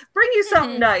something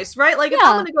nice, right? Like if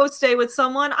I'm gonna go stay with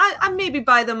someone, I maybe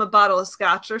buy them a bottle of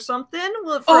scotch or something.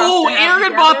 Oh,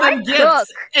 Erin bought them I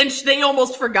gifts, and they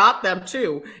almost forgot them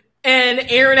too. And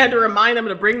Aaron had to remind them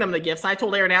to bring them the gifts. I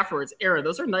told Aaron afterwards, Aaron,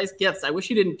 those are nice gifts. I wish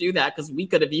you didn't do that because we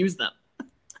could have used them.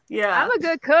 Yeah. I'm a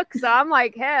good cook, so I'm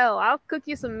like, hell, I'll cook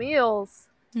you some meals.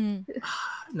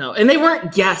 No, and they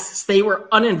weren't guests. They were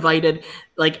uninvited.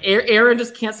 Like Aaron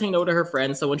just can't say no to her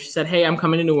friends. So when she said, "Hey, I'm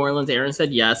coming to New Orleans," Aaron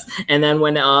said yes. And then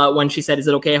when she said, "Is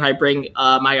it okay if I bring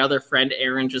my other friend?"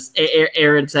 Aaron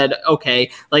said, "Okay."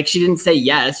 Like she didn't say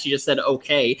yes. She just said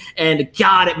okay. And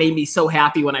God, it made me so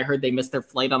happy when I heard they missed their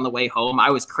flight on the way home.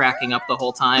 I was cracking up the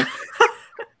whole time.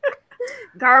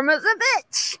 Karma's a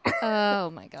bitch.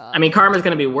 Oh my god. I mean, karma's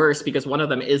going to be worse because one of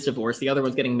them is divorced. The other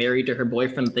one's getting married to her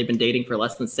boyfriend that they've been dating for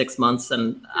less than 6 months.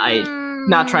 And I'm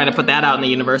not trying to put that out in the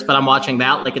universe, but I'm watching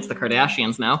that like it's the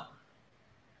Kardashians now.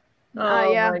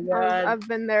 Yeah, my God. I've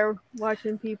been there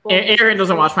watching people. Erin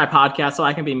doesn't watch my podcast, so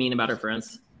I can be mean about her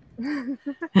friends.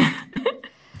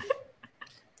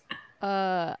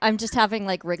 I'm just having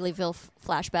like Wrigleyville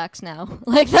flashbacks now.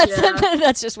 Like that's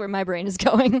that's just where my brain is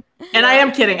going. And I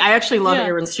am kidding. I actually love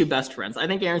Erin's two best friends. I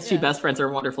think Erin's two best friends are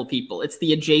wonderful people. It's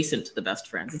the adjacent to the best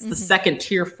friends. It's the second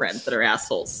tier friends that are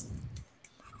assholes.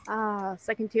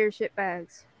 Second tier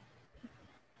shitbags.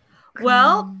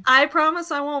 Well, I promise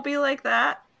I won't be like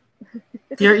that.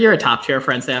 You're a top tier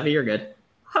friend, Savvy. You're good.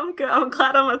 I'm good. I'm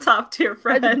glad I'm a top tier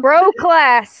friend. It's bro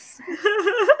class.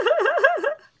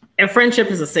 And friendship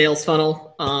is a sales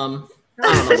funnel. I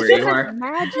don't know where you are.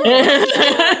 Imagine. Those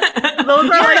are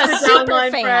You're like a the super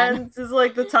downline fan. friends. Is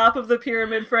like the top of the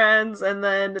pyramid friends, and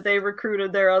then they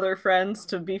recruited their other friends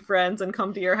to be friends and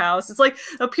come to your house. It's like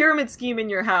a pyramid scheme in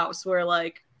your house where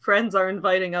like friends are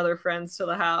inviting other friends to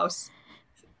the house.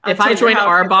 If Until I your joined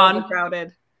house gets Arbonne,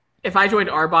 overcrowded. if I joined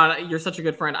Arbonne, you're such a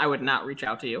good friend. I would not reach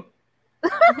out to you.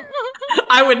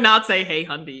 I would not say, "Hey,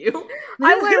 hun," to you.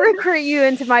 I would recruit you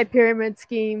into my pyramid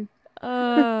scheme.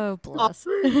 Oh, bless.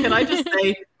 Can I just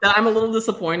say that I'm a little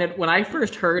disappointed. When I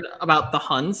first heard about the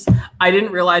Huns, I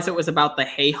didn't realize it was about the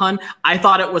Hey Hun. I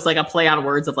thought it was like a play on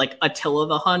words of like Attila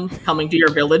the Hun coming to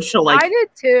your village to like I did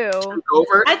too. take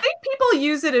over. I think people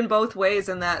use it in both ways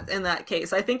in that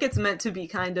case. I think it's meant to be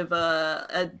kind of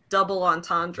a double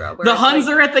entendre. Where The it's Huns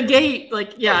like, are at the gate.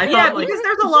 Like, yeah, I thought like because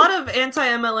there's a lot of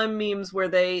anti-MLM memes where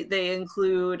they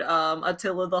include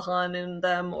Attila the Hun in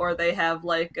them, or they have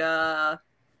like from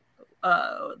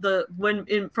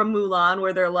Mulan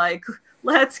where they're like,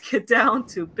 let's get down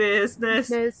to business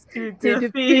to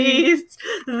defeat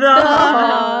the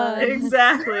Hun.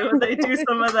 Exactly. When they do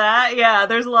some of that, yeah,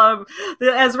 there's a lot of,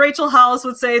 as Rachel Hollis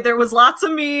would say, there was lots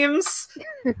of memes.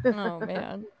 Oh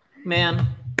man.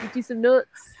 Get you some nuts.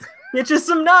 It's just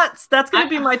some nuts. That's gonna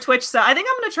be my Twitch set. I think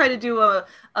I'm gonna try to do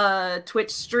a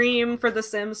Twitch stream for The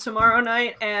Sims tomorrow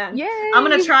night, and Yay! I'm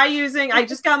gonna try using. I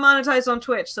just got monetized on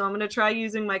Twitch, so I'm gonna try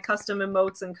using my custom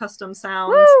emotes and custom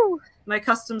sounds. Woo! My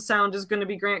custom sound is gonna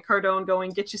be Grant Cardone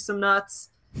going, "Get you some nuts,"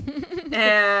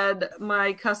 and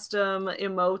my custom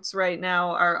emotes right now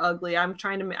are ugly. I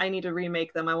need to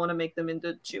remake them. I want to make them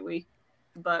into Chewy,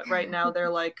 but right now they're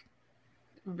like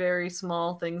very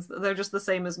small things. They're just the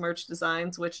same as merch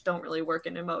designs, which don't really work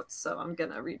in emotes, so I'm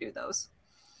gonna redo those.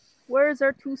 Words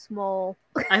are too small.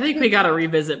 I think we got to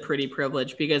revisit Pretty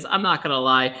Privilege because I'm not gonna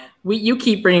lie, you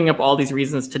keep bringing up all these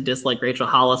reasons to dislike Rachel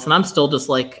Hollis, and I'm still just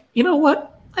like, you know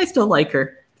what? I still like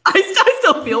her. I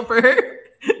still feel for her,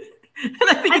 and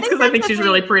I think it's because I think she's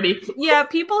really pretty. Yeah,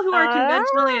 people who are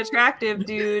conventionally attractive,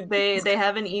 dude, they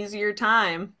have an easier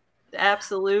time.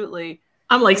 Absolutely.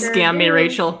 I'm like, scam me,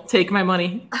 Rachel. Take my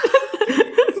money.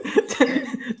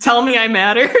 Tell me I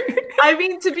matter. I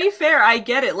mean, to be fair, I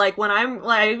get it. Like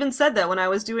I even said that when I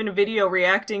was doing a video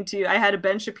reacting to, I had a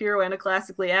Ben Shapiro and a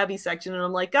Classically Abby section, and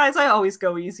I'm like, guys, I always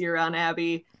go easier on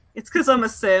Abby. It's because I'm a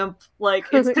simp. Like,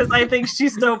 it's because I think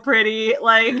she's so pretty.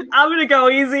 Like, I'm gonna go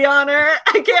easy on her.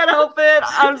 I can't help it.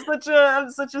 I'm such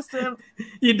a simp.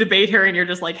 You debate her, and you're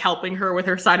just like helping her with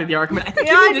her side of the argument. I think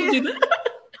Yeah, you need to do that.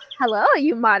 Hello,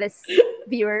 you modest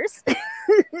viewers.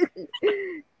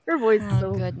 Her voice is Oh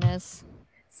so goodness.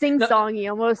 sing-songy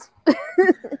almost.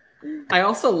 I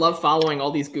also love following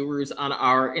all these gurus on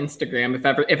our Instagram.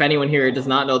 If anyone here does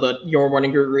not know that Your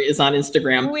Morning Guru is on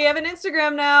Instagram. We have an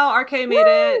Instagram now. RK made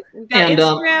it. We've got And,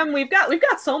 Instagram. We've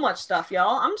got so much stuff,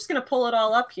 y'all. I'm just gonna pull it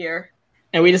all up here.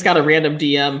 And we just got a random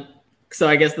DM. So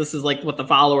I guess this is like what the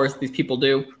followers, these people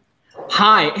do.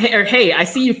 Hi, hey, I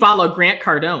see you follow Grant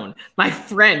Cardone, my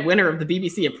friend, winner of the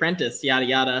BBC Apprentice, yada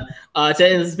yada.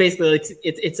 It's basically like,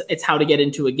 it's how to get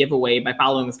into a giveaway by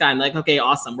following this guy. I'm like, okay,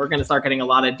 awesome. We're gonna start getting a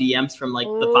lot of DMs from like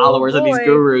the followers of these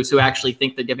gurus who actually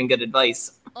think they're giving good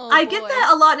advice. Oh, I get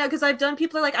that a lot now because I've done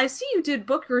people are like, I see you did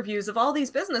book reviews of all these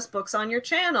business books on your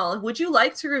channel. Would you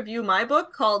like to review my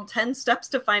book called 10 Steps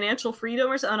to Financial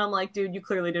Freedom or something? And I'm like, dude, you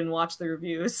clearly didn't watch the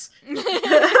reviews.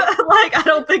 Like, I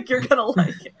don't think you're gonna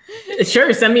like it.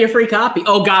 Sure, send me a free copy.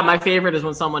 Oh God, my favorite is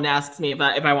when someone asks me if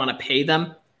I want to pay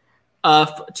them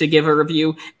to give a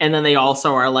review, and then they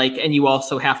also are like, and you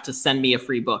also have to send me a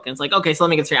free book. And it's like, okay, so let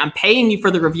me get straight. I'm paying you for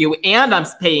the review, and I'm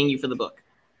paying you for the book.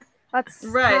 That's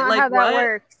Right, not like how that what?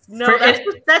 works. No,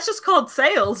 that's just called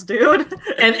sales, dude.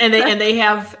 And they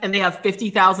have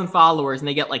 50,000 followers, and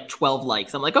they get like 12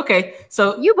 likes. I'm like, okay,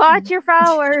 so You bought your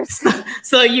followers.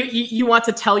 so you want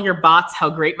to tell your bots how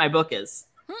great my book is.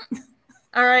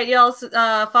 All right, y'all,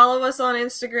 follow us on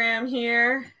Instagram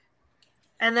here.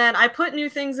 And then I put new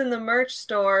things in the merch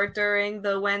store during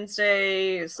the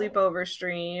Wednesday sleepover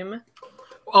stream.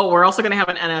 Oh, we're also going to have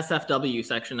an NSFW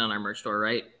section on our merch store,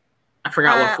 right? I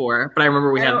forgot what for, but I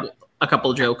remember we had a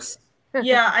couple of jokes.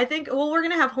 Yeah, I think, well, we're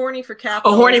going to have Horny for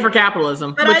Capitalism. Oh, Horny for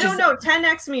Capitalism. But I don't know,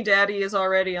 10X Me Daddy is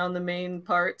already on the main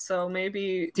part, so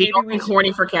maybe... Do you think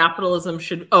Horny for Capitalism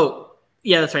should... Oh,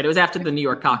 yeah, that's right. It was after the New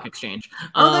York Cock Exchange.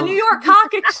 Oh, the New York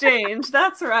Cock Exchange.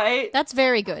 That's right. That's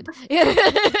very good.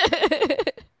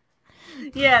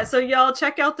 Yeah, so y'all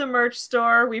check out the merch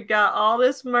store. We've got all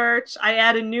this merch. I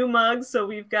added new mugs, so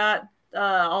we've got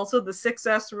also the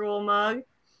 6S Rule mug.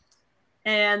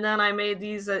 And then I made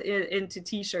these into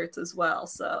t-shirts as well.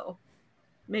 So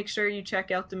make sure you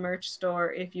check out the merch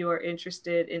store if you are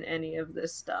interested in any of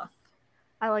this stuff.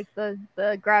 I like the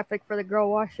graphic for the Girl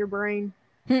Wash Your Brain.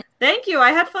 Thank you.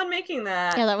 I had fun making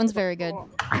that. Yeah, that one's very good.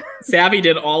 Savvy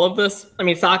did all of this. I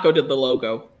mean, Sako did the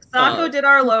logo. Sako did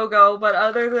our logo, but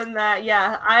other than that,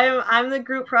 yeah, I'm the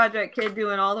group project kid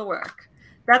doing all the work.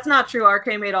 That's not true.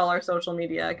 RK made all our social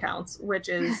media accounts, which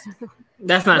is...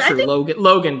 That's not true.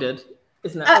 Logan did.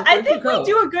 I think we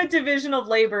do a good division of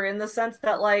labor in the sense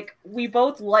that, like, we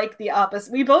both like the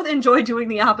opposite. We both enjoy doing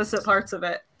the opposite parts of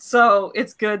it. So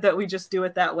it's good that we just do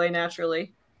it that way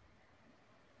naturally.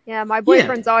 Yeah, my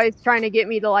boyfriend's always trying to get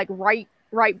me to, like, write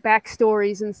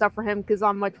backstories and stuff for him because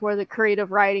I'm much more the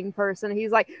creative writing person.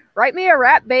 He's like, write me a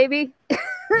rap, baby.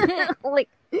 Like,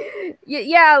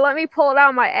 yeah, let me pull it out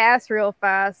of my ass real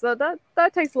fast. So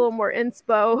that takes a little more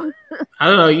inspo. I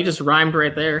don't know. You just rhymed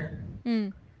right there.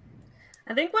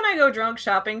 I think when I go drunk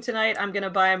shopping tonight, I'm going to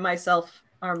buy myself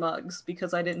our mugs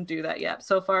because I didn't do that yet.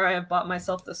 So far, I have bought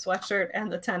myself the sweatshirt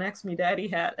and the 10X Me Daddy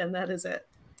hat, and that is it.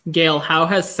 Gail, how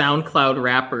has SoundCloud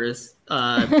rappers,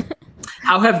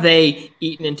 how have they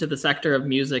eaten into the sector of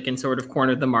music and sort of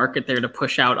cornered the market there to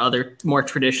push out other more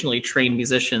traditionally trained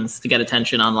musicians to get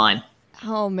attention online?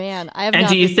 Oh man, I have. And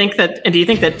do you think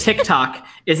that TikTok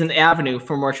is an avenue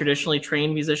for more traditionally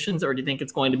trained musicians, or do you think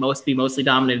it's going to be mostly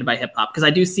dominated by hip hop? Because I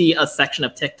do see a section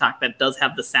of TikTok that does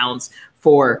have the sounds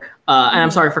for. And I'm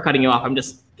sorry for cutting you off.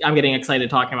 I'm getting excited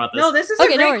talking about this. No, this is a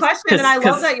great question, and I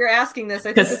love that you're asking this.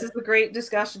 I think this is a great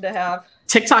discussion to have.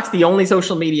 TikTok's the only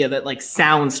social media that like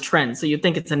sounds trend. So you'd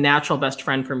think it's a natural best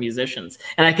friend for musicians.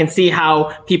 And I can see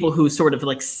how people who sort of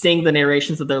like sing the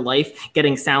narrations of their life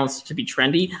getting sounds to be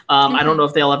trendy. I don't know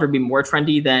if they'll ever be more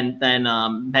trendy than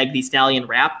Meg Thee Stallion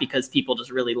rap because people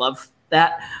just really love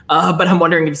that. But I'm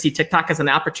wondering if you see TikTok as an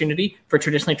opportunity for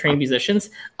traditionally trained musicians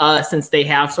since they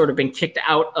have sort of been kicked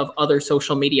out of other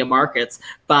social media markets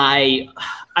by,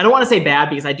 I don't want to say bad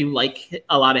because I do like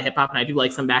a lot of hip hop and I do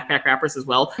like some backpack rappers as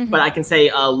well, but I can say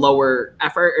lower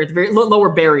effort or very lower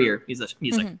barrier music.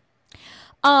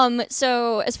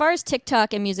 So as far as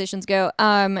TikTok and musicians go,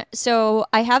 so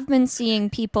I have been seeing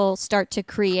people start to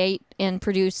create and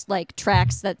produce like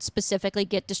tracks that specifically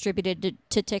get distributed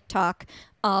to TikTok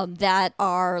that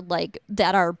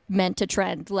are meant to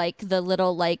trend, like the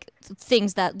little like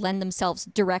things that lend themselves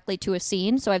directly to a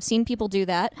scene. So I've seen people do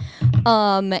that.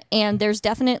 And there's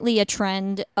definitely a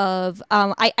trend of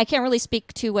I can't really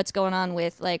speak to what's going on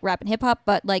with like rap and hip hop,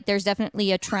 but like there's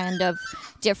definitely a trend of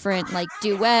different like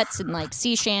duets and like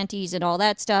sea shanties and all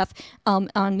that stuff. On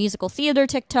musical theater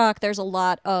TikTok, there's a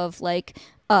lot of like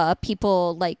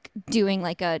people like doing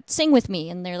like a sing with me,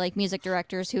 and they're like music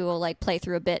directors who will like play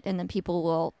through a bit and then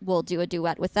people will do a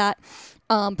duet with that.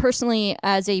 Personally,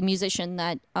 as a musician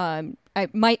that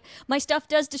my stuff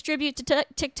does distribute to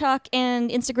TikTok and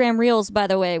Instagram Reels, by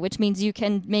the way, which means you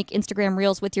can make Instagram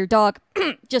Reels with your dog.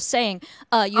 Just saying,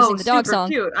 using the dog super song.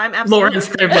 Cute. I'm absolutely Lauren's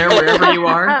there wherever you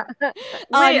are.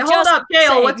 Wait, hold just up, Gail.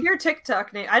 saying. What's your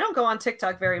TikTok name? I don't go on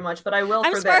TikTok very much, but I will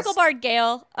I'm for Sparkle this. Bard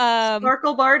Gale.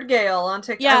 Sparkle Bard Gale on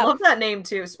TikTok. Yeah. I love that name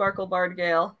too, Sparkle Bard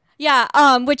Gale. Yeah.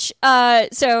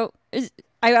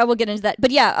 I will get into that, but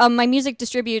yeah, my music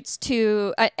distributes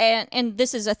to, and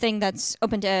this is a thing that's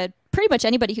open to pretty much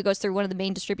anybody who goes through one of the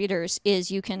main distributors.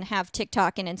 Is you can have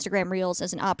TikTok and Instagram Reels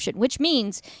as an option, which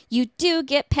means you do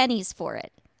get pennies for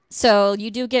it. So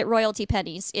you do get royalty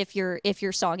pennies if your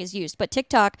song is used, but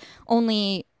TikTok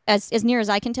only, as near as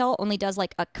I can tell, only does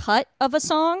like a cut of a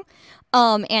song.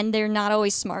 And they're not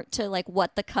always smart to like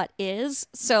what the cut is.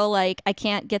 So like I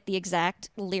can't get the exact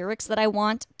lyrics that I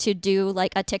want to do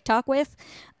like a TikTok with.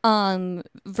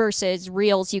 Versus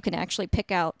Reels, you can actually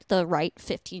pick out the right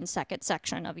 15-second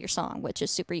section of your song, which is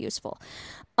super useful.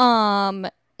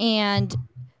 And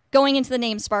going into the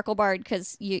name Sparkle Bard,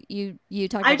 because you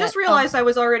talked about I just realized I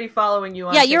was already following you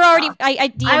on yeah, TikTok. you're already, I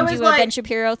DM'd was you a Ben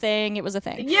Shapiro thing. It was a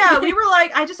thing. Yeah, we were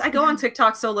like, I go on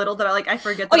TikTok so little that I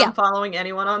forget that Oh, yeah. I'm following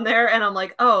anyone on there, and I'm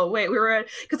like, oh wait,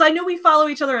 because I knew we follow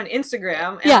each other on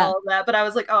Instagram and Yeah. all of that, but I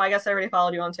was like, oh, I guess I already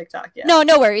followed you on TikTok. Yeah.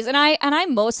 No worries. And I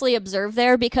mostly observe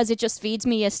there because it just feeds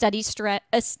me a steady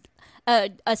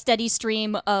a steady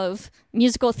stream of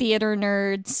musical theater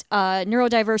nerds,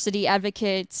 neurodiversity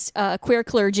advocates, queer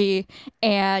clergy,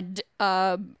 and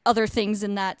other things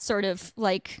in that sort of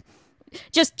like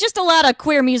just a lot of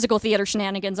queer musical theater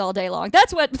shenanigans all day long.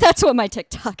 That's what my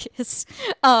TikTok is,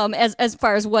 as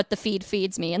far as what the feed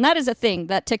feeds me, and that is a thing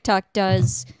that TikTok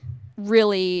does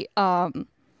really. The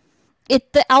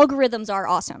algorithms are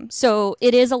awesome, so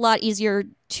it is a lot easier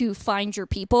to find your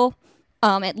people.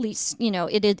 At least,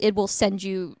 it will send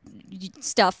you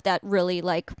stuff that really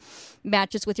like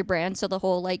matches with your brand. So the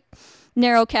whole like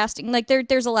narrow casting, like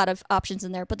there's a lot of options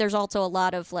in there, but there's also a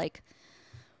lot of like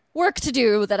work to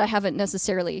do that I haven't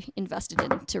necessarily invested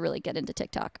in to really get into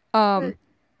TikTok. Yeah.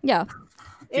 Do you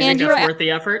And think you're that's worth the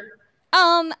effort?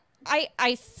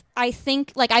 I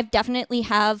think like I've definitely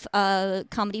have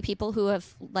comedy people who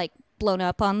have like blown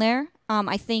up on there.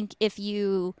 I think if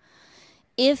your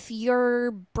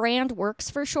brand works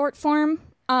for short form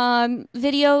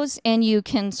videos and you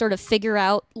can sort of figure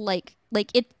out like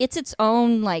it's its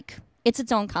own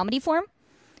comedy form,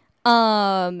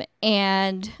 so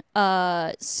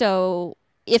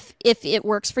if it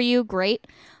works for you, great.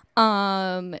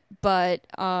 But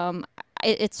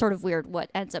it's sort of weird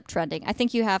what ends up trending. I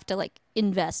think you have to like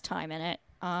invest time in it.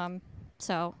 And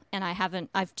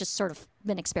I've just sort of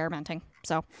been experimenting.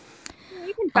 So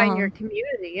You can find your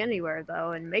community anywhere,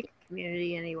 though, and make a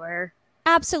community anywhere.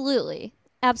 absolutely.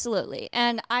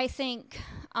 And I think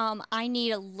I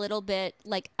need a little bit,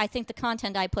 like, I think the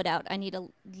content I put out, I need a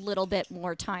little bit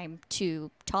more time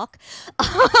to talk.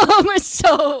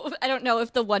 So I don't know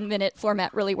if the 1 minute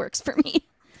format really works for me,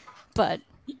 but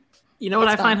You know what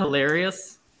I It's find fun.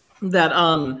 hilarious? That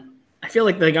I feel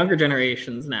like the younger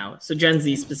generations now, so Gen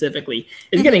Z specifically,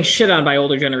 is getting shit on by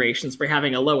older generations for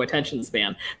having a low attention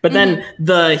span. But then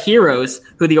the heroes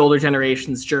who the older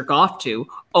generations jerk off to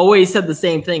always said the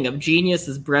same thing of genius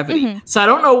is brevity. So I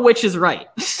don't know which is right.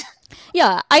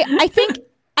 yeah, I think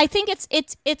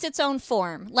it's its own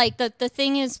form. Like the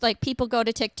thing is, like, people go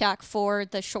to TikTok for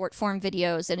the short form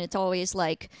videos, and it's always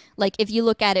like if you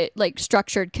look at it like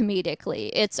structured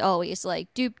comedically, it's always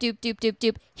like doop doop doop doop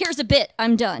doop. Here's a bit,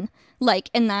 I'm done.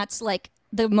 Like, and that's like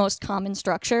the most common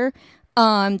structure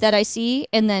that I see.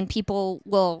 And then people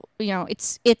will,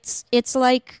 it's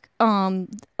like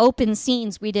open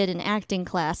scenes we did in acting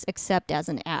class, except as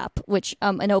an app. Which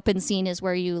an open scene is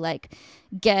where you like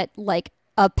get like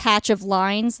a patch of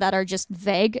lines that are just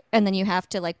vague, and then you have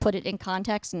to like put it in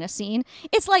context in a scene.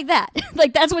 It's like that.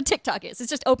 Like, that's what TikTok is.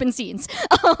 It's just open scenes,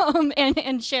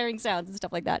 and sharing sounds and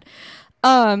stuff like that.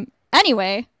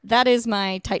 Anyway, that is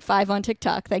my Type 5 on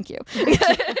TikTok. Thank you.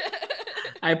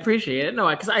 I appreciate it. No,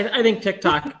 because I think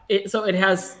TikTok,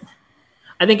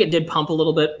 I think it did pump a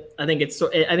little bit. I think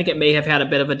it may have had a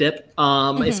bit of a dip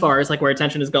as far as like where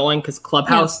attention is going, because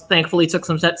Clubhouse thankfully took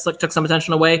some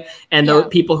attention away, and the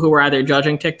people who were either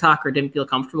judging TikTok or didn't feel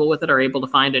comfortable with it are able to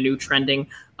find a new trending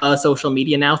social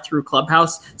media now through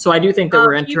Clubhouse. So I do think that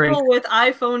we're entering people with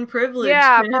iPhone privilege.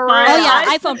 Yeah, can for find real. Oh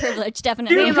yeah, iPhone- iPhone privilege,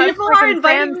 definitely. Dude, Like people are freaking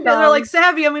inviting me. Samsung. They're like,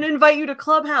 Savvy, I'm going to invite you to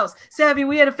Clubhouse. Savvy,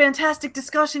 we had a fantastic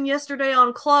discussion yesterday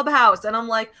on Clubhouse. And I'm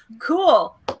like,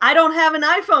 cool. I don't have an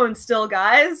iPhone still,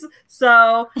 guys.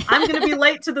 So I'm going to be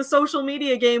late to the social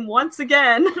media game once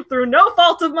again through no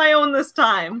fault of my own this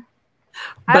time.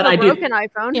 I have But a I do- broken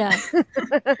iPhone. Yeah.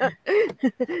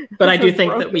 But I do It's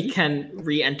think that broken. we can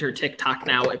re-enter TikTok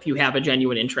now if you have a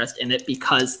genuine interest in it,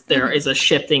 because there is a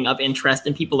shifting of interest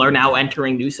and people are now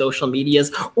entering new social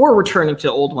medias or returning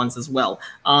to old ones as well.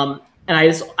 And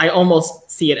I almost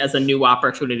see it as a new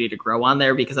opportunity to grow on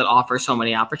there because it offers so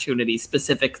many opportunities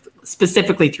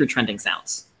specifically through trending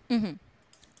sounds.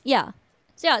 Yeah.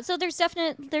 So there's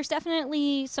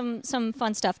definitely some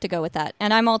fun stuff to go with that.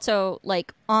 And I'm also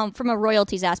like, from a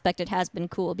royalties aspect, it has been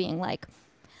cool being like,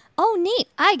 oh neat,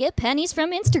 I get pennies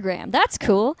from Instagram. That's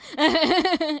cool.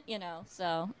 You know,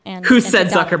 so and Who and said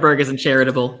TikTok- Zuckerberg isn't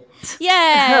charitable?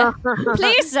 Yeah.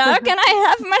 Please, sir, can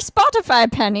I have my Spotify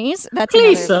pennies? That's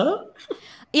Please, another- sir.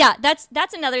 Yeah, that's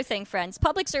another thing, friends.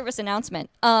 Public service announcement.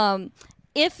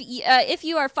 If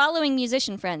you are following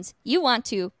musician friends, you want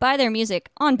to buy their music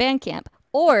on Bandcamp,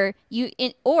 or you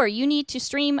need to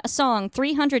stream a song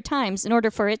 300 times in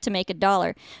order for it to make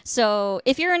 $1. So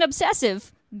if you're an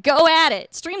obsessive, go at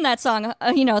it. Stream that song,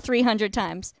 300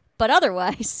 times. But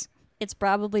otherwise, it's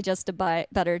probably just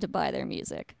better to buy their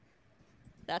music.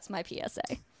 That's my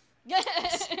PSA.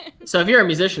 So if you're a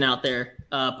musician out there,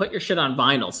 put your shit on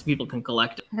vinyl so people can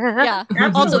collect it. Yeah,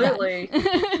 also that. Absolutely.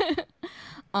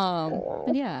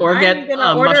 But yeah. Or get I'm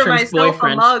gonna order Mushroom's myself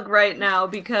boyfriend. a mug right now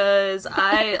because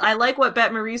I like what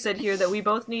Bet Marie said here, that we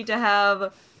both need to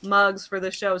have mugs for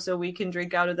the show so we can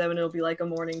drink out of them and it'll be like a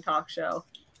morning talk show.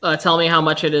 Tell me how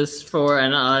much it is for,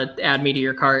 and add me to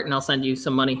your cart, and I'll send you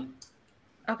some money.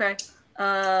 Okay.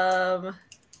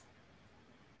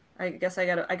 I guess I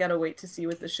gotta wait to see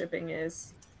what the shipping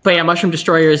is. But yeah, Mushroom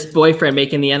Destroyer's boyfriend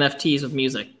making the NFTs with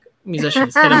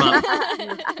musicians. Hit him up.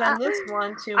 Send this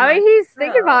one to I mean, he's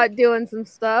thinking myself. about doing some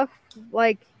stuff.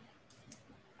 Like,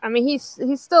 I mean, he's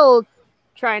still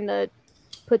trying to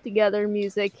put together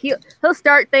music. He'll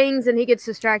start things and he gets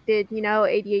distracted. You know,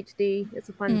 ADHD. It's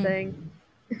a fun thing.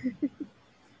 At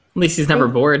least he's never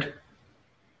bored.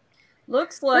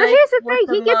 Looks Well, like here's the with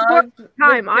thing. He gets bored mugs,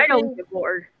 Time. with I don't shipping, get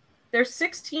bored. They're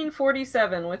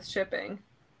 $16.47 with shipping.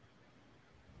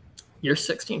 You're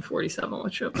 1647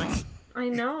 with shipping. I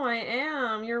know, I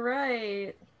am. You're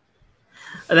right.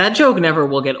 That joke never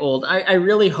will get old. I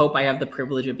really hope I have the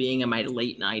privilege of being in my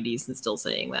late 90s and still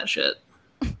saying that shit.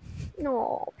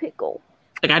 No, pickle.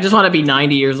 Like, I just want to be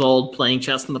 90 years old playing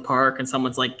chess in the park and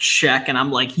someone's like, check, and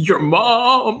I'm like, your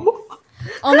mom!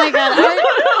 Oh my god,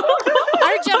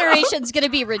 our generation's gonna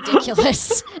be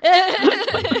ridiculous.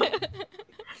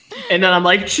 And then I'm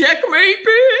like, checkmate,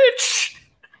 bitch!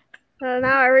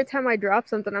 Now every time I drop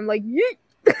something, I'm like, yeet.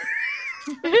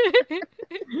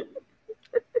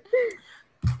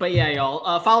 But yeah,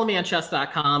 y'all, follow me on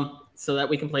chess.com so that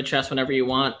we can play chess whenever you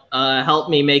want. Help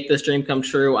me make this dream come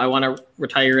true. I want to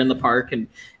retire in the park, and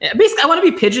basically I want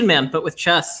to be Pigeon Man, but with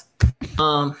chess.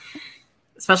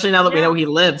 Especially now that we know where he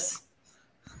lives.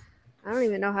 I don't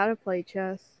even know how to play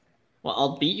chess. Well,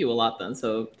 I'll beat you a lot then,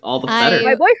 so all the I- better.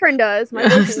 My boyfriend does. My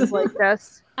boyfriend plays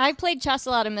chess. I played chess a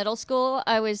lot in middle school.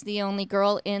 I was the only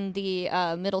girl in the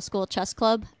middle school chess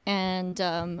club, and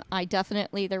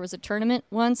there was a tournament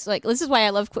once. Like, this is why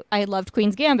I loved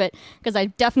Queen's Gambit, because I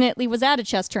definitely was at a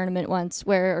chess tournament once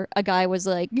where a guy was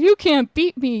like, "You can't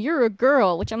beat me. You're a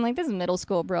girl," which I'm like, "This is middle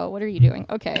school, bro. What are you doing?"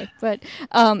 Okay, but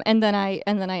and then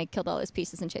I killed all his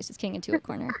pieces and chased his king into a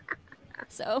corner.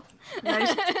 So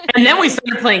Nice. And then we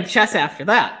started playing chess after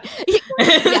that.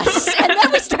 yes, and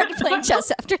then we started playing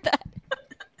chess after that.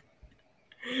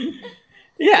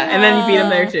 Yeah, and then you beat him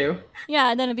there too.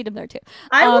 Yeah, and then I beat him there too.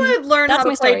 I would learn that's how to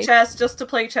my play story. chess just to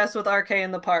play chess with RK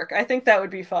in the park. I think that would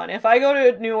be fun. If I go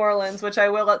to New Orleans, which I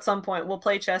will at some point, we'll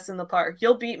play chess in the park.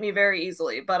 You'll beat me very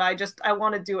easily, but I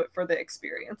want to do it for the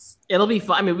experience. It'll be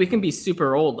fun. I mean, we can be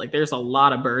super old. Like, there's a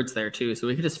lot of birds there too, so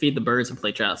we could just feed the birds and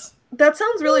play chess. That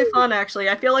sounds really fun, actually.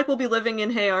 I feel like we'll be living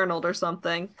in Hey Arnold or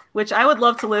something, which I would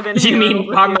love to live in. Do you Hey mean Arnold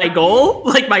with on you. my goal?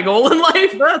 Like my goal in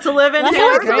life? To live in That Hey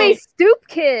sounds Wants to Arnold? be Stoop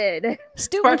Kid.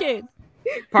 Stupid kid.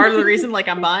 Part of the reason, like,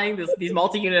 I'm buying these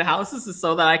multi-unit houses is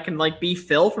so that I can, like, be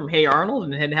Phil from Hey Arnold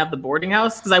and have the boarding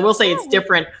house. Because I will say it's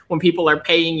different when people are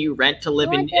paying you rent to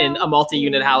live in a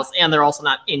multi-unit house, and they're also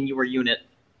not in your unit.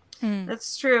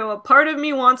 That's true. A part of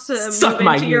me wants to Suck move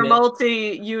my into your unit.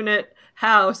 multi-unit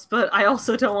house, but I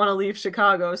also don't want to leave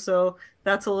Chicago, so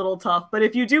that's a little tough. But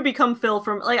if you do become Phil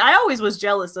from, like, I always was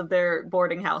jealous of their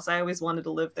boarding house. I always wanted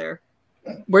to live there.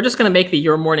 We're just going to make the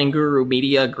Your Morning Guru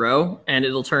media grow, and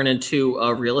it'll turn into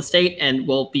real estate, and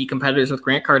we'll be competitors with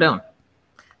Grant Cardone.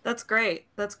 That's great.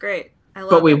 That's great. I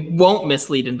love But we it. won't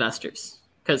mislead investors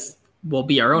because we'll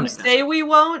be our own You investor. say we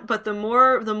won't, but the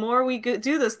more we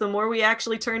do this, the more we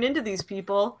actually turn into these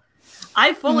people.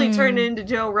 I fully turned into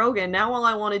Joe Rogan. Now all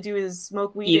I want to do is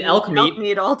smoke weed Eat and elk eat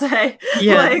meat. all day.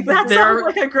 Yeah, Like, that there sounds are-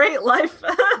 like a great life.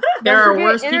 There are Don't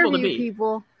worse forget people to interview be.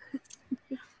 people.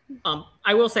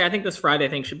 I will say, I think this Friday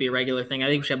thing should be a regular thing. I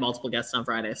think we should have multiple guests on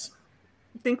Fridays.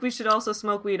 I think we should also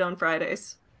smoke weed on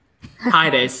Fridays. High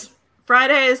days.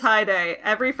 Friday is high day.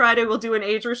 Every Friday we'll do an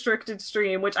age-restricted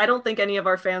stream, which I don't think any of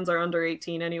our fans are under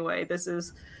 18 anyway. This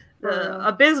is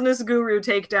a business guru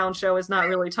takedown show. Is not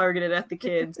really targeted at the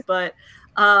kids, but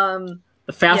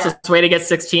The fastest way to get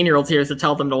 16-year-olds here is to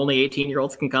tell them that only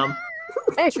 18-year-olds can come.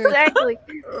 Exactly.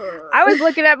 I was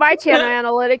looking at my channel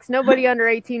analytics. Nobody under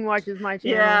 18 watches my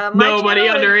channel. yeah, my Nobody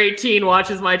channel under 18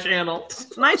 watches my channel.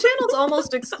 my channel's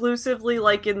almost exclusively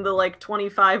like in the like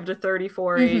 25 to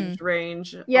 34 age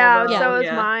range. Yeah, although, so is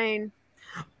yeah. mine.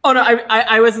 Oh no,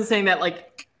 I wasn't saying that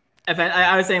like.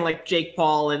 I was saying like Jake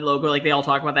Paul and Logo, like they all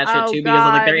talk about that shit Oh, too because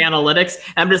of like their God. analytics.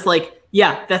 I'm just like,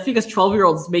 yeah, that's because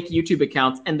 12-year-olds make YouTube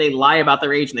accounts and they lie about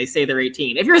their age and they say they're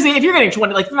 18. If you're getting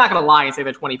 20, like they're not gonna lie and say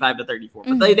they're 25 to 34,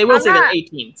 but they will I'm say they're not-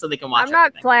 18 so they can watch. I'm not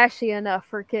everything. flashy enough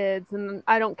for kids, and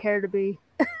I don't care to be.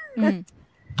 Mhm.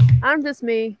 I'm just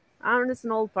me. I'm just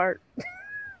an old fart.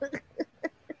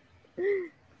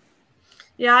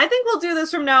 Yeah, I think we'll do this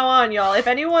from now on, y'all. If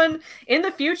anyone in the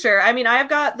future, I mean, I've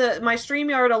got my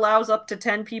StreamYard allows up to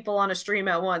 10 people on a stream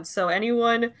at once. So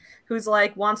anyone who's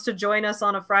like wants to join us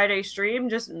on a Friday stream,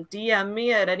 just DM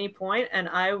me at any point and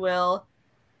I will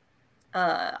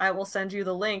send you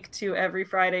the link to every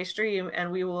Friday stream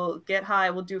and we will get high.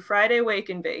 We'll do Friday Wake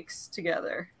and Bakes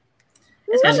together.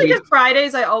 Especially because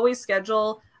Fridays I always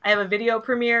schedule, I have a video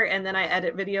premiere and then I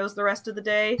edit videos the rest of the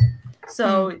day.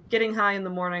 So getting high in the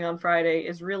morning on Friday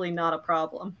is really not a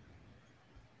problem.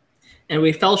 And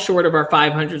we fell short of our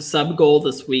 500 sub goal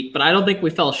this week, but I don't think we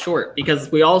fell short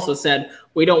because we also said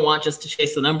we don't want just to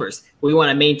chase the numbers. We want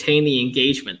to maintain the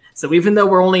engagement. So even though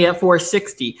we're only at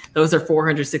 460, those are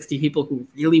 460 people who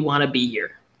really want to be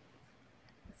here.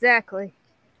 Exactly.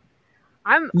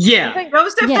 Yeah.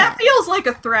 Joseph, Yeah. that feels like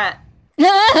a threat.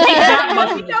 That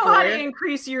much We of a know how to story.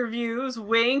 increase your views.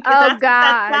 Wink. Oh, That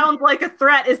God. sounds like a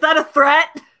threat. Is that a threat?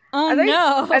 Oh I think,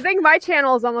 no. I think my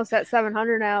channel is almost at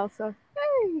 700 now, so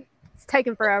hey, it's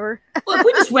taking forever. Well, if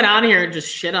we just went on here and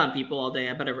just shit on people all day,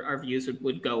 I bet our views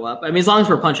would go up. I mean, as long as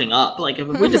we're punching up. Like, if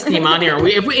we just came on here and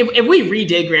if we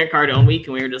redid Grant Cardone week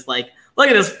and we were just like, look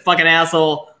at this fucking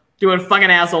asshole doing fucking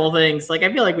asshole things, like,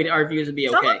 I feel like our views would be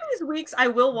Some okay. of these weeks I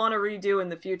will want to redo in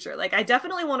the future. Like, I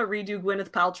definitely want to redo Gwyneth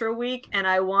Paltrow week, and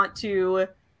I want to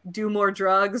do more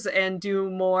drugs and do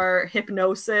more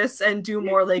hypnosis and do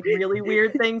more like really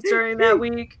weird things during that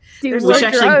week. Dude, There's We like should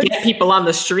actually drugs. get people on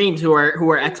the streams who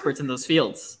are experts in those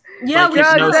fields. Yeah, Like we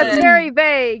Drugs, hypnosis. that's very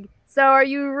vague. So are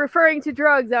you referring to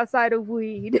drugs outside of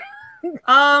weed?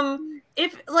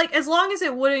 if like as long as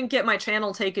it wouldn't get my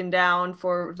channel taken down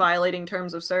for violating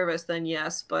terms of service, then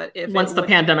yes. But if Once it the would-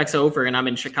 pandemic's over and I'm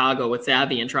in Chicago with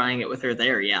Savvy and trying it with her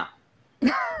there, yeah.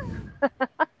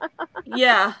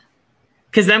 yeah,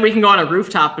 Because then we can go on a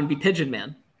rooftop and be Pigeon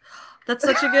Man. that's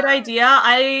such a good idea.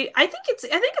 I think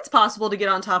it's possible to get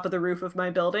on top of the roof of my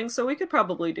building, so we could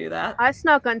probably do that. I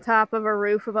snuck on top of a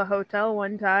roof of a hotel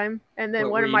one time, and then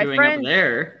What one were of you my doing friends. up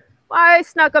there? I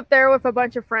snuck up there with a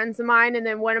bunch of friends of mine, and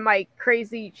then one of my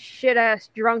crazy shit ass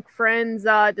drunk friends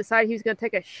decided he was gonna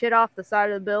take a shit off the side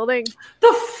of the building.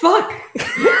 The fuck?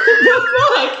 The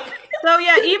fuck? So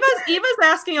yeah, Eva's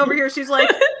asking over here. She's like,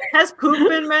 "Has poop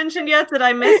been mentioned yet? Did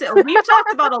I miss it?" We've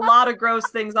talked about a lot of gross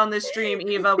things on this stream,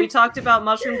 Eva. We talked about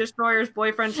Mushroom Destroyer's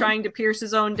boyfriend trying to pierce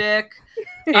his own dick,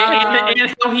 And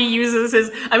how he uses his.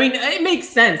 I mean, it makes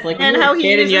sense. Like, when and you're how a he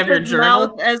kid and uses you have your his journal.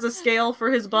 mouth as a scale for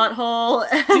his butthole.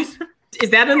 Is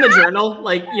that in the journal?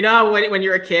 Like, you know how when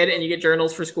you're a kid and you get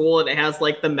journals for school and it has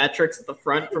like the metrics at the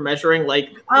front for measuring like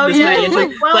Oh this yeah, many it's like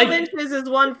inches? 12 Like, inches is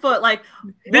 1 foot. Like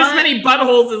this one- many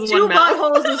buttholes is two one mouth.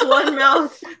 buttholes is one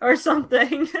mouth, or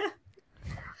something.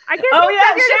 I guess Oh he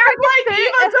yeah, figured if I Sharon's like, could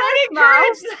fit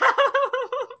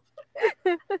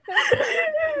Eva's it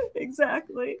already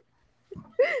exactly.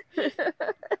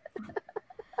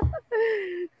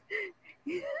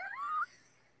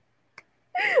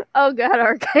 Oh god,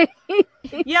 arcade.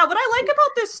 Yeah, what I like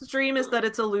about this stream is that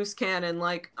it's a loose cannon.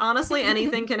 Like, honestly,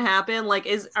 anything can happen. Like,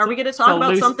 are we going to talk a about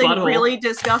loose something butthole. really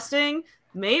disgusting?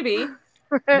 Maybe.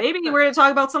 Maybe we're going to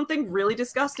talk about something really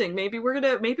disgusting. Maybe we're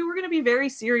gonna be very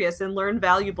serious and learn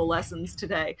valuable lessons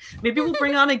today. Maybe we'll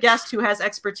bring on a guest who has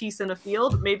expertise in a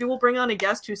field. Maybe we'll bring on a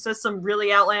guest who says some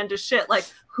really outlandish shit. Like,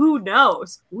 who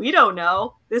knows? We don't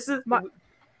know. This is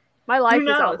My life is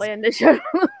knows? outlandish.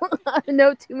 I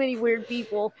know too many weird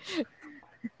people.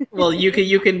 Well, you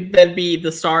can then be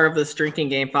the star of this drinking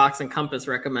game Fox and Compass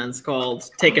recommends called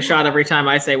 "Take a Shot Every Time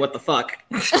I Say What the Fuck."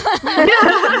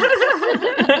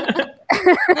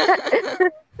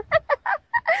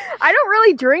 I don't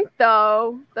really drink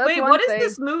though. That's Wait, one what is thing.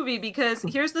 this movie? Because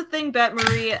here's the thing, Bet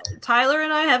Marie. Tyler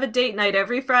and I have a date night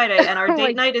every Friday, and our Oh my-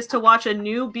 date night is to watch a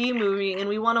new B movie, and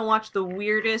we want to watch the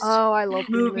weirdest Oh, I love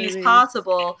movies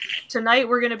possible. Tonight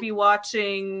we're going to be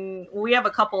watching. We have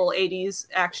a couple 80s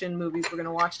action movies we're going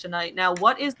to watch tonight. Now,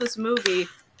 what is this movie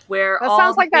where That all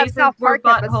sounds the like that faces South were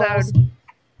Park buttholes episode.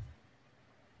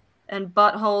 and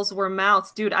buttholes were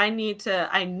mouths? Dude, I need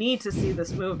to see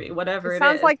this movie, whatever It it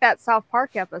sounds is. like that South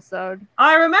Park episode.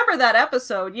 I remember that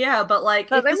episode, yeah, but like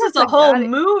So if they this must is a have whole got it.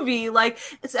 movie, like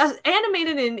it's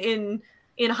animated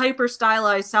in hyper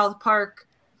stylized South Park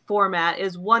format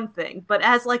is one thing, but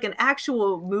as like an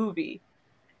actual movie,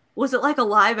 was it like a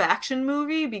live action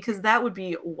movie? Because that would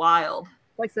be wild.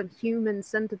 Like some human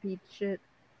centipede shit.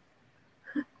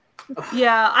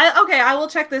 Yeah, I will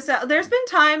check this out. There's been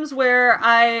times where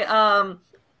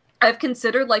I've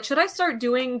considered like should I start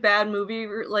doing bad movie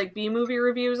like B movie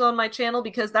reviews on my channel,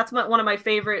 because that's one of my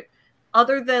favorite,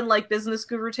 other than like Business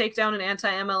Guru Takedown and Anti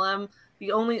MLM.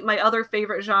 My other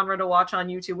favorite genre to watch on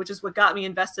YouTube, which is what got me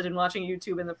invested in watching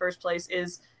YouTube in the first place,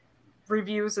 is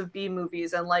reviews of B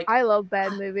movies. And like I love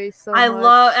bad movies so I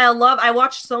much. I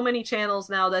watch so many channels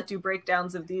now that do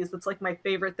breakdowns of these. That's like my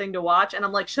favorite thing to watch, and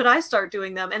I'm like, should I start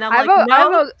doing them? And I'm like,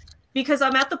 no, because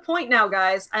I'm at the point now,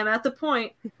 guys. I'm at the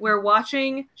point where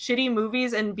watching shitty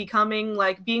movies and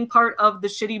being part of the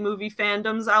shitty movie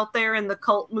fandoms out there in the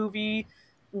cult movie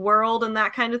world and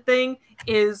that kind of thing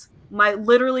is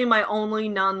literally my only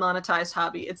non-monetized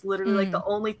hobby. It's literally like the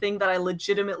only thing that I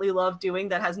legitimately love doing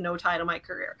that has no tie to my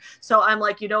career. So I'm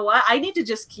like, you know what? I need to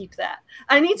just keep that.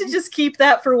 I need to just keep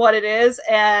that for what it is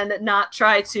and not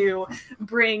try to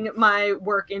bring my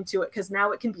work into it, because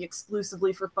now it can be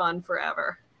exclusively for fun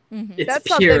forever. It's That's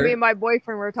pure. something me and my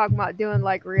boyfriend were talking about doing,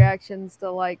 like reactions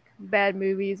to like bad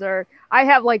movies, or I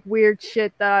have like weird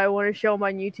shit that I want to show him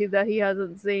on YouTube that he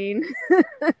hasn't seen.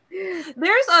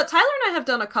 There's Tyler and I have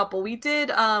done a couple. We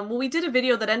did a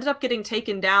video that ended up getting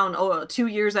taken down 2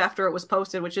 years after it was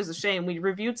posted, which is a shame. We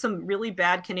reviewed some really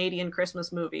bad Canadian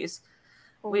Christmas movies.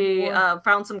 We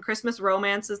found some Christmas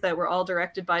romances that were all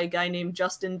directed by a guy named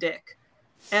Justin Dick.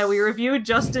 And we reviewed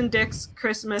Justin Dick's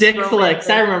Christmas Dick romances. flicks.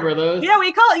 I remember those. Yeah,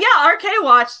 we call it. Yeah, RK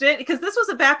watched it because this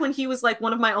was back when he was like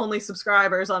one of my only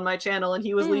subscribers on my channel, and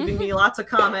he was leaving me lots of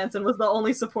comments and was the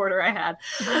only supporter I had.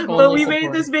 But we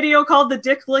made this video called the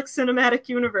Dick Flick Cinematic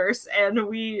Universe, and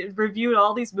we reviewed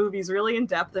all these movies really in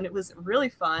depth, and it was really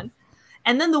fun.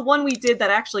 And then the one we did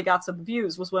that actually got some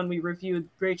views was when we reviewed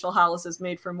Rachel Hollis's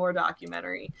Made for More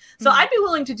documentary. So I'd be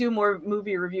willing to do more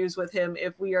movie reviews with him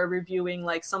if we are reviewing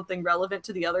like something relevant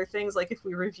to the other things, like if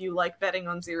we review like Betting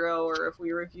on Zero, or if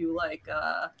we review like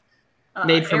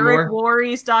Made for Eric More.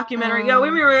 Worre's documentary. Yeah, we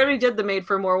already did the Made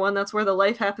for More one. That's where the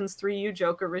Life Happens 3U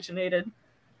joke originated.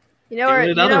 You know, Give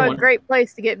it another a one. great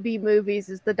place to get B movies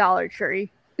is the Dollar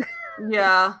Tree.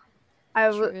 Yeah. I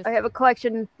have a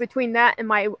collection between that and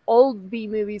my old B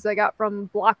movies I got from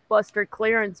Blockbuster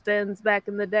clearance bins back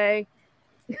in the day.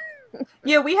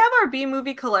 Yeah, we have our B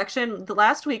movie collection. The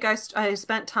last week I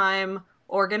spent time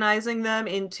organizing them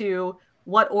into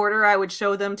what order I would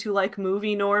show them to like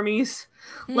movie normies.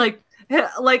 Like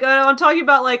I'm talking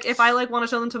about like if I like want to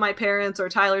show them to my parents or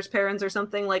Tyler's parents or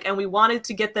something, like, and we wanted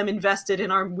to get them invested in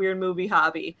our weird movie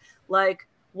hobby. Like,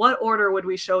 what order would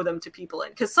we show them to people in?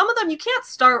 Because some of them you can't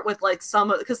start with like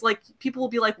because like people will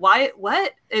be like, why,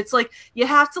 what? It's like you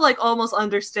have to like almost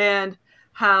understand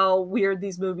how weird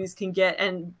these movies can get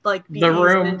and like be The eased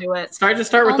Room. into it. Start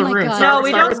with Oh The my Room. God. No,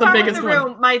 we don't with start the with biggest The one.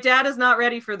 Room. My dad is not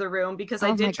ready for The Room because I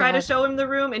Oh my did try to God. show him The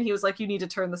Room, and he was like, you need to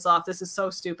turn this off. This is so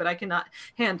stupid. I cannot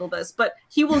handle this. But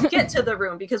he will get to The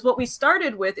Room because what we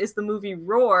started with is the movie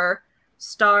Roar,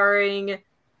 starring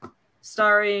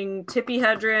Tippi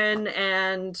Hedren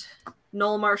and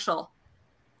Noel Marshall.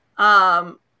 Do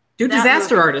That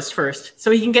Disaster movie. Artist first,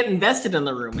 so he can get invested in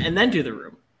The Room, and then do The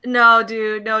Room. No,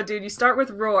 dude. You start with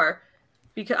Roar.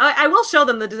 Because I will show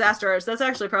them the Disaster Artist. That's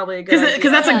actually probably a good idea.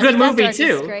 Because that's a good Disaster movie Artist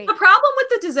is too. great. The problem with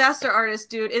the Disaster Artist,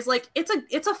 dude, is like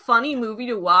it's a funny movie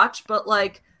to watch, but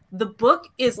like the book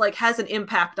is like has an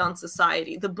impact on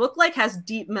society. The book like has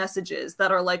deep messages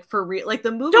that are like for real. Like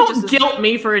the movie Don't just is- guilt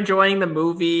me for enjoying the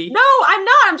movie. No, I'm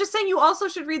not. I'm just saying you also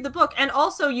should read the book, and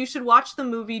also you should watch the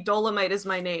movie Dolomite Is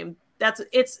My Name. That's on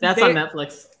very-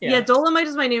 Netflix. Yeah, Dolomite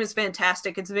Is My Name is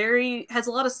fantastic. It's has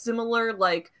a lot of similar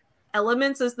like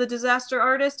elements as the Disaster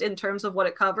Artist in terms of what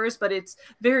it covers, but it's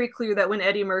very clear that when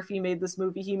Eddie Murphy made this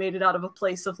movie, he made it out of a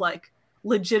place of like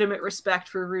legitimate respect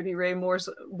for Rudy Ray Moore's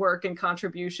work and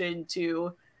contribution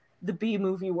to the B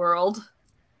movie world.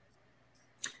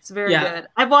 It's very good.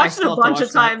 I've watched it a bunch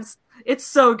of times. It's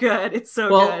so good. It's so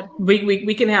good.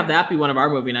 We can have that be one of our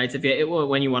movie nights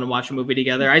when you want to watch a movie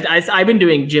together. I've been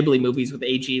doing Ghibli movies with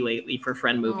AG lately for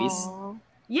friend movies. Aww.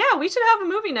 Yeah, we should have a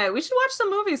movie night. We should watch some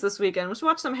movies this weekend. We should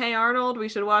watch some Hey Arnold. We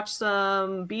should watch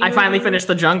some B I finally finished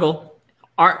The Jungle.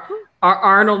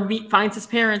 Arnold finds his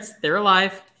parents. They're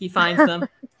alive. He finds them.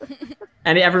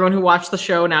 And everyone who watched the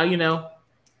show, now you know.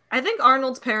 I think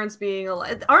Arnold's parents being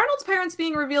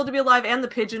revealed to be alive and the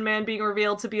Pigeon Man being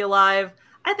revealed to be alive,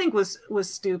 I think was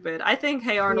stupid. I think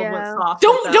Hey Arnold went soft.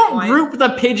 Don't group the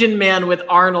Pigeon Man with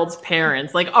Arnold's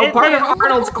parents. Like, part of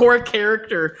Arnold's core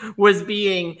character was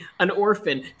being an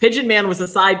orphan. Pigeon Man was a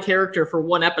side character for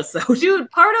one episode. Dude,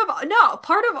 part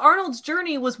of Arnold's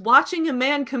journey was watching a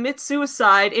man commit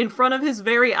suicide in front of his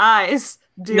very eyes.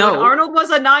 Dude, no. Arnold was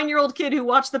a 9-year-old kid who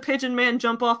watched the Pigeon Man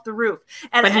jump off the roof.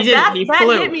 And that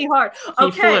hit me hard.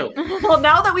 Okay. Well,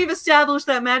 now that we've established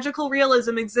that magical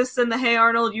realism exists in the Hey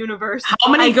Arnold universe. How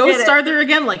many ghosts are there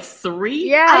again? Like 3?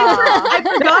 Yeah. I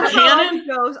forgot canon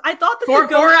ghosts. I thought that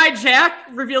Four-Eyed Jack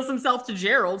reveals himself to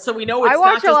Gerald, so we know it's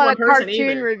not just one person. I watch a lot of cartoon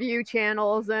either. Review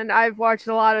channels, and I've watched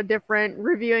a lot of different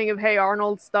reviewing of Hey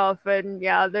Arnold stuff, and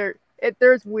yeah,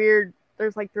 there's weird.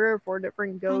 There's like 3 or 4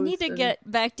 different ghosts. I need to get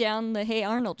back down the Hey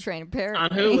Arnold train, apparently. On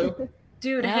Hulu.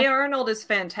 Dude, Hey Arnold is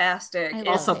fantastic.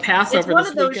 Also, Passover. It's one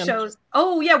of those shows.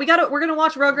 Oh yeah, we're gonna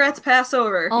watch Rugrats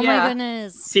Passover. Oh my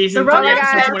goodness! Season the 3, Rugrats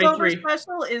episode Passover 23.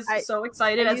 special is so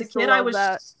excited. As a kid, I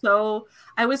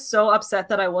was so upset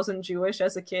that I wasn't Jewish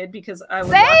as a kid because I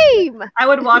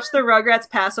would watch the Rugrats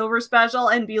Passover special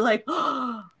and be like,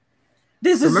 oh,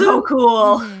 "This is so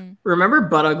cool." Remember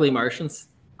Butt Ugly Martians?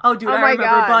 Oh, dude, I remember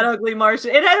Butt Ugly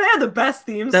Martian. It had the best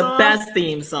theme song. The best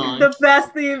theme song. The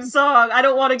best theme song. I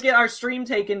don't want to get our stream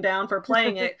taken down for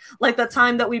playing it. Like the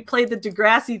time that we played the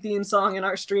Degrassi theme song and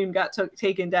our stream got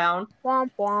taken down.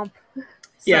 Womp womp.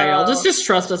 Yeah, y'all just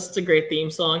trust us. It's a great theme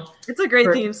song. It's a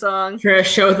great theme song. For a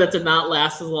show that did not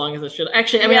last as long as it should.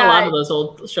 Actually, I mean, a lot of those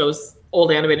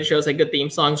old animated shows had good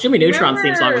theme songs. Jimmy Neutron's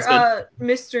theme song was good.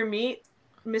 Mr.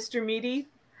 Meaty?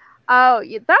 Oh,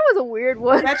 yeah, that was a weird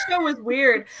one. That show was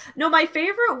weird. No, my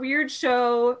favorite weird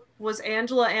show was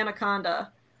Angela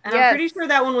Anaconda. And I'm pretty sure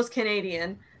that one was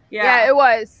Canadian. Yeah, it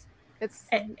was. It's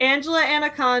Angela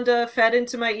Anaconda fed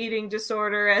into my eating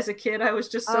disorder. As a kid, I was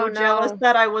just so jealous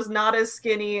that I was not as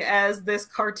skinny as this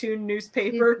cartoon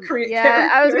newspaper creator. Yeah,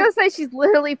 I was gonna say she's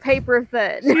literally paper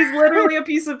thin. She's literally a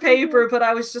piece of paper, but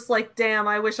I was just like, damn,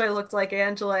 I wish I looked like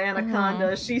Angela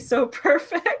Anaconda. She's so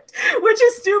perfect. Which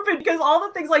is stupid because all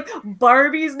the things like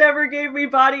Barbies never gave me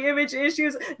body image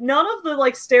issues. None of the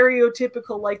like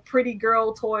stereotypical like pretty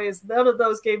girl toys, none of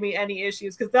those gave me any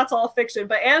issues because that's all fiction.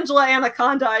 But Angela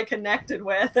Anaconda I connected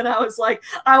with, and I was like,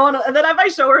 I want to. And then if I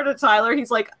show her to Tyler,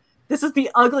 he's like, this is the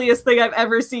ugliest thing I've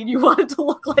ever seen. You wanted to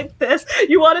look like this.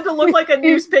 You wanted to look like a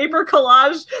newspaper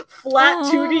collage, flat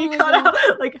 2D cutout.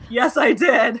 Like, yes, I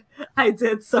did. I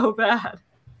did so bad.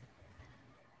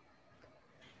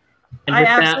 I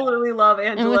absolutely love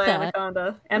Angela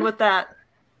Anaconda. And with that,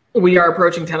 we are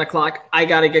approaching 10 o'clock. I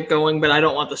got to get going, but I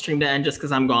don't want the stream to end just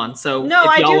because I'm gone. So no,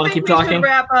 if y'all I want to do keep think we talking, should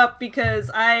wrap up because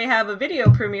I have a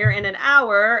video premiere in an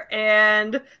hour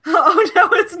and oh no,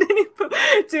 it's Ninny Poo.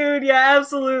 Dude, yeah,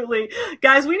 absolutely.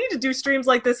 Guys, we need to do streams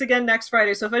like this again next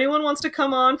Friday. So if anyone wants to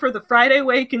come on for the Friday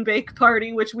Wake and Bake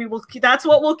party, which we will, that's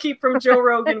what we'll keep from Joe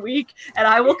Rogan week, and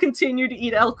I will continue to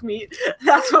eat elk meat.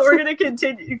 That's what we're going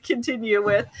to continue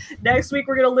with. Next week,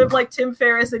 we're going to live like Tim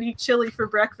Ferriss and eat chili for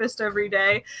breakfast every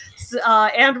day.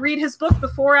 And read his book, The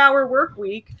 4-Hour Work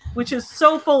Week, which is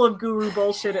so full of guru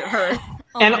bullshit it hurts.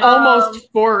 And almost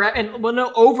over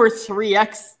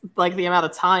 3x like the amount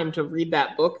of time to read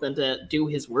that book than to do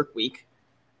his work week.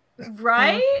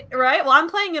 Right? Well, I'm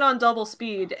playing it on double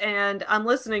speed and I'm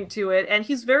listening to it, and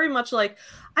he's very much like,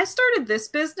 I started this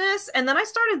business, and then I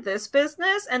started this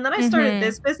business, and then I started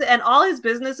this business, and all his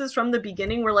businesses from the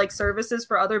beginning were like services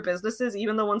for other businesses,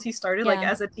 even the ones he started like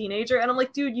as a teenager. And I'm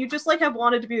like, dude, you just like have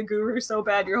wanted to be a guru so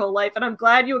bad your whole life, and I'm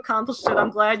glad you accomplished it. I'm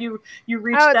glad you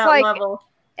reached that like level.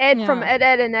 Ed from Ed,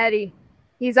 Ed, and Eddie.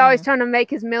 He's always trying to make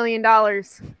his $1 million.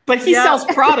 But he sells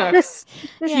products.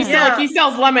 He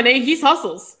sells lemonade. He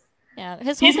hustles. Yeah,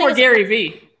 he's more Gary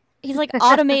Vee. He's like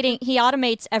automating. He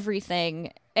automates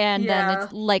everything, and then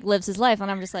it's like lives his life.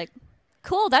 And I'm just like,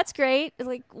 cool, that's great.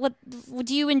 Like, what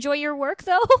do you enjoy your work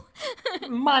though?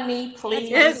 Money, please.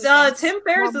 Tim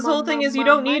Ferriss' whole thing is you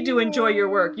don't need to enjoy your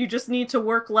work. You just need to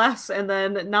work less and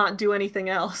then not do anything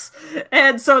else.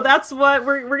 And so that's what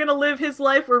we're gonna live his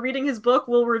life. We're reading his book.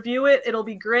 We'll review it. It'll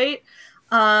be great.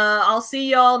 I'll see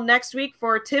y'all next week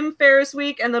for Tim Ferriss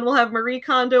week, and then we'll have Marie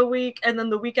Kondo week, and then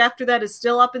the week after that is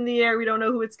still up in the air. We don't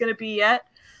know who it's going to be yet.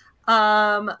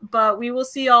 But we will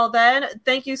see y'all then.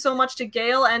 Thank you so much to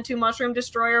Gail and to Mushroom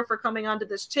Destroyer for coming onto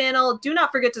this channel. Do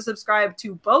not forget to subscribe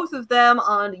to both of them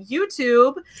on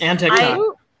YouTube And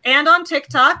TikTok. and on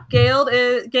TikTok. Gail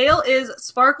is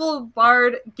Sparkle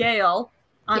Bard Gail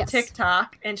on Yes.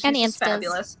 TikTok, and she's And just Instas.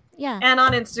 fabulous. Yeah. And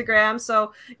on Instagram.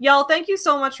 So, y'all, thank you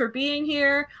so much for being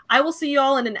here. I will see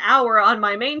y'all in an hour on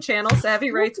my main channel, Savvy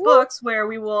Rates Books, where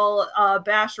we will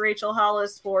bash Rachel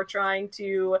Hollis for trying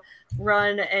to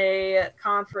run a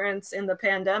conference in the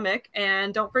pandemic.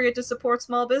 And don't forget to support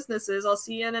small businesses. I'll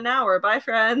see you in an hour. Bye,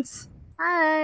 friends. Hi.